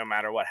complain no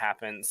matter what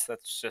happens.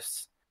 That's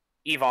just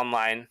EVE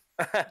Online.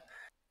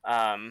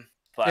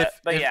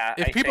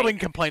 If people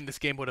didn't complain, this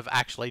game would have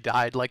actually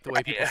died. Like the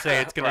way people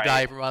say it's going to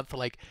die every month.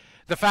 Like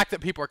the fact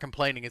that people are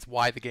complaining is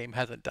why the game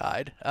hasn't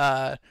died.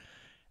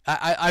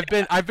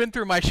 I've been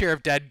through my share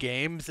of dead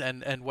games,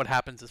 and what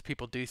happens is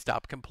people do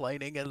stop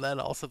complaining, and then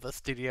also the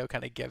studio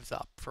kind of gives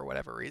up for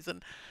whatever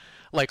reason.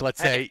 Like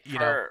let's say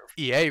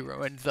EA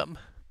ruins them.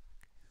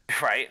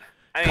 Right.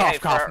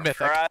 Mythic.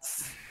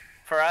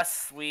 For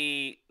us,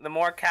 the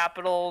more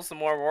capitals, the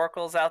more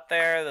oracles out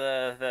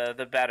there,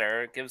 the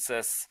better. It gives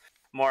us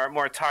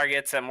more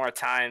targets at more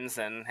times,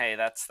 and hey,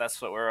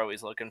 that's what we're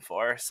always looking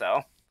for.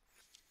 So.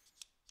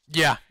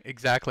 Yeah,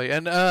 exactly.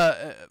 And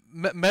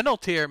Mental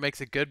Tier makes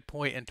a good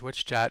point in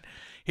Twitch chat.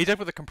 He said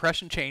with the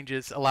compression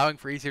changes, allowing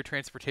for easier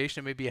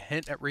transportation, maybe a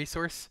hint at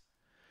resource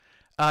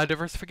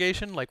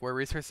diversification, like where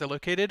resources are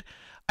located.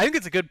 I think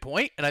it's a good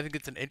point, and I think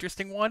it's an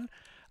interesting one.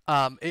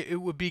 It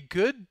would be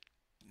good.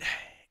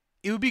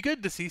 It would be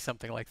good to see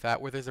something like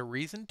that, where there's a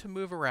reason to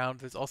move around.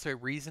 There's also a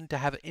reason to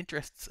have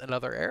interests in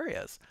other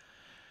areas.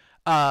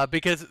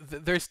 Because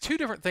there's two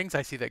different things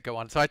I see that go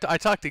on. So I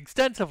talked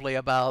extensively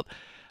about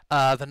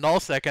the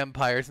nullsec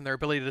empires and their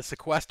ability to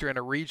sequester in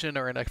a region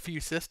or in a few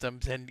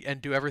systems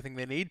and do everything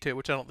they need to,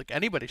 which I don't think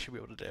anybody should be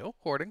able to do,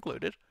 Horde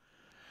included.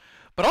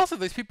 But also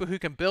there's people who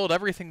can build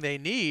everything they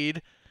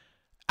need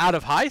out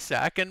of high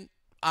sec, and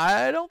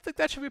I don't think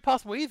that should be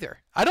possible either.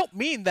 I don't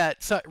mean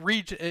that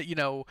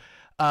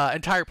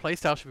entire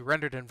playstyle should be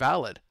rendered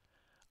invalid.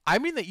 I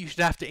mean that you should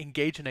have to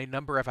engage in a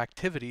number of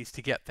activities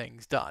to get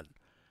things done.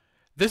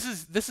 This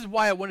is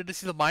why I wanted to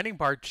see the mining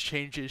bar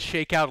changes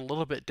shake out a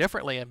little bit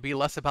differently and be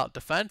less about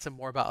defense and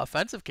more about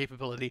offensive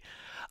capability.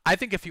 I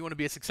think if you want to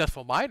be a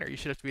successful miner, you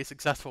should have to be a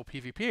successful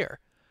PvPer.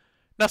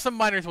 Now, some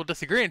miners will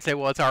disagree and say,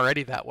 well, it's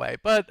already that way.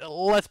 But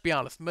let's be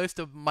honest, most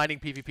of mining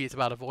PvP is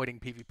about avoiding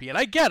PvP, and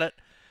I get it.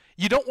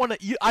 I don't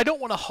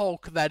want a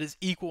Hulk that is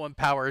equal in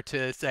power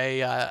to,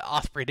 say,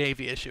 Osprey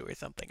Navy issue or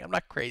something. I'm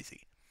not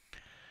crazy.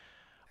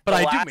 But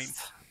I do mean...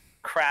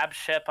 crab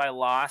ship I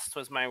lost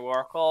was my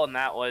Oracle, and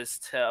that was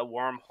to a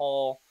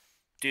wormhole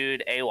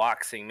dude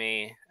AWACSing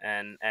me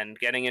and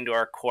getting into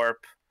our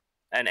corp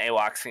and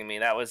AWACSing me.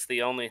 That was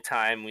the only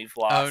time we've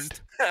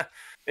lost.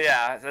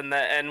 Yeah,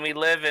 and we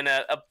live in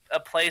a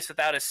place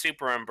without a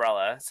super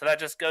umbrella. So that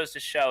just goes to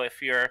show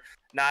if you're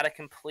not a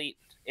complete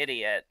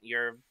idiot,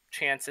 your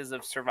chances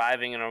of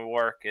surviving in a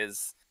work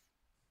is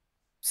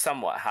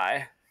somewhat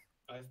high.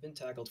 I've been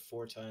tackled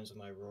 4 times with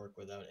my Rourke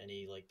without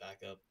any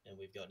backup, and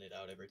we've gotten it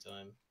out every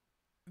time.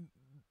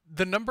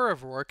 The number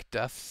of Rourke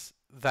deaths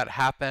that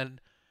happen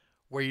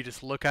where you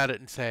just look at it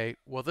and say,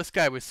 well, this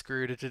guy was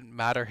screwed. It didn't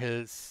matter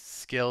his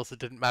skills. It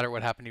didn't matter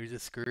what happened. He was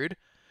just screwed.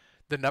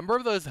 The number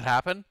of those that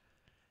happen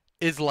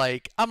is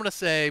like, I'm gonna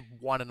say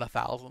 1 in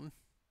 1,000,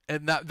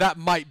 and that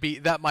might be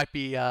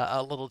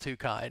a little too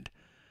kind.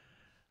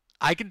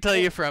 I can tell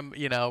you from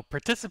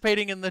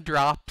participating in the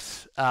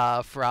drops,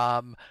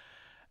 from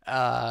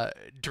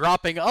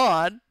dropping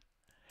on,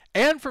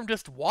 and from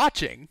just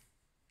watching.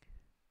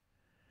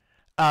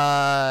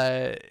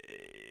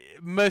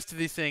 Most of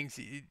these things,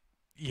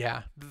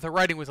 yeah, the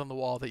writing was on the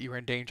wall that you were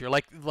in danger.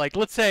 Like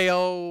let's say,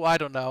 I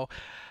don't know,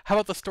 how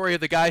about the story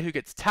of the guy who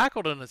gets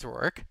tackled in his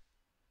work,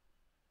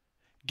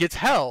 gets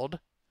held,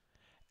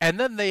 and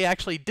then they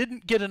actually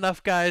didn't get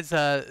enough guys,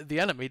 the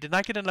enemy did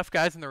not get enough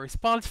guys in the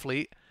response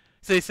fleet,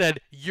 so they said,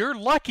 you're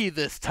lucky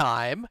this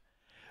time,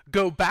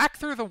 go back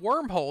through the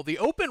wormhole, the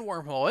open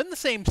wormhole in the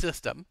same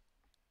system,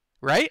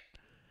 right?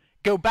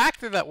 Go back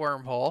through that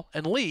wormhole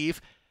and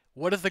leave.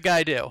 What does the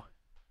guy do?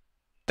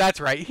 That's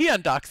right, he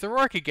undocks the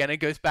Rourke again and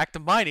goes back to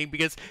mining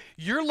because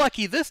you're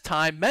lucky this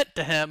time meant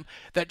to him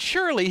that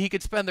surely he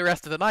could spend the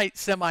rest of the night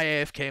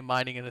semi-AFK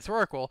mining in his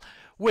Oracle,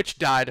 which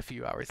died a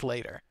few hours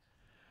later.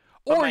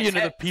 Or,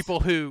 the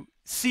people who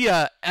see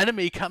a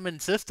enemy come in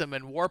system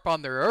and warp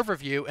on their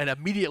overview and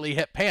immediately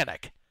hit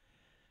panic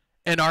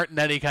and aren't in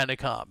any kind of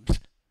comms.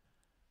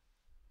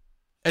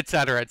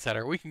 Etc.,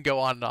 etc. We can go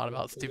on and on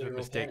about stupid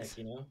mistakes.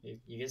 Panic,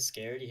 you get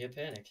scared, you hit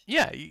panic.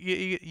 Yeah,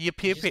 you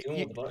pee just doing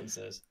what the button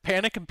says.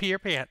 Panic and pee your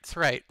pants,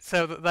 right?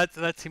 So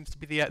that seems to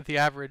be the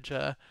average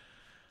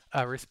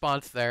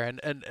response there.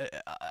 And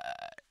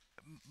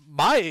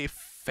my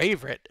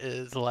favorite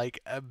is like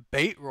a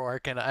bait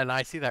Rourke, and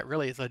I see that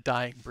really as a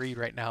dying breed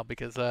right now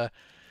because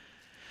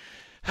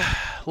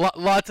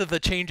lots of the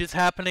changes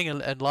happening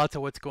and lots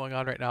of what's going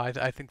on right now.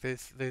 I think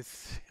there's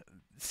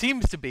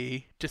seems to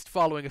be, just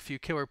following a few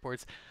kill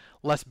reports,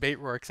 less bait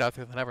Rourkes out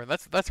there than ever. And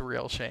that's a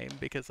real shame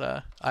because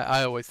I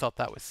always thought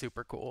that was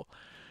super cool,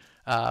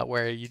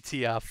 where you'd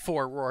see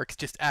 4 Rourkes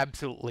just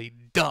absolutely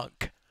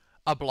dunk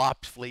a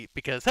Blops fleet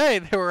because, hey,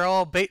 they were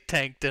all bait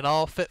tanked and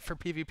all fit for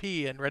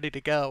PvP and ready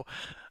to go.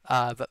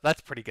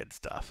 That's pretty good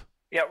stuff.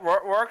 Yeah,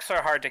 Rourkes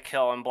are hard to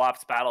kill in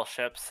Blops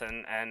battleships,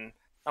 and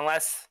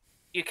unless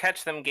you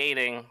catch them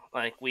gating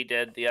like we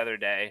did the other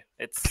day,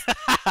 it's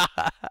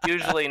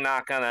usually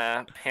not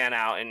gonna pan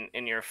out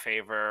in your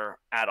favor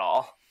at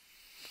all.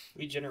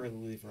 We generally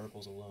leave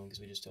oracles alone because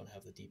we just don't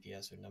have the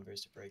DPS or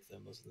numbers to break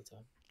them most of the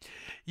time.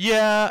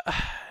 Yeah.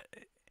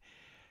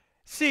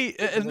 See,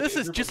 and this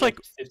is just like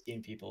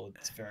 15 people.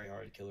 It's very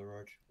hard to kill a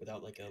Rourke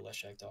without like a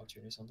Leshak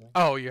Doctrine or something.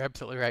 Oh, you're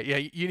absolutely right. Yeah,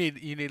 you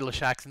need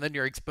Leshaks, and then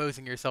you're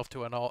exposing yourself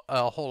to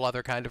a whole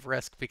other kind of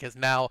risk because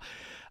now,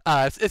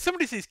 if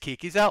somebody sees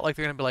Kiki's out, like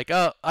they're gonna be like,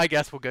 oh, I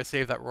guess we'll go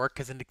save that Rourke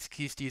because an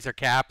excuse to use our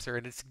caps or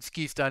an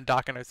excuse to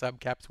undock on our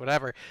subcaps,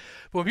 whatever.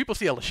 But when people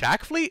see a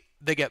Leshak fleet,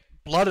 they get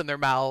blood in their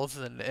mouths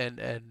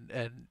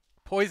and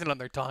poison on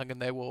their tongue,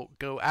 and they will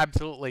go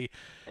absolutely,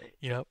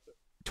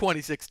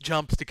 26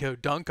 jumps to go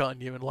dunk on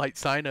you and light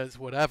Sinos,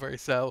 whatever.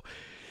 So,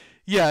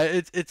 yeah,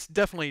 it's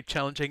definitely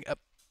challenging.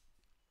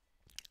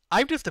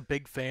 I'm just a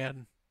big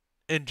fan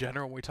in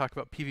general when we talk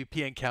about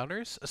PvP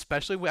encounters,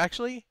 especially when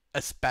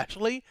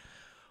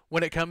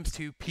it comes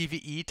to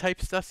PvE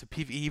type stuff, so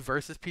PvE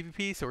versus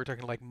PvP. So we're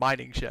talking like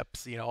mining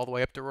ships, all the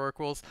way up to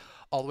Oracles,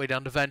 all the way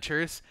down to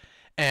Ventures,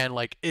 and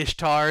like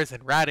Ishtars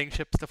and ratting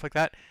ships, stuff like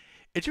that.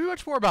 It should be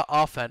much more about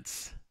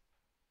offense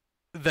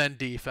than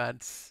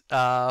defense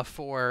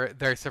for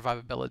their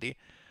survivability.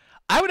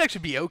 I would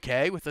actually be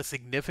okay with a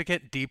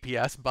significant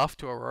DPS buff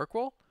to a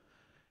Rorqual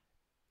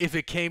if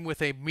it came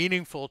with a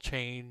meaningful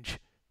change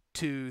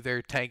to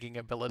their tanking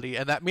ability.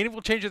 And that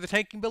meaningful change of the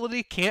tanking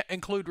ability can't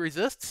include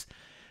resists,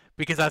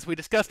 because as we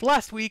discussed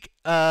last week,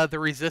 the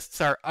resists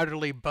are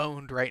utterly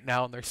boned right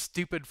now, and they're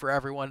stupid for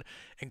everyone,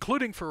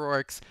 including for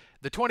Rourkes.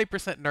 The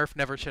 20% nerf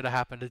never should have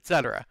happened,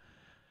 etc.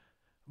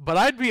 But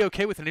I'd be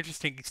okay with an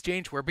interesting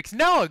exchange where, because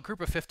now a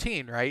group of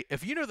 15, right?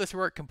 If you know this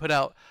Rourke can put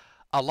out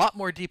a lot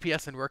more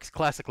DPS than Rourkes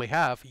classically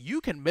have, you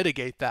can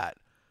mitigate that.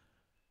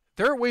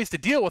 There are ways to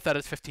deal with that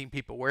as 15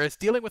 people, whereas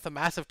dealing with a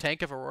massive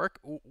tank of a Rourke,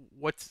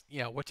 what's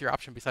your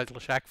option besides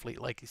Leshak fleet,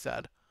 like you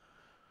said?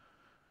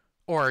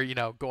 Or,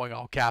 going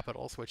all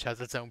capitals, which has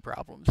its own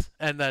problems.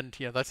 And then,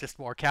 that's just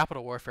more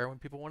capital warfare when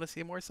people want to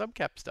see more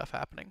subcap stuff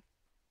happening.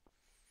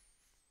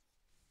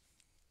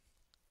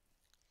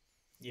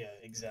 Yeah,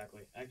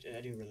 exactly. Actually,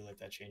 I do really like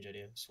that change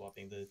idea,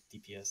 swapping the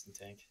DPS and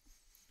tank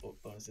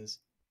bonuses.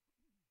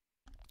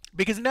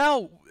 Because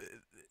now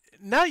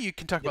you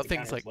can talk about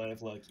things like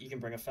you can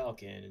bring a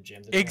Falcon and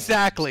jam the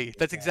exactly.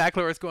 That's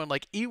exactly where it's going.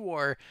 Like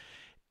E-War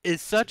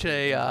is such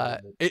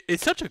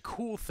it's such a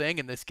cool thing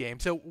in this game.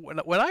 So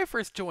when I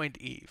first joined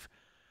Eve,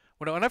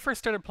 when I first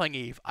started playing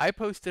Eve, I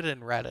posted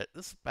in Reddit.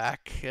 This is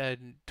back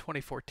in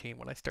 2014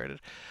 when I started.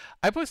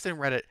 I posted in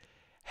Reddit,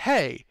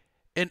 hey,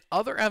 in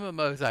other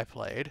MMOs I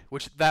played,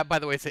 which that, by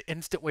the way, is an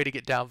instant way to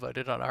get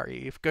downvoted on our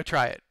Eve. Go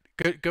try it.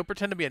 Go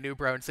pretend to be a new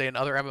bro and say in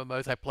other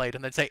MMOs I played,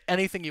 and then say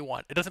anything you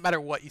want. It doesn't matter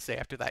what you say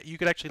after that. You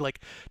could actually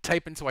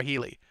type in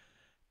Swahili.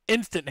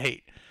 Instant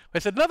hate. I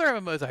said in other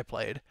MMOs I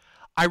played,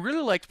 I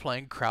really liked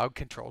playing crowd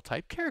control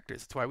type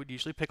characters. That's why I would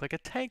usually pick like a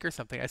tank or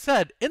something. I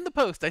said in the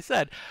post,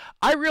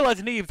 I realize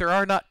in Eve there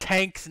are not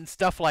tanks and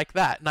stuff like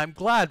that, and I'm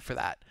glad for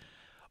that.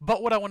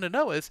 But what I want to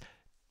know is,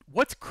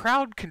 what's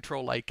crowd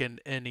control like in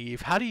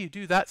Eve? How do you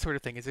do that sort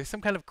of thing? Is there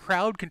some kind of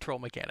crowd control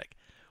mechanic?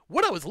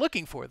 What I was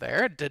looking for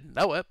there, didn't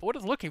know it, but what I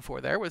was looking for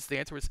there was the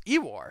answer was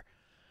E-War.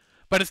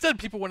 But instead,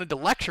 people wanted to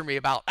lecture me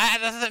about,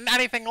 this isn't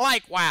anything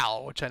like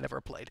WoW, which I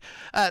never played.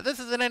 This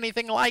isn't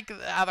anything like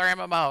other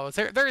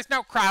MMOs. There is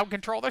no crowd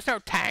control. There's no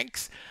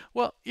tanks.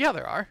 Well, yeah,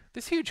 there are.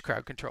 There's huge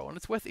crowd control, and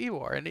it's with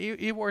E-War. And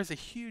E-War is a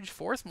huge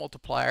force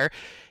multiplier,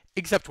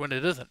 except when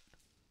it isn't.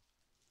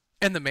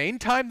 And the main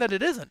time that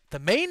it isn't, the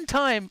main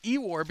time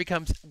E-War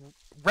becomes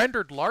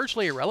rendered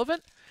largely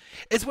irrelevant,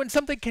 is when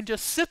something can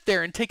just sit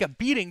there and take a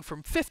beating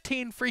from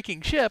 15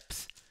 freaking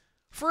ships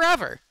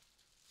forever.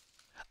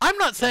 I'm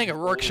not saying a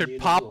Rourke should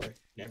pop. In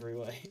every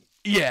way.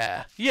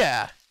 Yeah.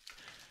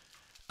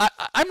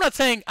 I'm not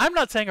saying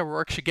a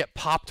Rourke should get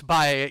popped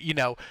by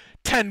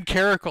 10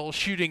 caracals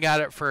shooting at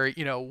it for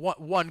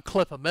one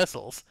clip of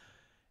missiles.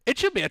 It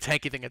should be a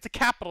tanky thing. It's a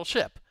capital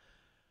ship,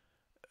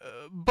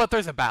 but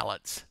there's a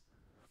balance.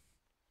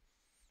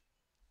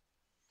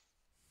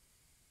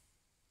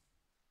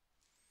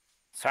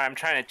 Sorry, I'm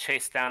trying to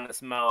chase down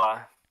this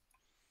Moa.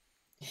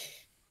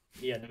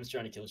 Yeah, Nim's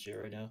trying to kill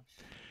shit right now.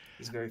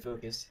 He's very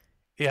focused.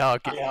 Yeah,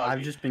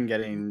 I've just been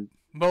getting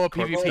Moa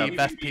PvP,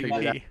 best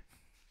PvP.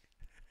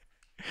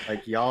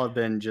 Like, y'all have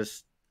been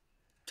just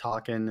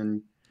talking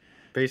and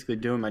basically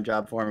doing my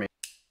job for me.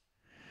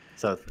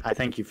 So I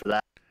thank you for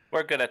that.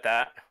 We're good at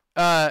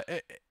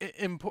that.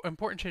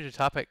 Important change of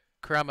topic.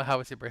 Kurama, how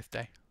was your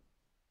birthday?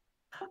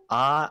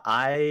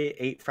 I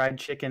ate fried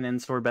chicken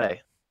and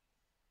sorbet.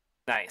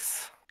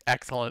 Nice.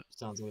 Excellent.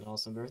 Sounds like an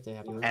awesome birthday.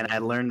 Happy birthday. And I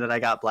learned that I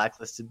got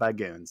blacklisted by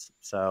goons.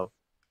 So.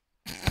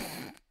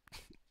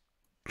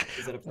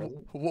 Is that a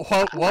present?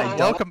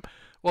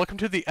 Welcome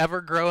to the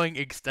ever-growing,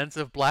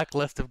 extensive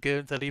blacklist of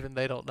goons that even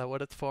they don't know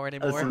what it's for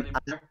anymore. Listen,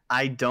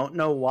 I don't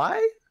know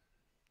why.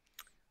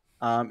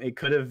 It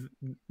could have.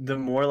 The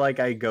more like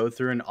I go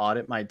through and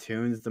audit my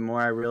tunes, the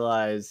more I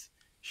realize,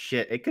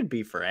 shit, it could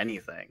be for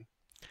anything.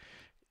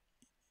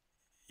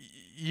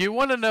 You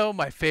want to know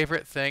my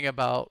favorite thing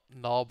about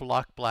null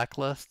block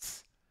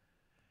blacklists?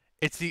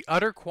 It's the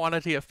utter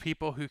quantity of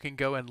people who can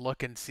go and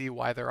look and see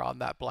why they're on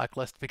that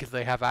blacklist because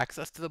they have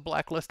access to the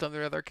blacklist on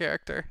their other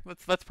character.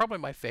 That's probably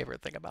my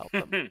favorite thing about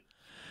them.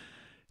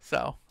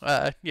 So,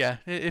 yeah,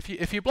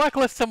 if you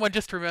blacklist someone,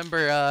 just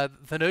remember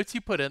the notes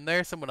you put in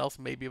there. Someone else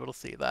may be able to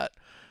see that.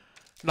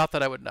 Not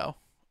that I would know.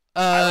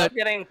 I love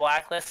getting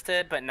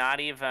blacklisted, but not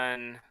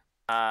even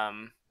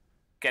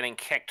getting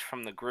kicked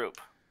from the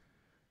group.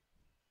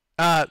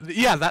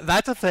 Yeah,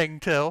 that's a thing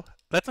too.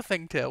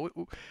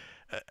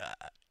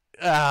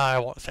 I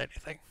won't say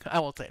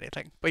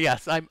anything. But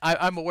yes,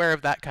 I'm aware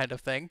of that kind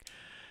of thing.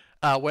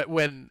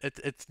 When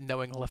it's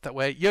knowing left that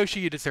way. Yoshi,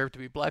 you deserve to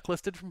be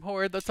blacklisted from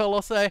Horde. That's all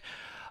I'll say.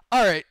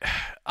 All right,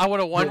 I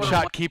want to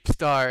one-shot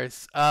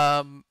Keepstars.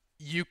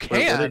 You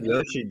can. What did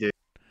Yoshi do?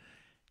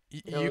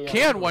 You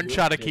can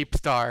one-shot a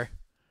Keepstar.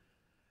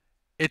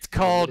 It's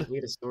called. We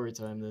had a story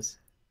time this.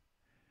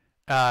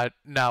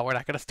 No, we're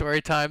not going to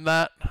story time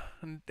that.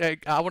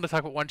 I want to talk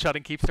about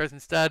one-shotting Keepstars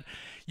instead.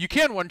 You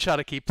can one-shot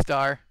a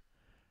Keepstar.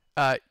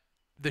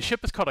 The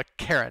ship is called a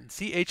Charon,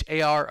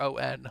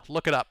 Charon.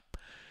 Look it up,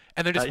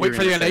 and then just wait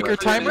for the unanchor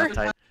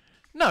timer.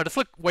 No, just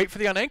wait for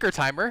the unanchor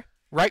timer.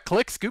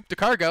 Right-click, scoop to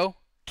cargo,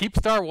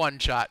 Keepstar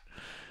one-shot.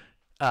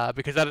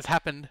 Because that has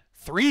happened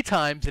 3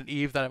 times in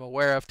Eve that I'm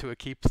aware of to a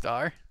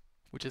Keepstar,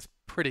 which is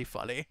pretty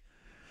funny.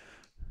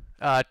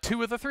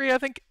 2 of the 3, I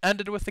think,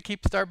 ended with the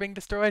Keepstar being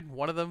destroyed.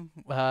 One of them,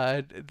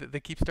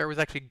 the Keepstar was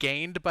actually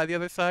gained by the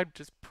other side,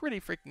 which is pretty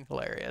freaking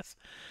hilarious.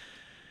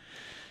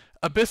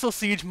 Abyssal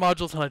Siege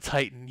modules on a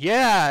Titan.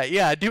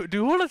 Yeah. Do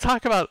we want to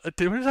talk about?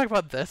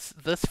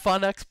 This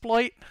fun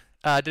exploit?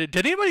 Did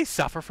anybody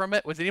suffer from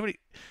it? Was anybody?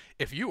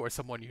 If you or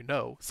someone you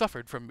know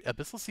suffered from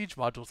Abyssal Siege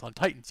modules on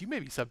Titans, you may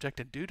be subject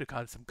and due to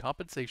some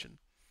compensation.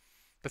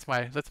 That's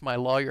my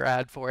lawyer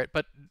ad for it.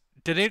 But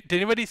did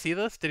anybody see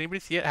this? Did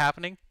anybody see it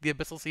happening? The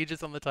Abyssal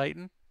Sieges on the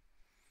Titan.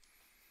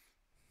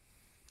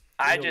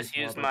 I just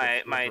used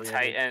my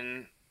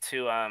Titan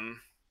to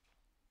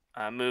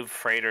move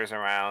freighters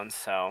around,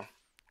 so.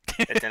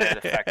 It didn't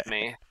affect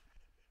me.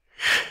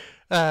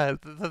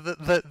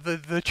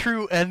 The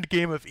true end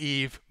game of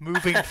Eve,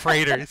 moving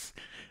freighters.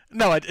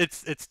 No,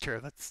 it's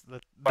true.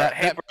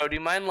 Hey, bro, do you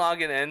mind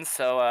logging in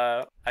so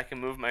I can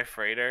move my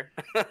freighter?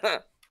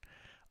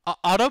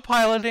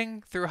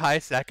 Autopiloting through high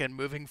second,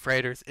 moving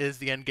freighters is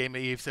the end game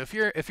of Eve. So if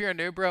you're a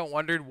new bro and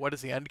wondered what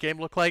does the end game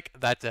look like,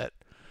 that's it.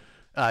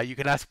 You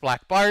can ask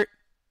Black Bart.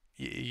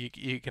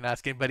 You can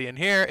ask anybody in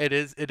here. It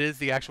is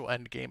the actual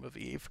end game of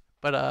Eve.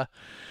 But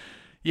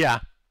yeah.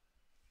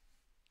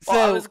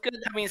 Well, it was good.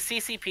 I mean,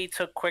 CCP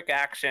took quick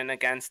action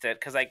against it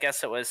because I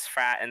guess it was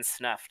Frat and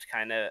Snuffed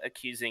kind of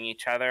accusing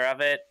each other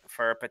of it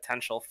for a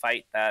potential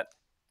fight that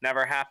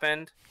never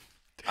happened.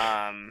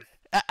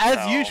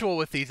 As usual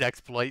with these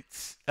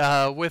exploits,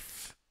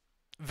 with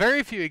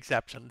very few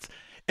exceptions,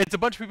 It's a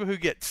bunch of people who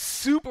get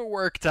super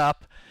worked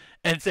up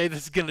and say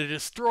this is going to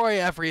destroy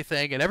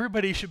everything and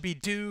everybody should be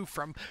due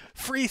from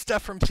free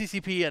stuff from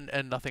CCP,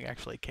 and nothing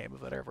actually came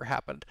of it or ever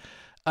happened.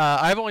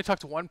 I've only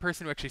talked to one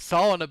person who actually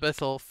saw an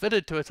Abyssal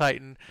fitted to a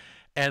Titan,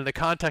 and the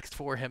context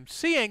for him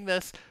seeing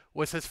this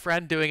was his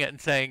friend doing it and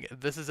saying,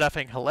 this is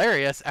effing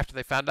hilarious. After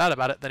they found out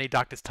about it, then he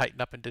docked his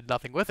Titan up and did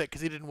nothing with it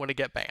because he didn't want to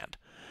get banned.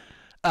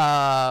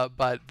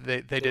 But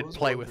they didn't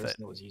play with it.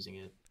 That was using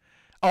it.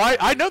 Oh,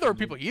 I know there were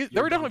people.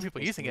 There were definitely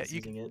people using it.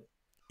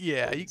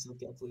 Yeah.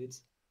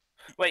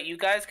 Wait, you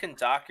guys can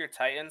dock your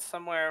Titan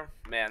somewhere?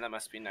 Man, that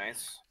must be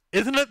nice.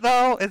 Isn't it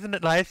though? Isn't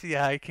it nice?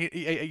 Yeah, you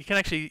can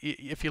actually,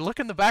 if you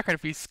look in the background,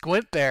 if you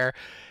squint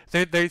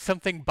there's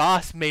something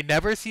Boss may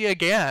never see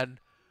again,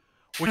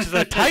 which is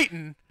a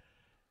Titan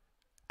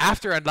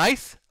after a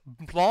nice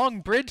long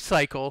bridge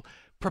cycle,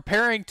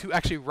 preparing to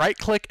actually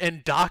right-click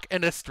and dock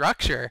in a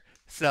structure.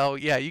 So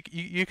yeah,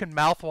 you can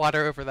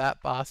mouthwater over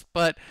that, Boss,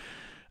 but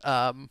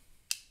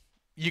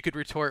you could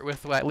retort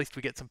with, well, at least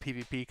we get some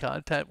PvP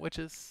content, which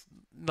is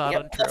not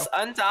untrue. Plus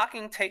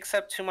undocking takes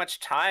up too much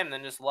time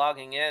than just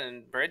logging in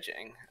and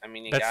bridging. I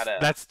mean,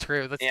 that's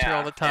true. That's true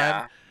all the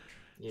time.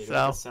 Yeah, you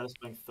don't get a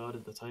satisfying thought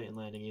of the Titan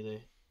landing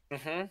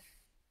either.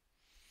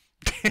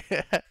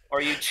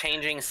 Or you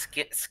changing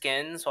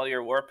skins while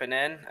you're warping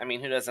in. I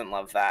mean, who doesn't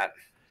love that?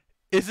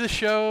 Is the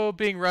show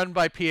being run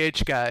by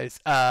PH guys?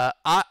 I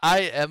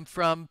am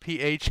from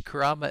PH.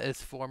 Kurama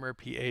is former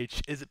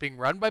PH. Is it being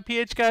run by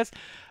PH guys?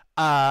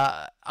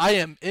 I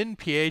am in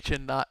PH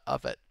and not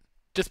of it.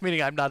 Just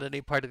meaning I'm not any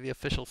part of the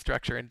official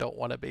structure and don't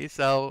want to be.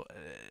 So,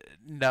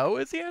 no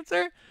is the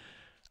answer.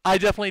 I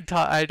definitely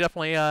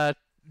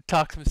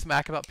talk some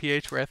smack about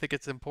PH where I think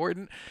it's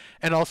important,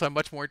 and also I'm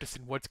much more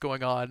interested in what's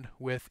going on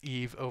with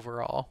EVE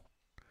overall.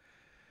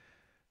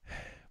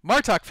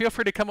 Martok, feel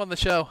free to come on the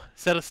show.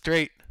 Set us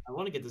straight. I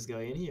want to get this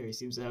guy in here. He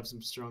seems to have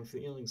some strong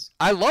feelings.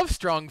 I love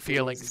strong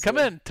feelings. Come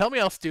in. Tell me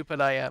how stupid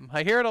I am.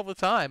 I hear it all the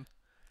time.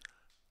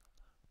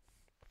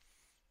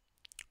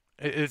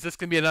 Is this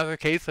going to be another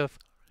case of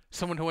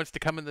someone who wants to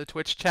come in the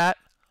Twitch chat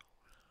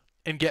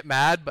and get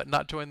mad but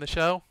not join the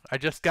show? I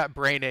just got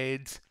brain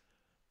AIDS.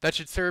 That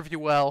should serve you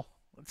well.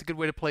 That's a good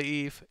way to play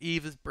EVE.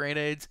 EVE is brain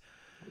AIDS.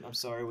 I'm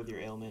sorry with your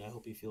ailment. I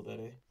hope you feel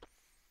better.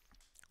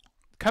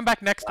 Come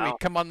back next week.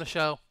 Come on the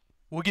show.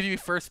 We'll give you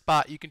first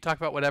spot. You can talk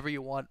about whatever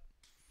you want.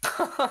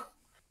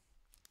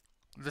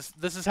 This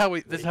is how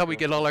we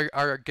get all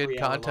our good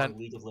content.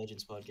 League of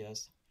Legends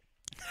podcast.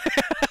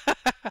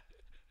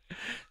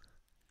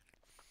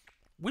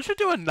 We should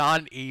do a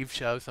non-EVE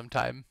show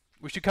sometime.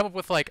 We should come up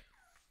with like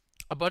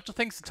a bunch of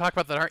things to talk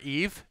about that aren't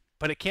EVE,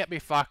 but it can't be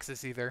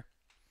Foxes either.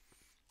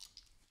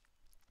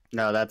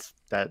 No, that's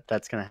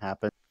gonna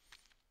happen.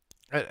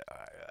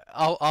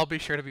 I'll be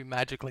sure to be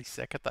magically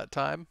sick at that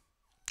time.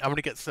 I'm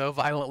gonna get so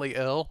violently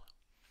ill.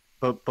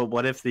 But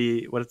what if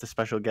the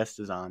special guest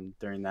is on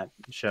during that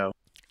show?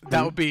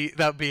 That would be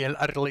an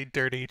utterly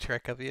dirty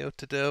trick of you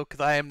to do, because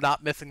I am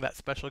not missing that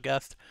special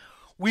guest.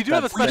 We do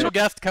have a special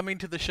guest coming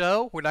to the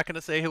show. We're not going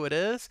to say who it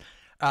is.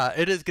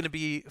 It is going to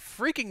be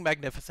freaking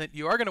magnificent.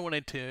 You are going to want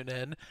to tune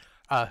in.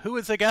 Who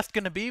is the guest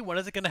going to be? When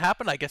is it going to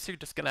happen? I guess you're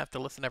just going to have to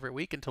listen every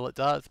week until it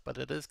does, but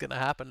it is going to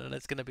happen, and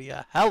it's going to be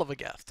a hell of a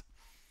guest.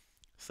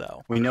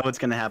 So we know it's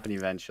going to happen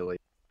eventually.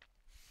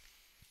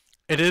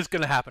 It is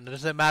going to happen. It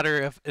is a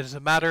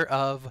matter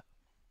of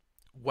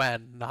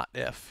when, not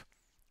if.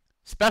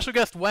 Special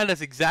guest when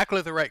is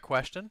exactly the right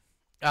question.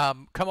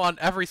 Come on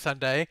every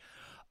Sunday.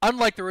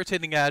 Unlike the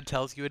rotating ad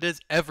tells you, it is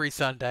every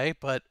Sunday,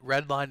 but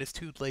Redline is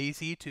too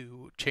lazy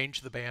to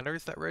change the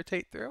banners that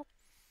rotate through.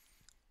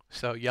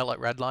 So yell at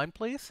Redline,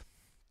 please.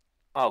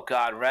 Oh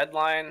God,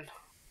 Redline?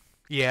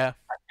 Yeah.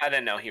 I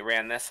didn't know he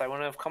ran this. I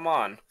wouldn't have come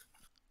on.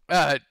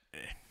 Run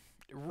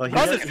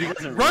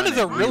is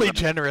a really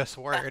generous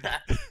word.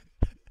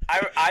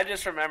 I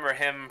just remember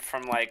him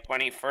from like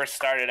when he first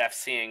started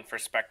FCing for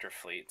Spectre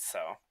Fleet,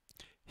 so.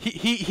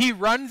 He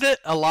runs it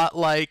a lot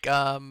like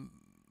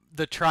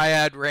the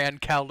Triad ran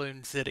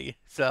Kowloon City,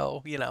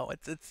 so you know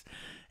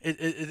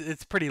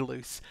it's pretty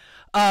loose.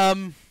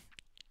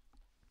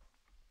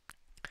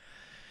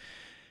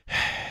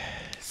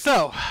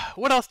 So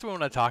what else do we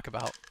want to talk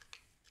about?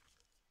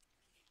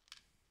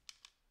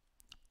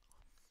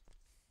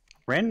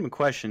 Random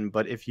question,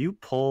 but if you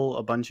pull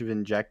a bunch of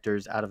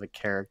injectors out of a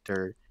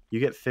character, you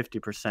get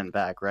 50%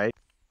 back, right?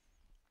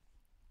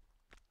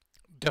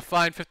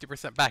 Define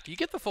 50% back. You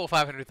get the full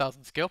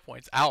 500,000 skill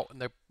points out,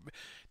 and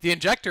the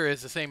injector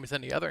is the same as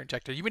any other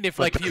injector. You mean if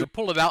you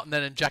pull it out and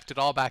then inject it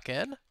all back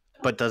in?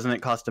 But doesn't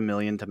it cost $1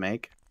 million to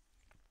make?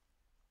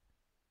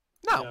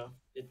 No.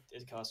 It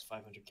costs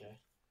 500K.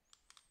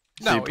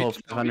 So you pull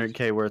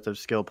 500K worth of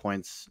skill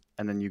points,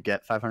 and then you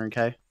get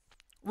 500K?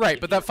 Right,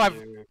 but that 5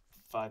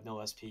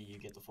 mil SP, you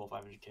get the full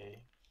 500K.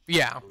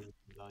 Yeah.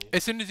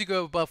 As soon as you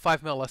go above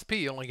 5 mil SP,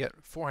 you only get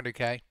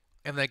 400K,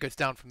 and then it goes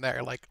down from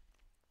there. Like,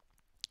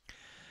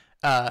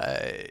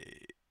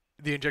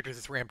 the injectors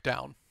is ramped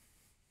down.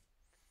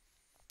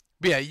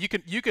 But yeah,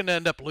 you can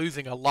end up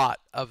losing a lot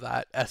of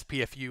that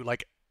SP if you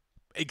like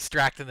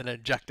extract and then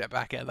inject it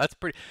back in. That's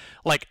pretty.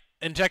 Like,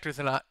 Injectors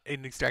are not,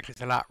 and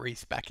extractors are not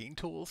respecking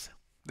tools.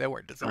 They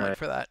weren't designed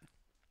for that.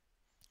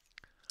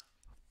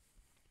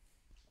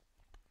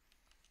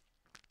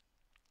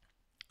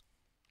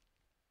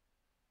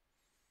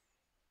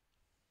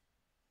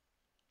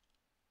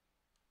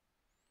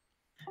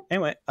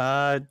 Anyway,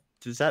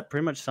 does that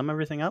pretty much sum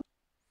everything up?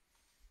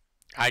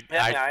 I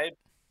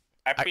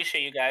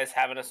appreciate you guys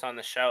having us on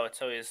the show.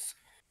 It's always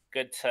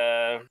good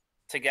to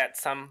get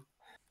some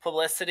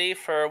publicity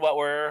for what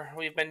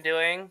we've been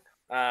doing.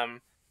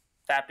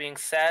 That being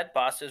said,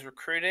 Boss is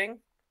recruiting.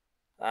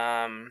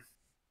 Donuts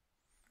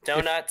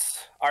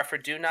are for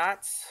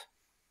do-nots.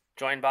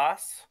 Join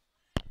Boss.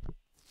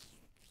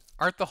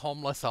 Aren't the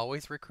homeless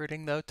always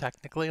recruiting, though,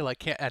 technically? Like,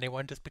 can't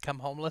anyone just become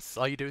homeless?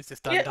 All you do is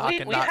just undock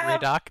and not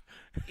redock?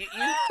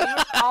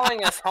 You're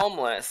calling us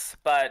homeless,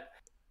 but,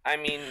 I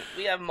mean,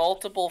 we have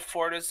multiple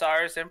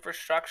Fortizars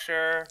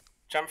infrastructure,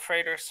 jump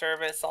freighter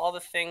service, all the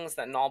things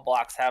that null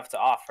blocks have to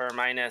offer,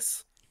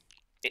 minus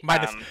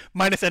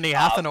any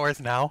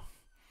Athenors now.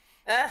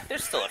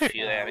 There's still a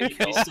few that haven't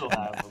killed. We still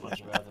have a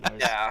bunch of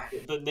Athenors. Yeah.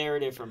 The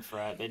narrative from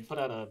Frat, they put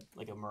out a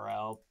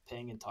morale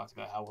ping and talked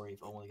about how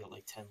we've only got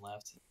like 10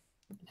 left. And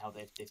how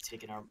they've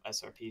taken our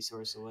SRP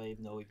source away,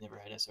 even though we've never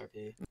had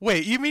SRP.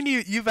 Wait, you mean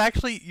you've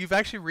actually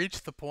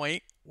reached the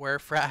point where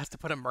Frat has to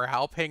put a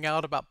morale ping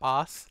out about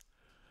Boss?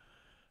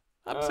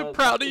 I'm so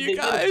proud of you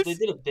guys. They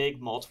did a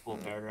big multiple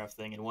paragraph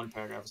thing, and one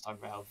paragraph was talking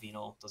about how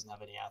Venal doesn't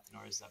have any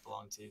Athenors that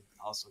belong to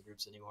hostile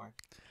groups anymore.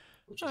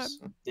 Which is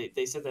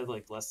they said they're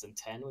like less than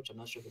 10, which I'm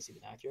not sure if that's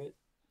even accurate.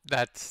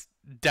 That's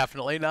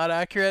definitely not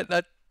accurate.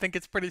 I think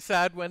it's pretty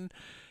sad when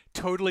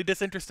totally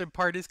disinterested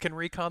parties can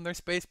recon their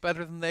space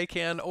better than they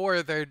can,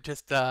 or they're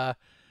just they're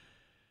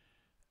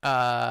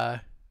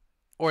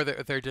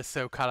just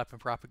so caught up in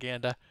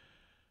propaganda.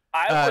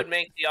 I would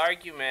make the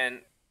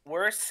argument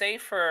we're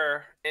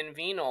safer in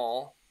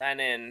Venal than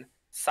in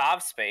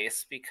Sov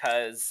space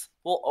because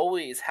we'll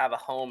always have a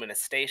home and a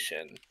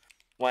station.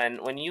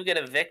 When you get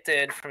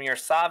evicted from your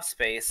Sov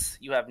space,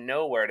 you have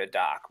nowhere to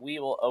dock. We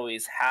will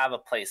always have a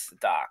place to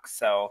dock.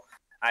 So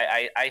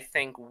I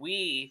think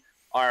we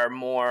are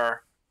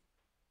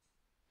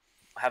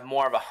have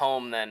more of a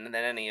home than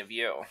any of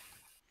you.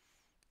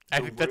 I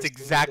think that's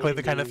exactly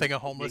the kind of thing a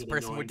homeless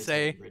person would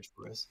say.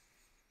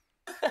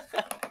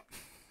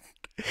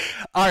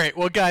 All right,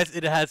 well, guys,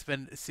 it has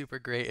been super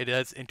great. It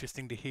is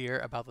interesting to hear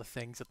about the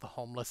things that the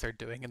homeless are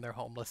doing in their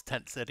homeless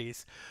tent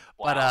cities.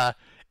 Wow. But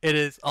it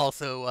is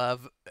also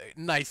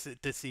nice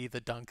to see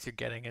the dunks you're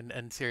getting,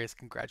 and serious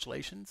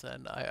congratulations.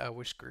 And I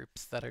wish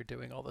groups that are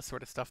doing all this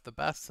sort of stuff the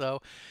best.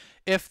 So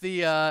if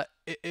the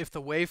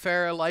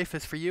Wayfarer life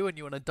is for you and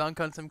you want to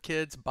dunk on some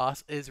kids,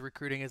 Boss is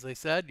recruiting, as I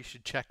said. You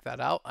should check that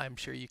out. I'm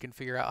sure you can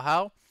figure out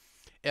how.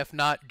 If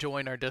not,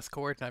 join our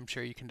Discord, and I'm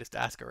sure you can just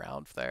ask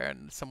around there,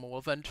 and someone will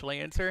eventually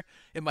answer.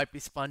 It might be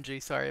spongy.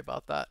 Sorry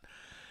about that.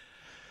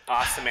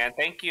 Awesome, man.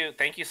 Thank you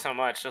so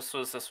much. This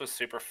was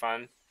super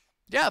fun.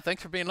 Yeah,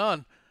 thanks for being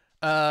on.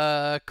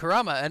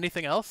 Kurama,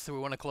 anything else? Or we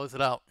want to close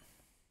it out?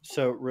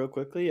 So real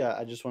quickly,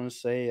 I just want to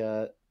say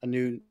I've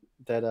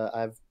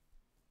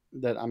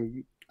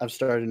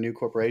started a new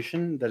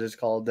corporation that is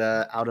called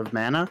Out of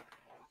Mana.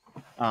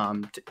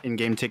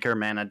 In-game ticker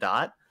Mana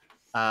Dot.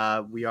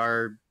 We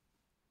are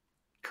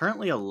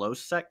currently a low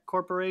sec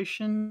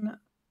corporation,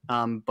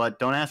 but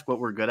don't ask what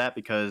we're good at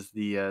because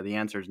the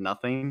answer is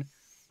nothing.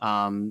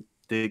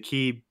 The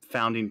key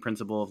founding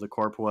principle of the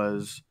corp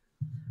was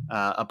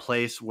a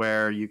place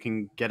where you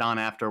can get on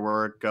after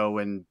work, go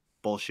and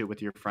bullshit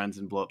with your friends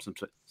and blow up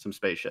some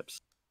spaceships.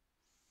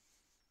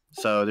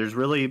 So there's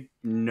really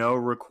no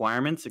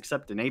requirements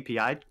except an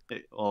API,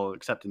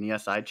 except an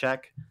ESI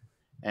check.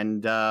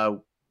 And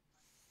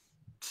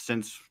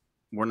since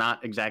we're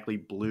not exactly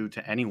blue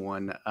to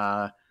anyone,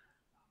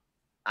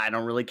 I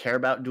don't really care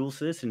about dual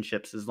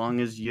citizenships as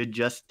long as you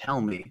just tell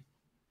me.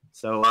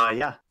 So,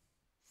 yeah.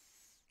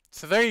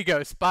 So there you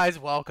go. Spies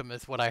welcome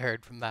is what I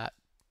heard from that.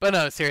 But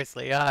no,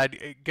 seriously,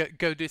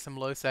 go do some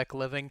low-sec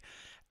living.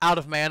 Out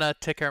of Mana,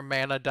 ticker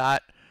Mana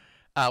Dot.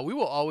 We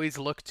will always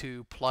look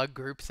to plug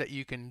groups that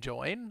you can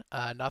join.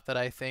 Not that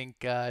I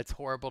think it's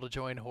horrible to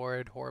join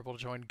Horde, horrible to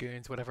join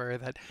Goons, whatever.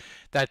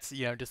 That's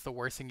just the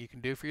worst thing you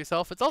can do for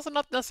yourself. It's also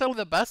not necessarily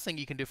the best thing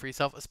you can do for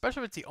yourself,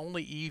 especially if it's the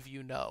only Eve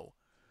you know.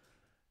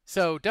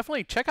 So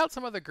definitely check out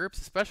some other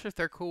groups, especially if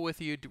they're cool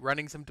with you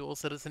running some dual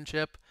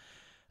citizenship.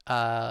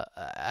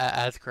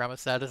 As Kurama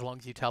said, as long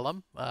as you tell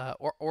them.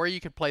 Or you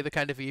could play the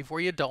kind of Eve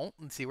where you don't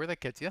and see where that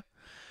gets you.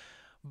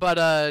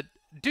 But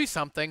do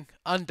something,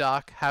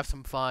 undock, have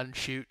some fun,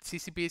 shoot.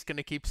 CCB is going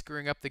to keep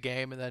screwing up the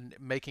game and then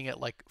making it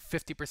like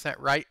 50%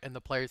 right, and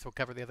the players will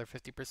cover the other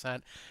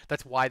 50%.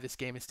 That's why this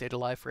game has stayed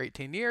alive for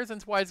 18 years, and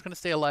it's why it's going to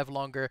stay alive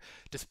longer,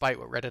 despite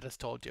what Reddit has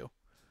told you.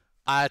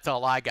 That's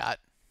all I got.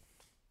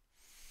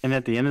 And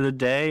at the end of the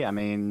day, I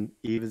mean,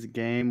 Eve is a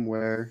game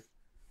where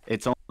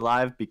it's only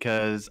live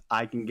because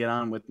I can get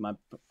on with my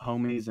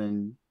homies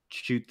and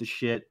shoot the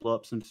shit, blow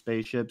up some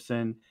spaceships,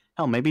 and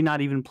hell, maybe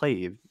not even play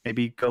Eve.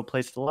 Maybe go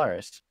play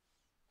Stellaris.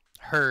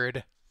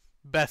 Heard.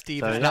 Best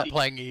Eve is not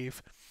playing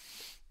Eve.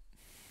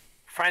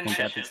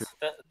 Friendship is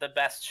the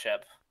best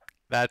ship.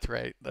 That's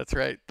right. That's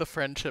right. The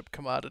friendship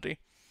commodity.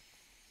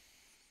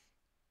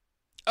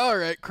 All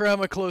right,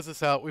 Kurama, close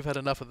us out. We've had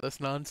enough of this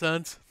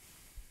nonsense.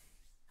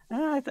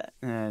 Yeah,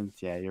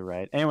 you're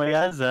right. Anyway,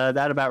 guys,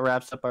 that about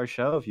wraps up our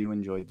show. If you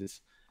enjoyed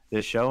this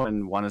show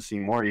and want to see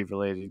more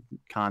Eve-related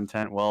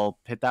content, well,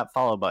 hit that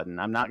follow button.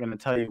 I'm not going to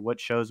tell you what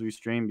shows we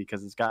stream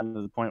because it's gotten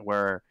to the point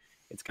where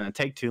it's going to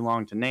take too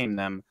long to name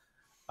them.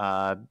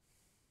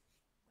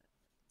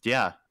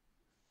 Yeah,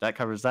 that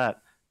covers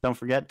that. Don't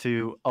forget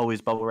to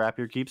always bubble wrap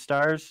your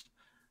Keepstars,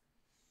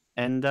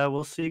 and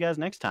we'll see you guys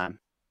next time.